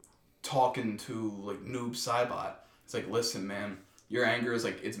talking to, like, Noob Saibot. It's like, listen, man, your anger is,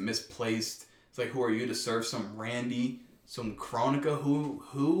 like, it's misplaced. It's like, who are you to serve some Randy, some Kronika?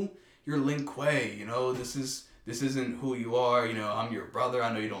 Who? You're Lin Kuei, you know, this isn't who you are, you know, I'm your brother,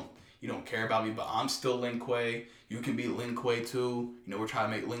 I know you don't care about me, but I'm still Lin Kuei. You can be Lin Kuei too. You know, we're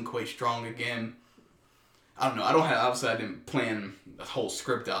trying to make Lin Kuei strong again. I don't know. Obviously I didn't plan the whole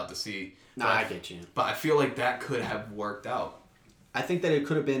script out to see. Nah, I get you. But I feel like that could have worked out. I think that it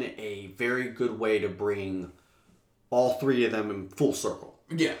could have been a very good way to bring all three of them in full circle.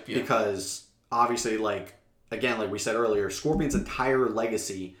 Yeah. Because obviously, like, again, like we said earlier, Scorpion's entire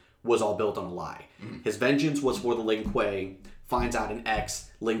legacy was all built on a lie. Mm-hmm. His vengeance was for the Lin Kuei. Finds out in X,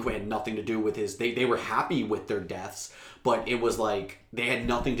 Lin Kuei had nothing to do with his... They were happy with their deaths, but it was like, they had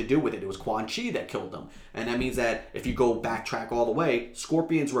nothing to do with it. It was Quan Chi that killed them. And that means that if you go backtrack all the way,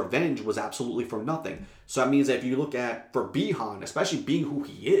 Scorpion's revenge was absolutely for nothing. So that means that if you look at, for Bi-Han, especially being who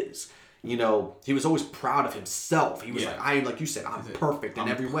he is, you know, he was always proud of himself. He was like you said, I'm perfect in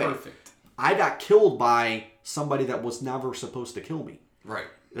every way. I got killed by somebody that was never supposed to kill me. Right.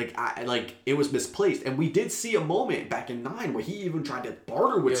 Like it was misplaced, and we did see a moment back in 9 where he even tried to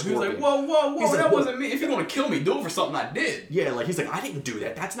barter with Scorpion. He was like, whoa, that wasn't me. If you're gonna kill me, do it for something I did. Yeah, like he's like, I didn't do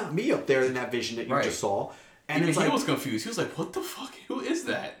that. That's not me up there in that vision that you just saw. And he was confused. He was like, what the fuck? Who is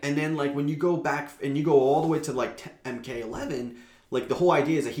that? And then like when you go back and you go all the way to like MK11, like the whole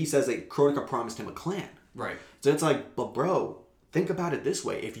idea is that he says that Kronika promised him a clan. Right. So it's like, but bro, think about it this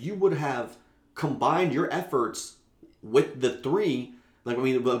way: if you would have combined your efforts with the three. Like, I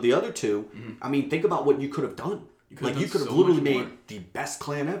mean, the other two, I mean, think about what you could have done. You could have literally made the best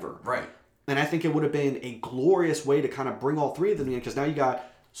clan ever. Right. And I think it would have been a glorious way to kind of bring all three of them in, because now you got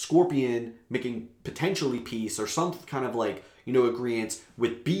Scorpion making potentially peace or some kind of, like, you know, agreement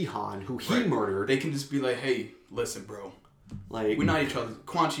with Bi-Han, who he murdered. They can just be like, hey, listen, bro. Like, we're not each other.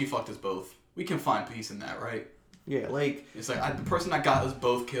 Quan Chi fucked us both. We can find peace in that, right? Yeah, like... It's like, the person that got us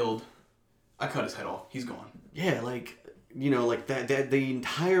both killed, I cut his head off. He's gone. Yeah, like... You know, like that the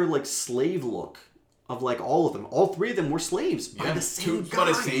entire like slave look of like all of them. All three of them were slaves by the same guy. By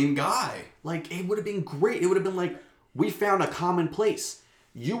the same guy. Like it would have been great. It would have been like, we found a common place.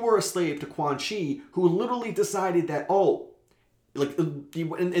 You were a slave to Quan Chi, who literally decided that, like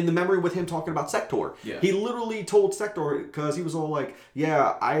in the memory with him talking about Sector. Yeah. He literally told Sector, because he was all like,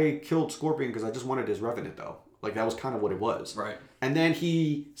 yeah, I killed Scorpion because I just wanted his revenant though. Like that was kind of what it was. Right. And then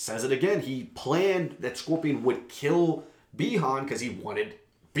he says it again. He planned that Scorpion would kill Bi-Han because he wanted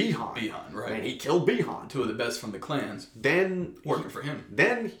Bi-Han. Bi-Han, right. And he killed Bi-Han. Two of the best from the clans. Then... Working for him.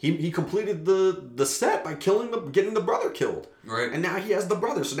 Then he completed the set by getting the brother killed. Right. And now he has the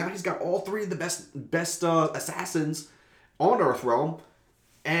brother. So now he's got all three of the best assassins on Earthrealm.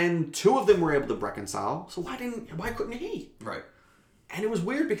 And two of them were able to reconcile. So why couldn't he? Right. And it was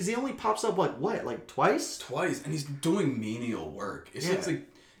weird because he only pops up like twice? Twice. And he's doing menial work.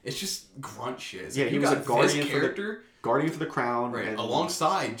 It's just grunt shit. Yeah, he was a guardian for the crown. Right,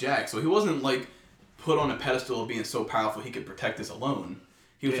 alongside Jack. So he wasn't like put on a pedestal of being so powerful he could protect us alone.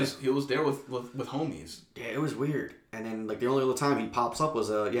 He was there with homies. Yeah, it was weird. And then like the only other time he pops up was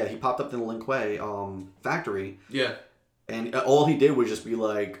he popped up in the Lin Kuei factory. Yeah. And all he did was just be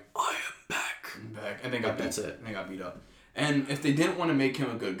like, I am back. And they got beat. That's it. And they got beat up. And if they didn't want to make him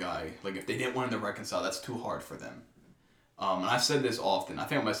a good guy, like if they didn't want him to reconcile, that's too hard for them. And I've said this often. I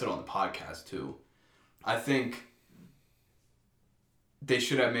think I might have said it on the podcast too. I think they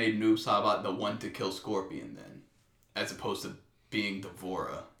should have made Noob Saibot the one to kill Scorpion then, as opposed to being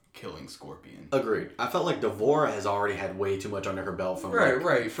D'Vorah killing Scorpion. Agreed. I felt like D'Vorah has already had way too much under her belt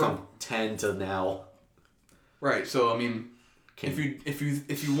from 10 to now. Right. So I mean, if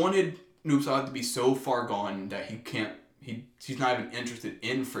you wanted Noob Saibot to be so far gone that he's not even interested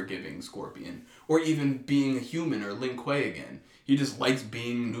in forgiving Scorpion or even being a human or Lin Kuei again. He just likes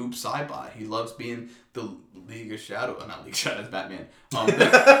being Noob Saibot. He loves being the League of Shadows. Not League of Shadows, Batman.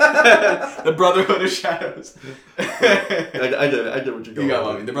 The Brotherhood of Shadows. I get what you're going. You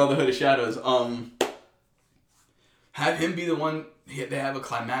got me. The Brotherhood of Shadows. Have him be the one. They have a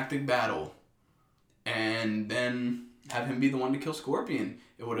climactic battle, and then have him be the one to kill Scorpion.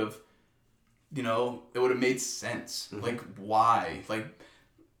 It would have, it would have made sense. Mm-hmm. Like why?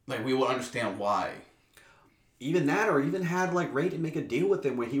 Like we would understand why. Even that, or even had like Raiden make a deal with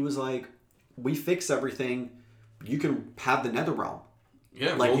him where he was like, "We fix everything. You can have the Netherrealm."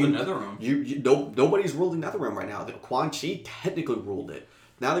 Yeah, like rule the Netherrealm. Nobody's ruled the Netherrealm right now. Quan Chi technically ruled it.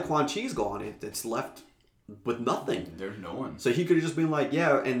 Now that Quan Chi's gone, it's left with nothing. There's no one. So he could have just been like,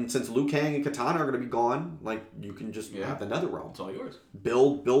 yeah, and since Liu Kang and Katana are going to be gone, like, you can just have the Netherrealm. It's all yours.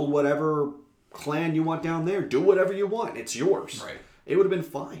 Build whatever clan you want down there. Do whatever you want. It's yours. Right. It would have been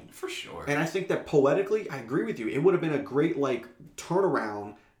fine. For sure. And I think that poetically, I agree with you. It would have been a great, like,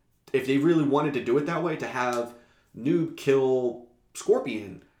 turnaround if they really wanted to do it that way, to have Noob kill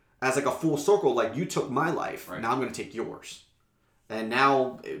Scorpion as, like, a full circle. Like, you took my life. Right. Now I'm going to take yours. And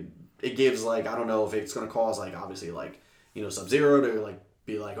now it gives, like, I don't know if it's going to cause, like, obviously, like, you know, Sub-Zero to, like,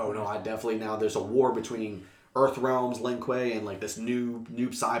 be like, oh, no, I definitely now there's a war between Earthrealm's Lin Kuei and, like, this Noob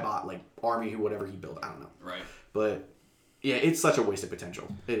Saibot, like, army, whatever he built. I don't know. Right. But, yeah, it's such a wasted potential.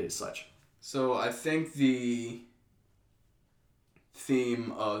 It is such. So I think the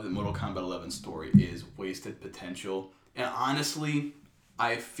theme of the Mortal Kombat 11 story is wasted potential. And honestly,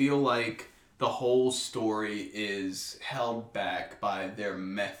 I feel like the whole story is held back by their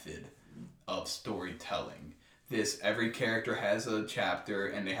method of storytelling. Every character has a chapter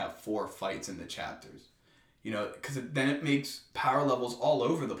and they have 4 fights in the chapters. You know, because then it makes power levels all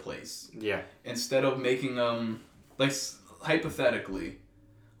over the place. Yeah. Instead of making like, hypothetically,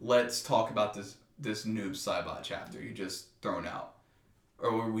 let's talk about this Noob Saibot chapter you just thrown out.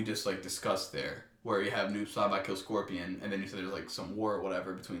 Or we just, like, discussed there, where you have Noob Saibot kill Scorpion, and then you said there's, like, some war or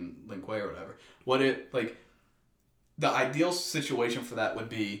whatever between Lin Kuei or whatever. The ideal situation for that would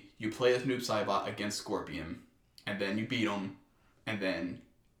be you play as Noob Saibot against Scorpion, and then you beat him, and then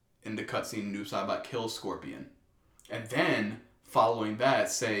in the cutscene, Noob Saibot kills Scorpion. And then, following that,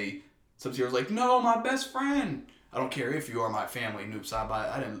 say, Sub-Zero's like, no, my best friend! I don't care if you are my family, Noob Saibot.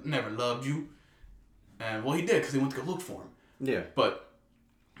 I never loved you. And, well, he did, because he went to go look for him. Yeah. But,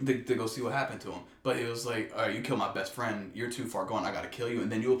 to go see what happened to him. But he was like, all right, you killed my best friend. You're too far gone. I got to kill you.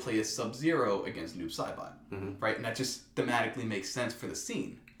 And then you'll play as Sub-Zero against Noob Saibot. Mm-hmm. Right? And that just thematically makes sense for the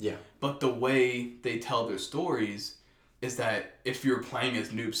scene. Yeah. But the way they tell their stories is that if you're playing as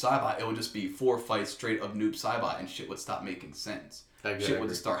Noob Saibot, it would just be 4 fights straight of Noob Saibot, and shit would stop making sense. Shit would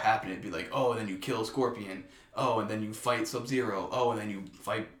just start happening. It'd be like, oh, and then you kill Scorpion. Oh, and then you fight Sub-Zero. Oh, and then you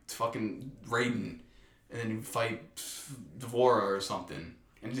fight fucking Raiden. And then you fight D'Vorah or something.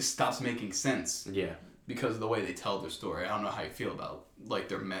 And it just stops making sense. Yeah. Because of the way they tell their story. I don't know how you feel about, like,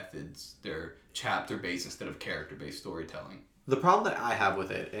 their methods, their chapter-based instead of character-based storytelling. The problem that I have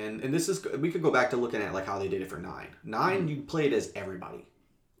with it, and this is, we could go back to looking at, like, how they did it for 9. 9, you played as everybody.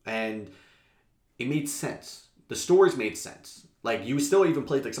 And it made sense. The stories made sense. Like, you still even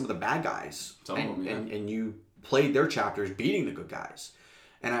played, like, some of the bad guys. And you played their chapters beating the good guys.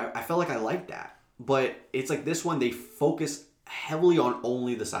 And I felt like I liked that. But it's like this one, they focus heavily on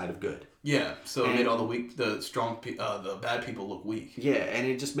only the side of good. Yeah, so it made all the bad people look weak. Yeah, and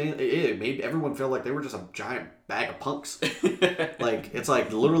it just made everyone feel like they were just a giant bag of punks. Like, it's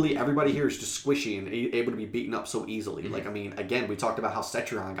like literally everybody here is just squishy and able to be beaten up so easily. Mm-hmm. Like, I mean, again, we talked about how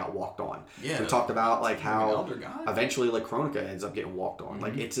Cetrion got walked on. Yeah. We talked about, like, how eventually, like, Kronika ends up getting walked on. Mm-hmm.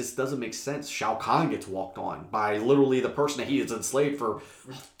 Like, it just doesn't make sense. Shao Kahn gets walked on by literally the person that he has enslaved for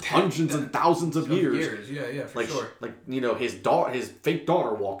hundreds and thousands of years. Yeah, for sure. Like, you know, his fake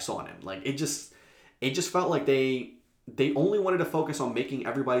daughter walks on him. Like, it just felt like they only wanted to focus on making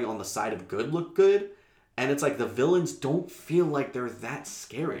everybody on the side of good look good. And it's like the villains don't feel like they're that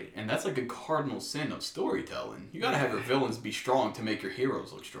scary. And that's like a cardinal sin of storytelling. You gotta have your villains be strong to make your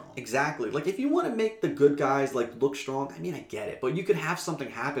heroes look strong. Exactly. Like, if you want to make the good guys, like, look strong, I mean, I get it. But you could have something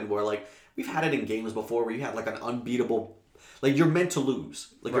happen where, like, we've had it in games before where you have, like, an unbeatable... Like, you're meant to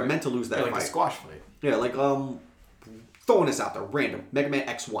lose. Like, you're meant to lose that fight. Like a squash fight. Yeah, like, throwing this out there, random. Mega Man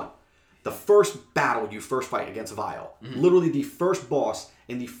X1. The first battle you first fight against Vile. Mm-hmm. Literally the first boss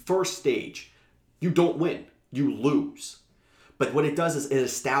in the first stage. You don't win. You lose. But what it does is it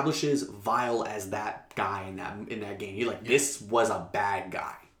establishes Vile as that guy in that game. You're like, this was a bad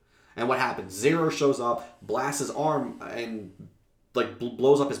guy. And what happens? Zero shows up, blasts his arm, and like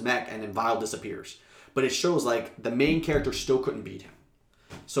blows up his mech, and then Vile disappears. But it shows like the main character still couldn't beat him.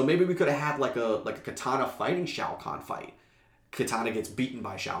 So maybe we could have had like a Katana fighting Shao Kahn fight. Katana gets beaten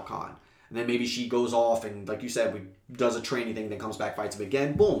by Shao Kahn. And then maybe she goes off and, like you said, does a training thing, then comes back, fights him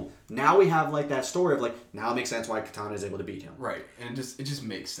again. Boom. Now we have, like, that story of, like, now it makes sense why Katana is able to beat him. Right. And it just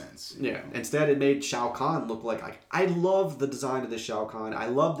makes sense. Yeah. Instead, it made Shao Kahn look like I love the design of this Shao Kahn. I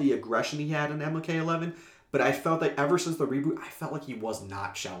love the aggression he had in MK11. But I felt like ever since the reboot, I felt like he was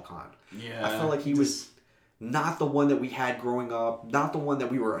not Shao Kahn. Yeah. I felt like he was not the one that we had growing up. Not the one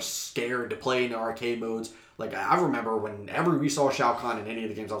that we were scared to play in the arcade modes. Like, I remember whenever we saw Shao Kahn in any of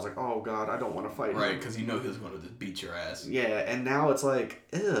the games, I was like, oh, God, I don't want to fight him. Right, because you know he was going to just beat your ass. Yeah, and now it's like,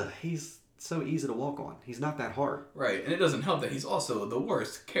 ugh, he's so easy to walk on. He's not that hard. Right, and it doesn't help that he's also the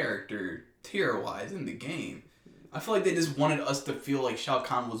worst character tier-wise in the game. I feel like they just wanted us to feel like Shao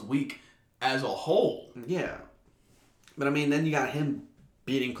Kahn was weak as a whole. Yeah. But I mean, then you got him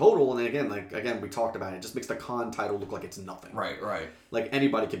beating Kotal, and then again, we talked about it. It just makes the Khan title look like it's nothing. Right. Like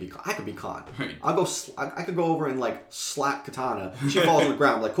anybody could be Khan. I could be Khan. Right. I could go over and like slap Katana. She falls on the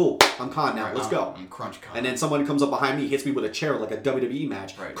ground. Like, cool, I'm Khan now. Right, Let's go. I'm Crunch Khan. And then someone comes up behind me, hits me with a chair like a WWE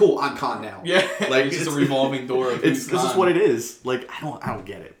match. Right. Cool, I'm Khan now. Yeah. Like it's just a revolving door of this Khan. is what it is. Like I don't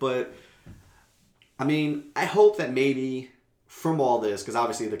get it. But I mean, I hope that maybe from all this, because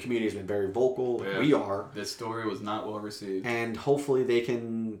obviously the community has been very vocal. Yeah. We are. This story was not well received. And hopefully they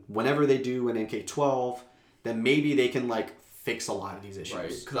can, whenever they do an MK12, then maybe they can like fix a lot of these issues. Right,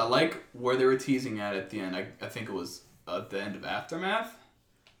 because I like where they were teasing at the end. I think it was at the end of Aftermath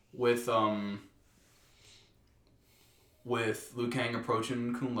with Liu Kang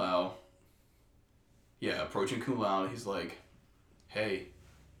approaching Kung Lao. Yeah, approaching Kung Lao. He's like, "Hey,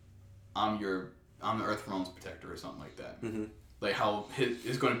 I'm the Earth Realm's protector," or something like that. Mm-hmm. Like how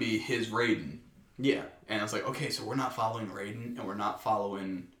it's going to be his Raiden. Yeah. And it's like, okay, so we're not following Raiden, and we're not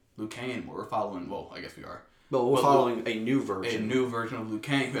following Liu Kang anymore. We're following, well, I guess we are. But we're following a new version. A new version of Liu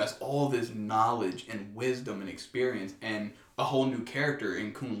Kang who has all this knowledge and wisdom and experience and a whole new character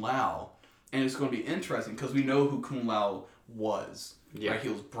in Kung Lao. And it's going to be interesting because we know who Kung Lao was. Yeah. Right? He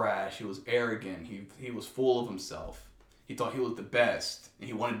was brash. He was arrogant. He was full of himself. He thought he was the best. And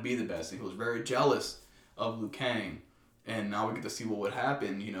he wanted to be the best. And he was very jealous of Liu Kang. And now we get to see what would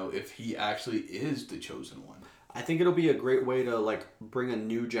happen, if he actually is the chosen one. I think it'll be a great way to like bring a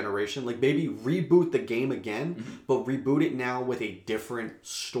new generation, like maybe reboot the game again, but reboot it now with a different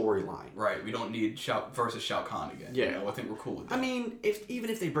storyline. Right. We don't need Shao versus Shao Kahn again. Yeah. I think we're cool with that. I mean, even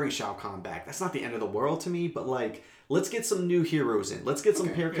if they bring Shao Kahn back, that's not the end of the world to me, but like, let's get some new heroes in. Let's get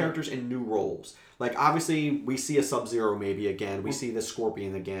some characters in new roles. Like, obviously, we see a Sub-Zero maybe again. We see the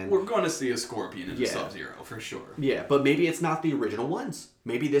Scorpion again. We're going to see a Scorpion in the Sub-Zero, for sure. Yeah, but maybe it's not the original ones.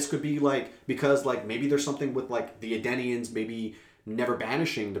 Maybe this could be, like, because, like, maybe there's something with, like, the Edenians maybe never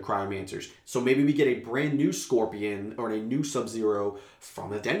banishing the Cryomancers. So maybe we get a brand new Scorpion or a new Sub-Zero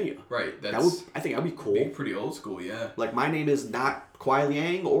from Edenia. Right. I think that would be cool. Be pretty old school, yeah. Like, my name is not Kuai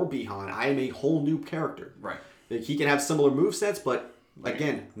Liang or Bihan. I am a whole new character. Right. Like, he can have similar movesets, but...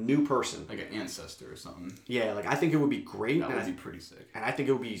 Again, new person. Like an ancestor or something. Yeah, like I think it would be great. That would be pretty sick. And I think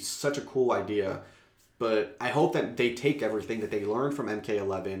it would be such a cool idea. But I hope that they take everything that they learned from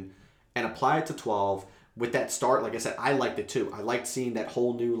MK11 and apply it to 12 with that start. Like I said, I liked it too. I liked seeing that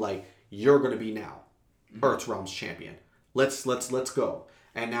whole new, like, you're going to be now Earth's Realms champion. Let's go.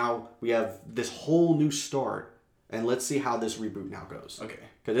 And now we have this whole new start. And let's see how this reboot now goes. Okay.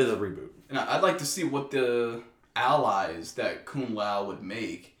 Because it is a reboot. And I'd like to see what the allies that Kung Lao would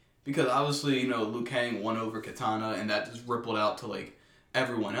make, because obviously Liu Kang won over Katana and that just rippled out to like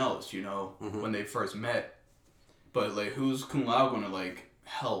everyone else when they first met, but like who's Kung Lao gonna like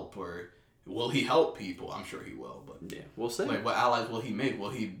help, or will he help people? I'm sure he will, but yeah, we'll see. Like what allies will he make? Will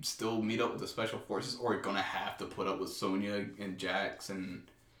he still meet up with the special forces, or gonna have to put up with Sonya and Jax and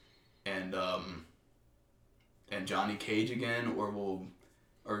Johnny Cage again, or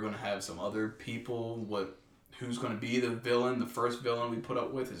are we gonna have some other people? Who's going to be the villain, the first villain we put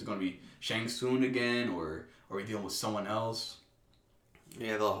up with? Is it going to be Shang Tsung again, or are we dealing with someone else?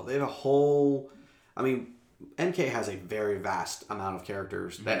 Yeah, they have a whole... I mean, MK has a very vast amount of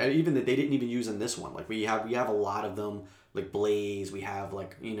characters that even that they didn't even use in this one. Like, we have a lot of them, like Blaze, we have,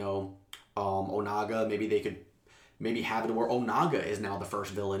 like, Onaga. Maybe they could have it where Onaga is now the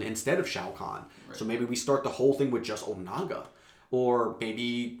first villain instead of Shao Kahn. Right. So maybe we start the whole thing with just Onaga. Or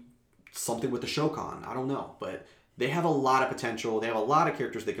maybe... something with the Shokan. I don't know. But they have a lot of potential. They have a lot of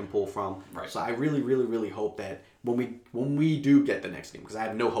characters they can pull from. Right. So I really, really, really hope that when we do get the next game, because I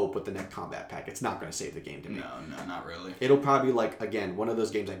have no hope with the next combat pack. It's not going to save the game to me. No, not really. It'll probably be like, again, one of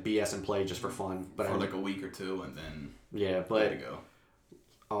those games I BS and play just for fun. But for like a week or two and then but to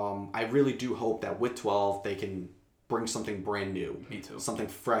go. I really do hope that with 12 they can bring something brand new. Me too. Something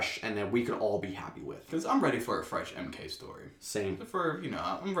fresh and that we can all be happy with. Because I'm ready for a fresh MK story. Same.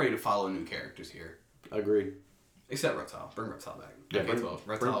 I'm ready to follow new characters here. Agreed. Except Reptile. Bring Reptile back. Yeah, MK12.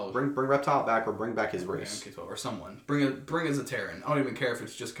 Reptile. Bring Reptile back, or bring back his race. MK12 or someone. Bring a Zaterran. I don't even care if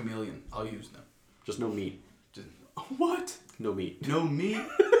it's just Chameleon. I'll use them. Just no meat. Just what? No meat. No meat?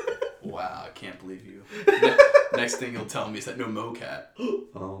 Wow, I can't believe you. Next thing you'll tell me is that no mocap.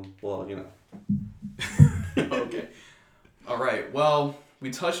 Well, Okay. All right. Well, we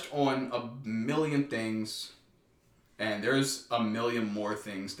touched on a million things, and there's a million more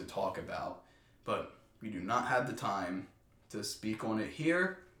things to talk about, but we do not have the time to speak on it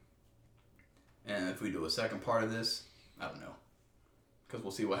here. And if we do a second part of this, I don't know. Because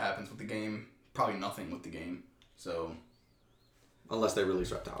we'll see what happens with the game. Probably nothing with the game. So, unless they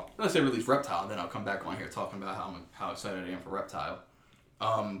release Reptile. Unless they release Reptile, then I'll come back on here talking about how excited I am for Reptile.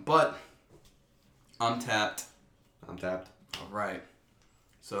 But I'm tapped. I'm tapped. All right.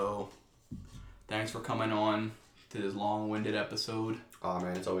 So, thanks for coming on to this long-winded episode. Oh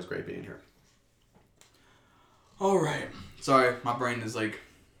man, it's always great being here. All right. Sorry, my brain is like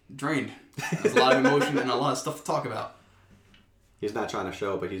drained. There's a lot of emotion and a lot of stuff to talk about. He's not trying to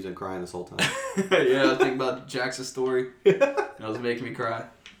show, but he's been crying this whole time. Yeah, I was thinking about Jax's story. That was making me cry.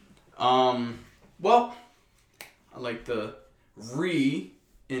 Well, I'd like to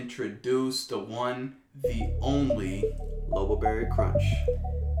reintroduce the one, the only Loboberry Crunch.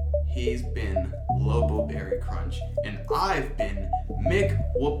 He's been Loboberry Crunch, and I've been Mick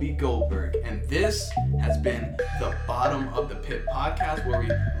Whoopi Goldberg, and this has been the Bottom of the Pit podcast, where we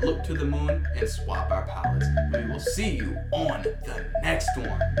look to the moon and swap our palettes. We will see you on the next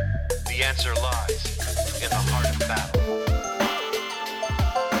one. The answer lies in the heart of battle.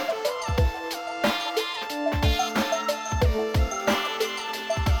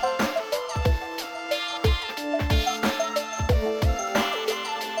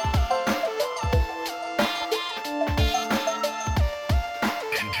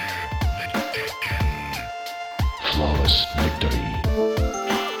 Flawless victory.